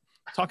look,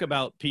 talk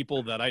about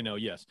people that I know.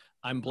 Yes,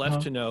 I'm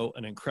blessed to know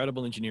an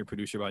incredible engineer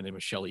producer by the name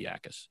of Shelly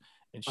Yakis.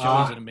 And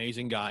Shelly's an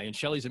amazing guy. And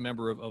Shelly's a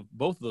member of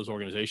both of those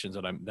organizations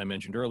that I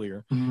mentioned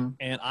earlier. Mm-hmm.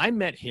 And I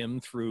met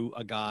him through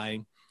a guy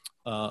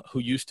who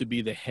used to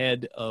be the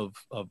head of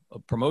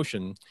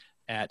promotion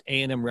at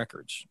A&M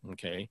Records.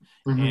 Okay.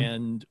 Mm-hmm.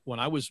 And when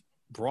I was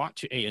brought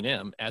to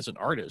A&M as an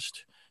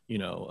artist, you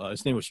know,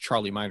 his name was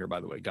Charlie Miner, by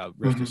the way, God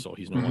rest his soul.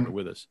 He's no longer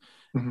with us.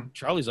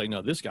 Charlie's like,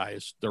 no, this guy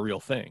is the real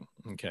thing.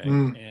 Okay.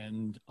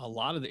 And a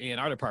lot of the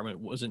A&R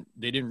department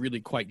they didn't really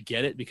quite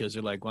get it because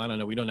they're like, well, I don't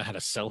know. We don't know how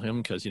to sell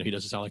him because, you know, he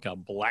doesn't sound like a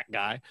black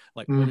guy.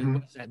 Like, what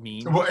does that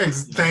mean? Well,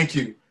 thank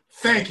you.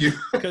 Thank you.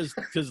 Because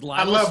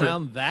Lionel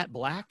sound that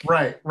black,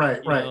 right.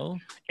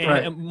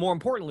 And more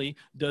importantly,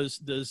 does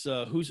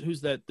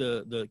who's that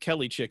the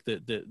Kelly chick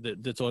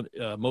that's on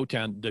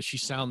Motown? Does she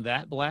sound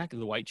that black?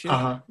 The white chick?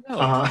 No,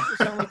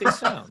 they sound like they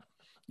sound.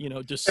 You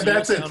know, just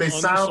that's it. They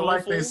sound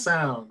like they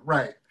sound.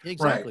 Right.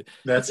 Exactly. Right.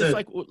 That's it.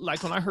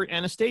 Like when I heard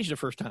Anastasia the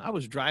first time, I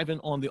was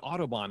driving on the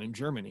Autobahn in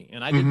Germany,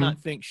 and I did not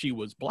think she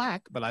was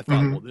black, but I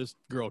thought, well, this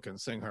girl can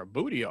sing her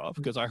booty off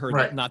because I heard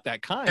that, not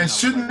that kind. And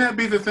shouldn't that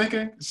be the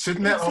thinking?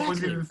 Shouldn't that always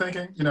be the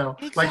thinking? You know,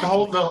 like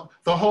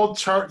the whole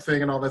chart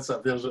thing and all that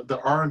stuff. There's the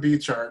R&B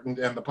chart and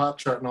the pop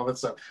chart and all that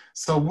stuff.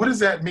 So what does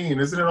that mean?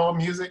 Isn't it all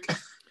music?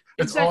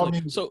 It's all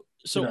music.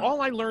 So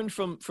all I learned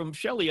from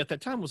Shelly at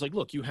that time was like,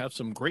 look, you have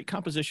some great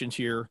compositions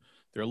here.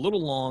 They're a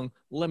little long.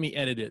 Let me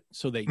edit it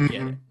so they get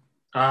it.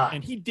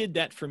 And he did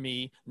that for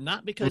me,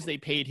 not because they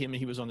paid him and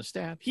he was on the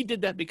staff. He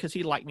did that because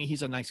he liked me.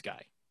 He's a nice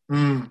guy.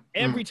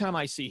 Every time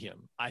I see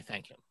him, I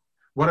thank him.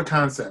 What a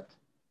concept.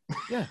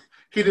 Yeah.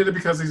 He did it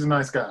because he's a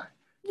nice guy.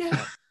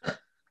 Yeah.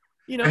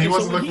 You know, and he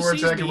wasn't looking for a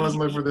check. He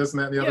wasn't looking for this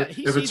and that and the other.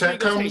 If a check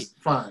comes,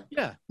 fine.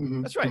 Yeah,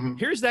 that's right.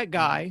 Here's that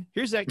guy.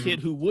 Here's that kid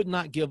who would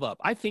not give up.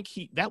 I think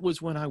that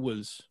was when I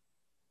was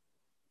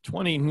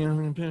 20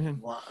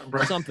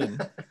 something.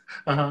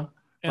 And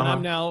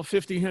I'm now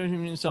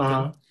 50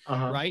 something.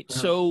 Right. Yeah.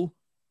 So,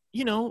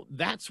 you know,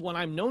 that's what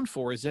I'm known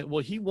for is that,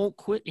 well, he won't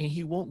quit and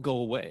he won't go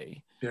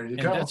away. There you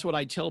go. And that's what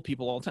I tell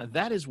people all the time.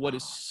 That's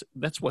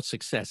what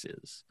success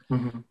is.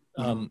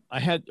 I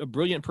had a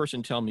brilliant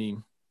person tell me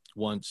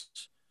once,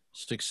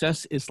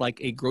 success is like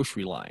a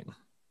grocery line.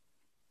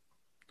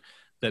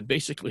 That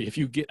basically, if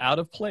you get out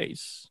of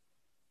place,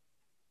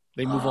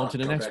 they move on to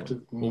the next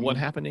one. Well, what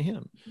happened to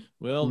him?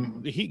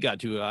 Well, he got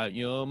to,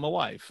 my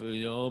wife,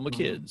 my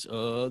kids,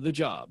 the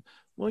job.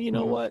 Well, you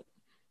know what?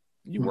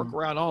 You work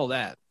around all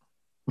that.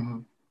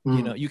 You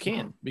know, you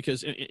can,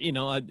 because,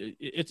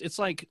 it's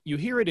like you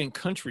hear it in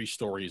country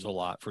stories a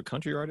lot for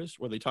country artists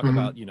where they talk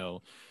about,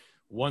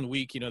 1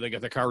 week, they got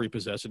their car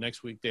repossessed. The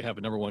next week they have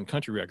a #1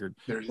 country record.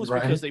 Well, it's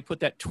because they put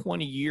that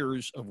 20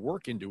 years of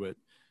work into it.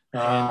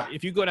 And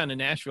if you go down to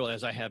Nashville,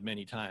 as I have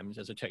many times,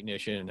 as a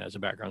technician, as a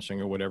background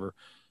singer, whatever,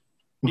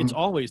 it's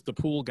always the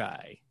pool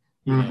guy,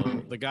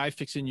 the guy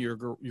fixing your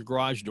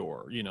garage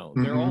door.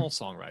 They're all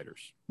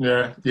songwriters.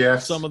 Yeah, yeah.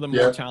 Some of them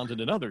more talented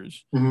than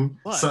others.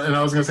 But, and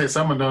I was going to say,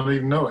 someone don't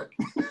even know it.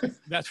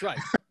 That's right.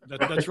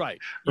 That's right.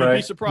 You'd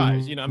be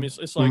surprised.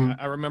 It's like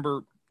I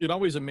remember. It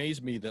always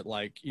amazed me that,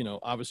 like,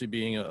 obviously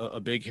being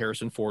a big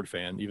Harrison Ford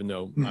fan, even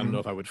though I don't know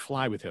if I would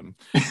fly with him.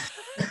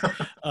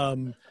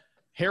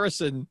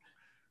 Harrison,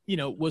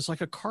 was like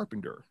a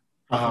carpenter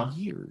for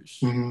years.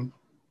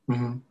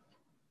 And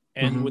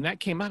when that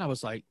came out, I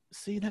was like,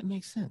 see, that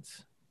makes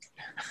sense.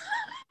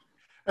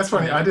 That's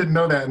funny. I didn't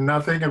know that. And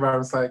now thinking about it, I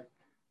was like,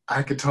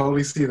 I could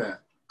totally see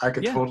that. I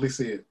could totally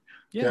see it.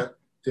 Yeah.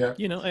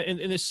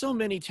 And there's so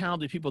many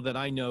talented people that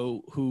I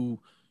know who,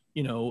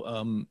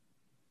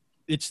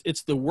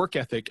 it's the work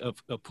ethic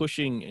of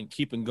pushing and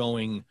keeping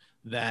going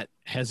that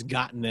has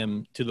gotten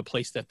them to the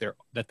place that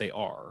they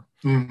are.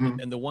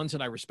 And the ones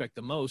that I respect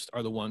the most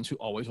are the ones who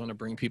always want to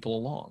bring people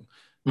along.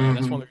 And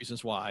that's one of the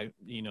reasons why,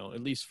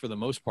 at least for the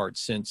most part,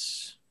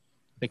 since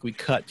I think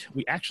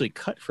we actually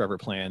cut Forever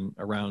Plan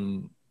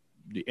around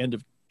the end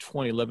of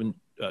 2011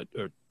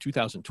 or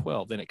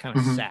 2012. Then it kind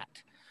of sat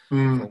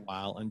for a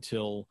while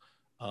until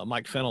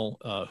Mike Fennell,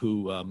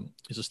 who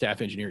is a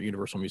staff engineer at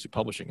Universal Music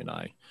Publishing, and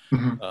I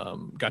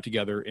got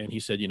together, and he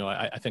said,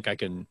 I think I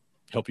can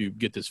help you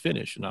get this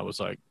finished. And I was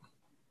like,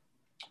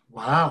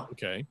 wow.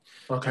 Okay.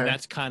 And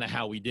that's kind of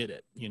how we did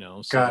it,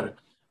 So, Got it.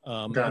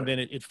 And then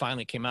it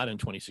finally came out in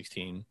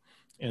 2016.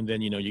 And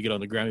then, you get on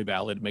the Grammy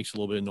ballot, it makes a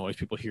little bit of noise.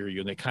 People hear you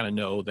and they kind of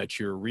know that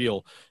you're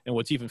real. And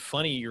what's even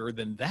funnier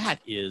than that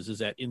is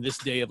that in this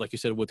day of, like you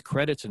said, with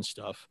credits and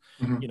stuff,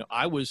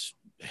 I was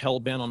hell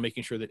bent on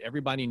making sure that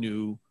everybody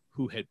knew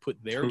who had put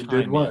their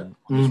time in on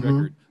this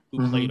record,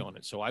 who played on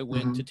it. So I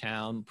went to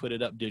town, put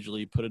it up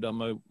digitally, put it on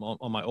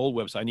my old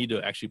website. I need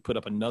to actually put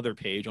up another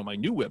page on my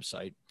new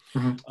website.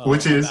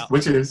 Which is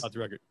about the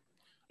record.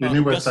 Your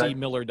new website.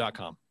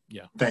 GussieMiller.com.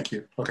 Yeah. Thank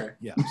you. Okay.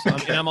 Yeah. So,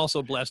 and I'm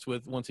also blessed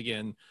with, once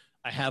again,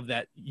 I have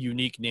that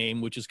unique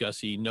name, which is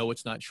Gussie. No,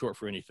 it's not short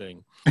for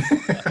anything.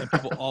 And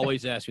people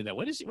always ask me that.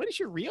 What is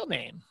your real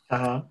name?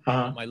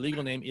 My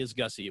legal name is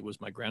Gussie. It was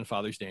my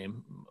grandfather's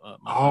name.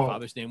 My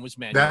father's name was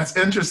Manuel. That's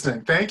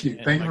interesting. Thank you.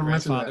 Thank you for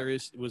mentioning that. My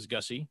grandfather was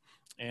Gussie,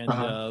 and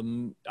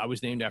I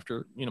was named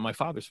after my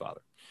father's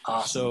father.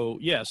 Awesome. So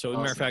yeah. So as a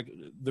matter of fact,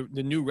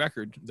 the new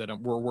record that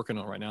we're working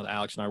on right now, that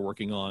Alex and I are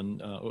working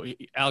on.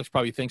 Alex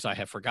probably thinks I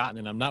have forgotten,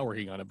 and I'm not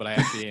working on it, but I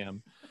actually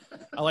am.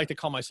 I like to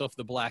call myself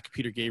the Black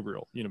Peter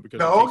Gabriel, because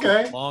it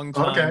takes a long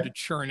time to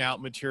churn out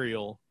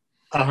material.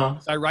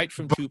 I write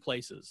from two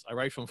places. I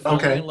write from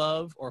falling in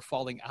love or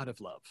falling out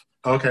of love.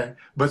 Okay,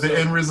 but the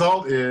end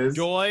result is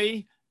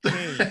joy,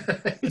 pain.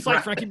 It's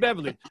like Frankie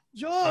Beverly.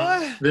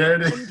 Joy there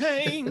it is. and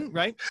pain,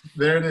 right?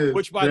 There it is.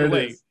 Which, by the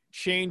way,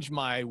 changed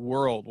my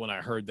world when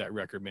I heard that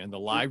record, man. The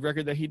live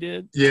record that he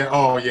did. Yeah.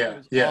 Oh, yeah.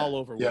 Yeah. All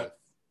over with.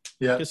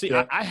 Yeah. Because see,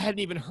 I hadn't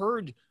even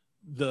heard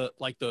the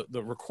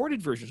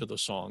recorded versions of the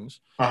songs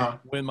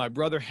when my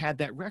brother had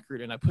that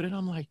record, and I put it on.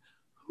 I'm like,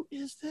 who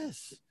is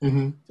this?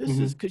 This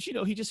is because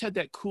he just had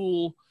that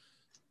cool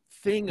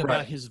thing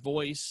about his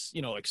voice,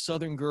 like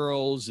Southern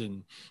Girls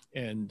and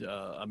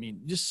I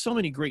mean, just so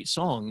many great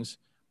songs,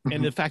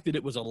 and the fact that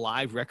it was a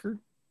live record.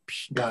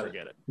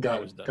 Forget it.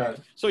 Got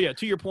it. So yeah,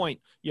 to your point,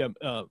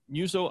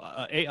 Muso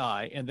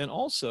AI, and then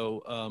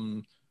also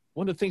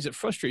one of the things that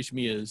frustrates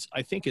me is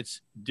I think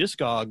it's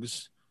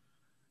Discogs.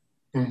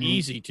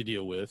 Easy to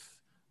deal with.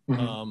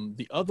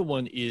 The other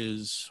one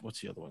is,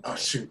 what's the other one? Oh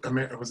shoot,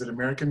 was it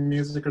American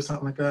Music or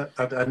something like that?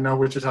 I know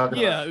what you're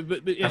talking about. Yeah,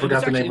 but I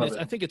forgot the name of it.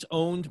 I think it's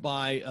owned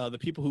by the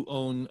people who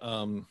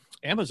own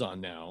Amazon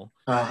now.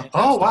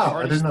 Oh wow,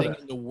 I didn't know that.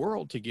 In the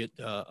world to get.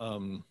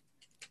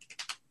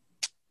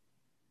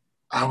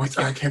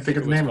 I can't think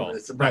of the name of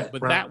it. Right,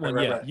 but that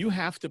one, you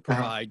have to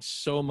provide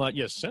so much.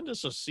 Yes, send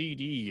us a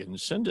CD and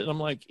send it. I'm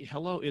like,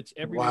 hello, it's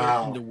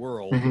everywhere in the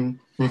world. And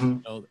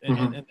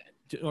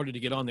in order to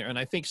get on there. And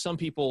I think some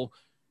people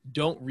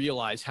don't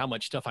realize how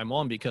much stuff I'm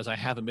on because I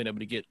haven't been able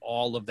to get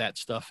all of that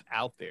stuff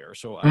out there.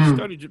 So I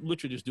started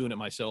literally just doing it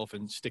myself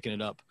and sticking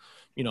it up,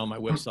 on my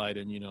website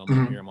and,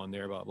 I'm here, I'm on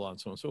there, blah, blah,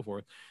 and so on and so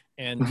forth.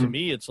 And to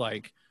me, it's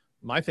like,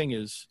 my thing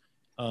is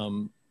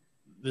the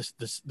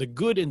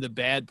good and the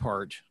bad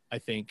part, I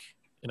think,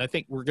 and I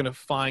think we're going to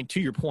find, to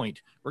your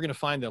point, we're going to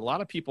find that a lot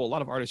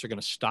of artists are going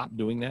to stop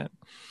doing that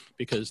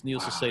because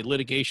needless to say,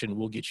 litigation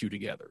will get you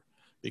together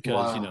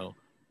because,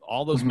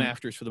 all those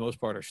masters, for the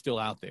most part, are still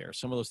out there.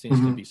 Some of those things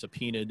can be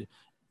subpoenaed,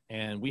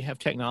 and we have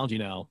technology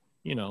now.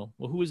 Well,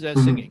 who is that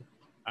singing?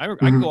 I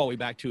can go all the way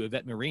back to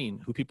Yvette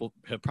Marine, who people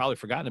have probably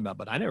forgotten about,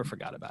 but I never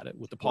forgot about it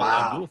with the Paul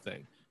Abdul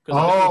thing.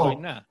 Because like,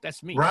 nah,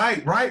 that's me.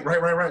 Right.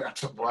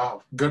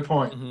 Wow, good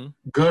point.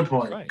 Good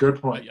point. Right.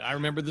 Good point. I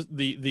remember the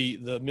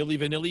Milli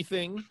Vanilli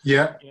thing.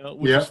 Yeah.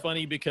 Which is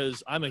funny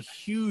because I'm a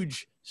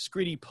huge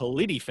Scritti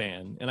Politti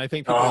fan, and I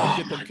think people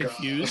get them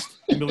confused.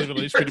 Milli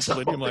Vanilli, Scritti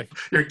Politti. I'm like,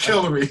 you're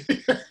killing me.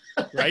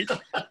 Right?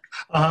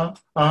 And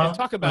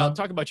talk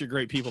about your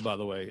great people, by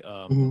the way.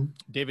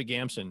 David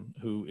Gamson,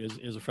 who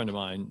is a friend of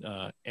mine,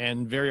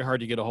 and very hard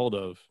to get a hold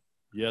of.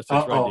 Yes,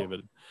 that's right,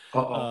 David.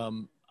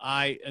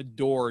 I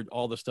adored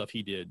all the stuff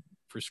he did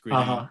for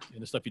Scritti,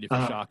 and the stuff he did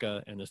for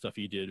Shaka, and the stuff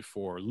he did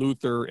for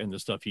Luther, and the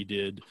stuff he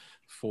did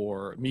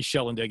for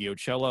Michel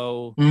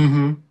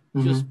Ndegeocello.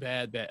 Just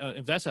bad.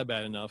 If that's not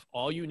bad enough,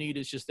 all you need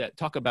is just that.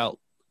 Talk about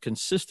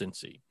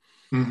consistency.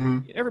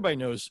 Everybody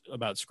knows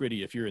about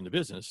Scritti if you're in the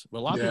business, but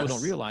a lot of people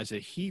don't realize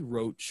that he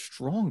wrote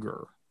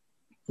Stronger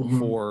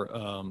for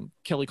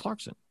Kelly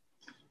Clarkson.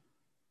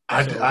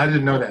 I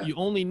didn't know that. You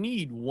only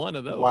need one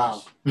of those.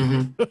 Wow.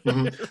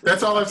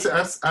 That's all I've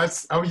said.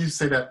 I would used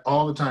to say that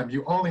all the time.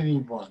 You only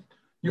need one.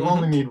 You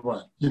only need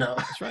one.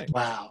 That's right.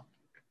 Wow.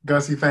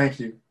 Gussie, thank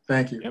you.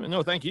 Thank you. Yeah,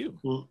 no, thank you.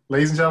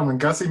 Ladies and gentlemen,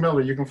 Gussie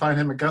Miller. You can find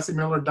him at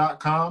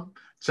gussiemiller.com.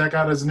 Check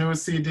out his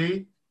newest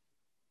CD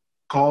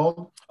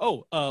called?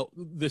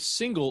 The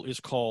single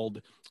is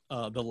called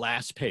The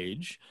Last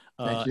Page.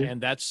 And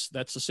that's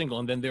the single.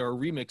 And then there are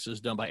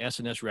remixes done by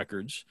SNS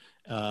Records.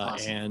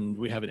 Awesome. And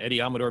we have an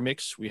Eddie Amador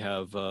mix. We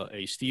have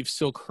a Steve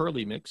Silk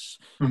Hurley mix.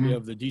 We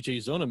have the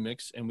DJ Zona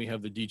mix, and we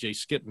have the DJ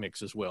Skip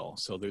mix as well.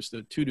 So there's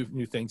the two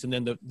new things. And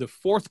then the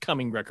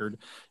forthcoming record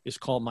is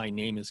called My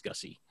Name is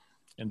Gussie.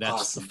 And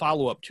that's the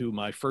follow-up to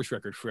my first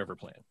record, Forever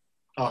Plan.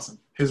 Awesome.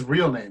 His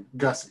real name,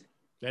 Gussie.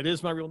 That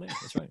is my real name.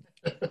 That's right.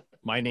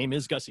 My name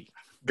is Gussie.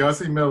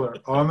 Gussie Miller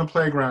on the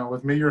playground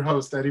with me, your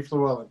host, Eddie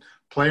Llewellyn.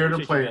 Player to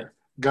player.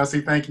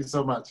 Gussie, thank you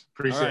so much.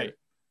 Appreciate it.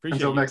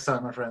 Until next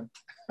time, my friend.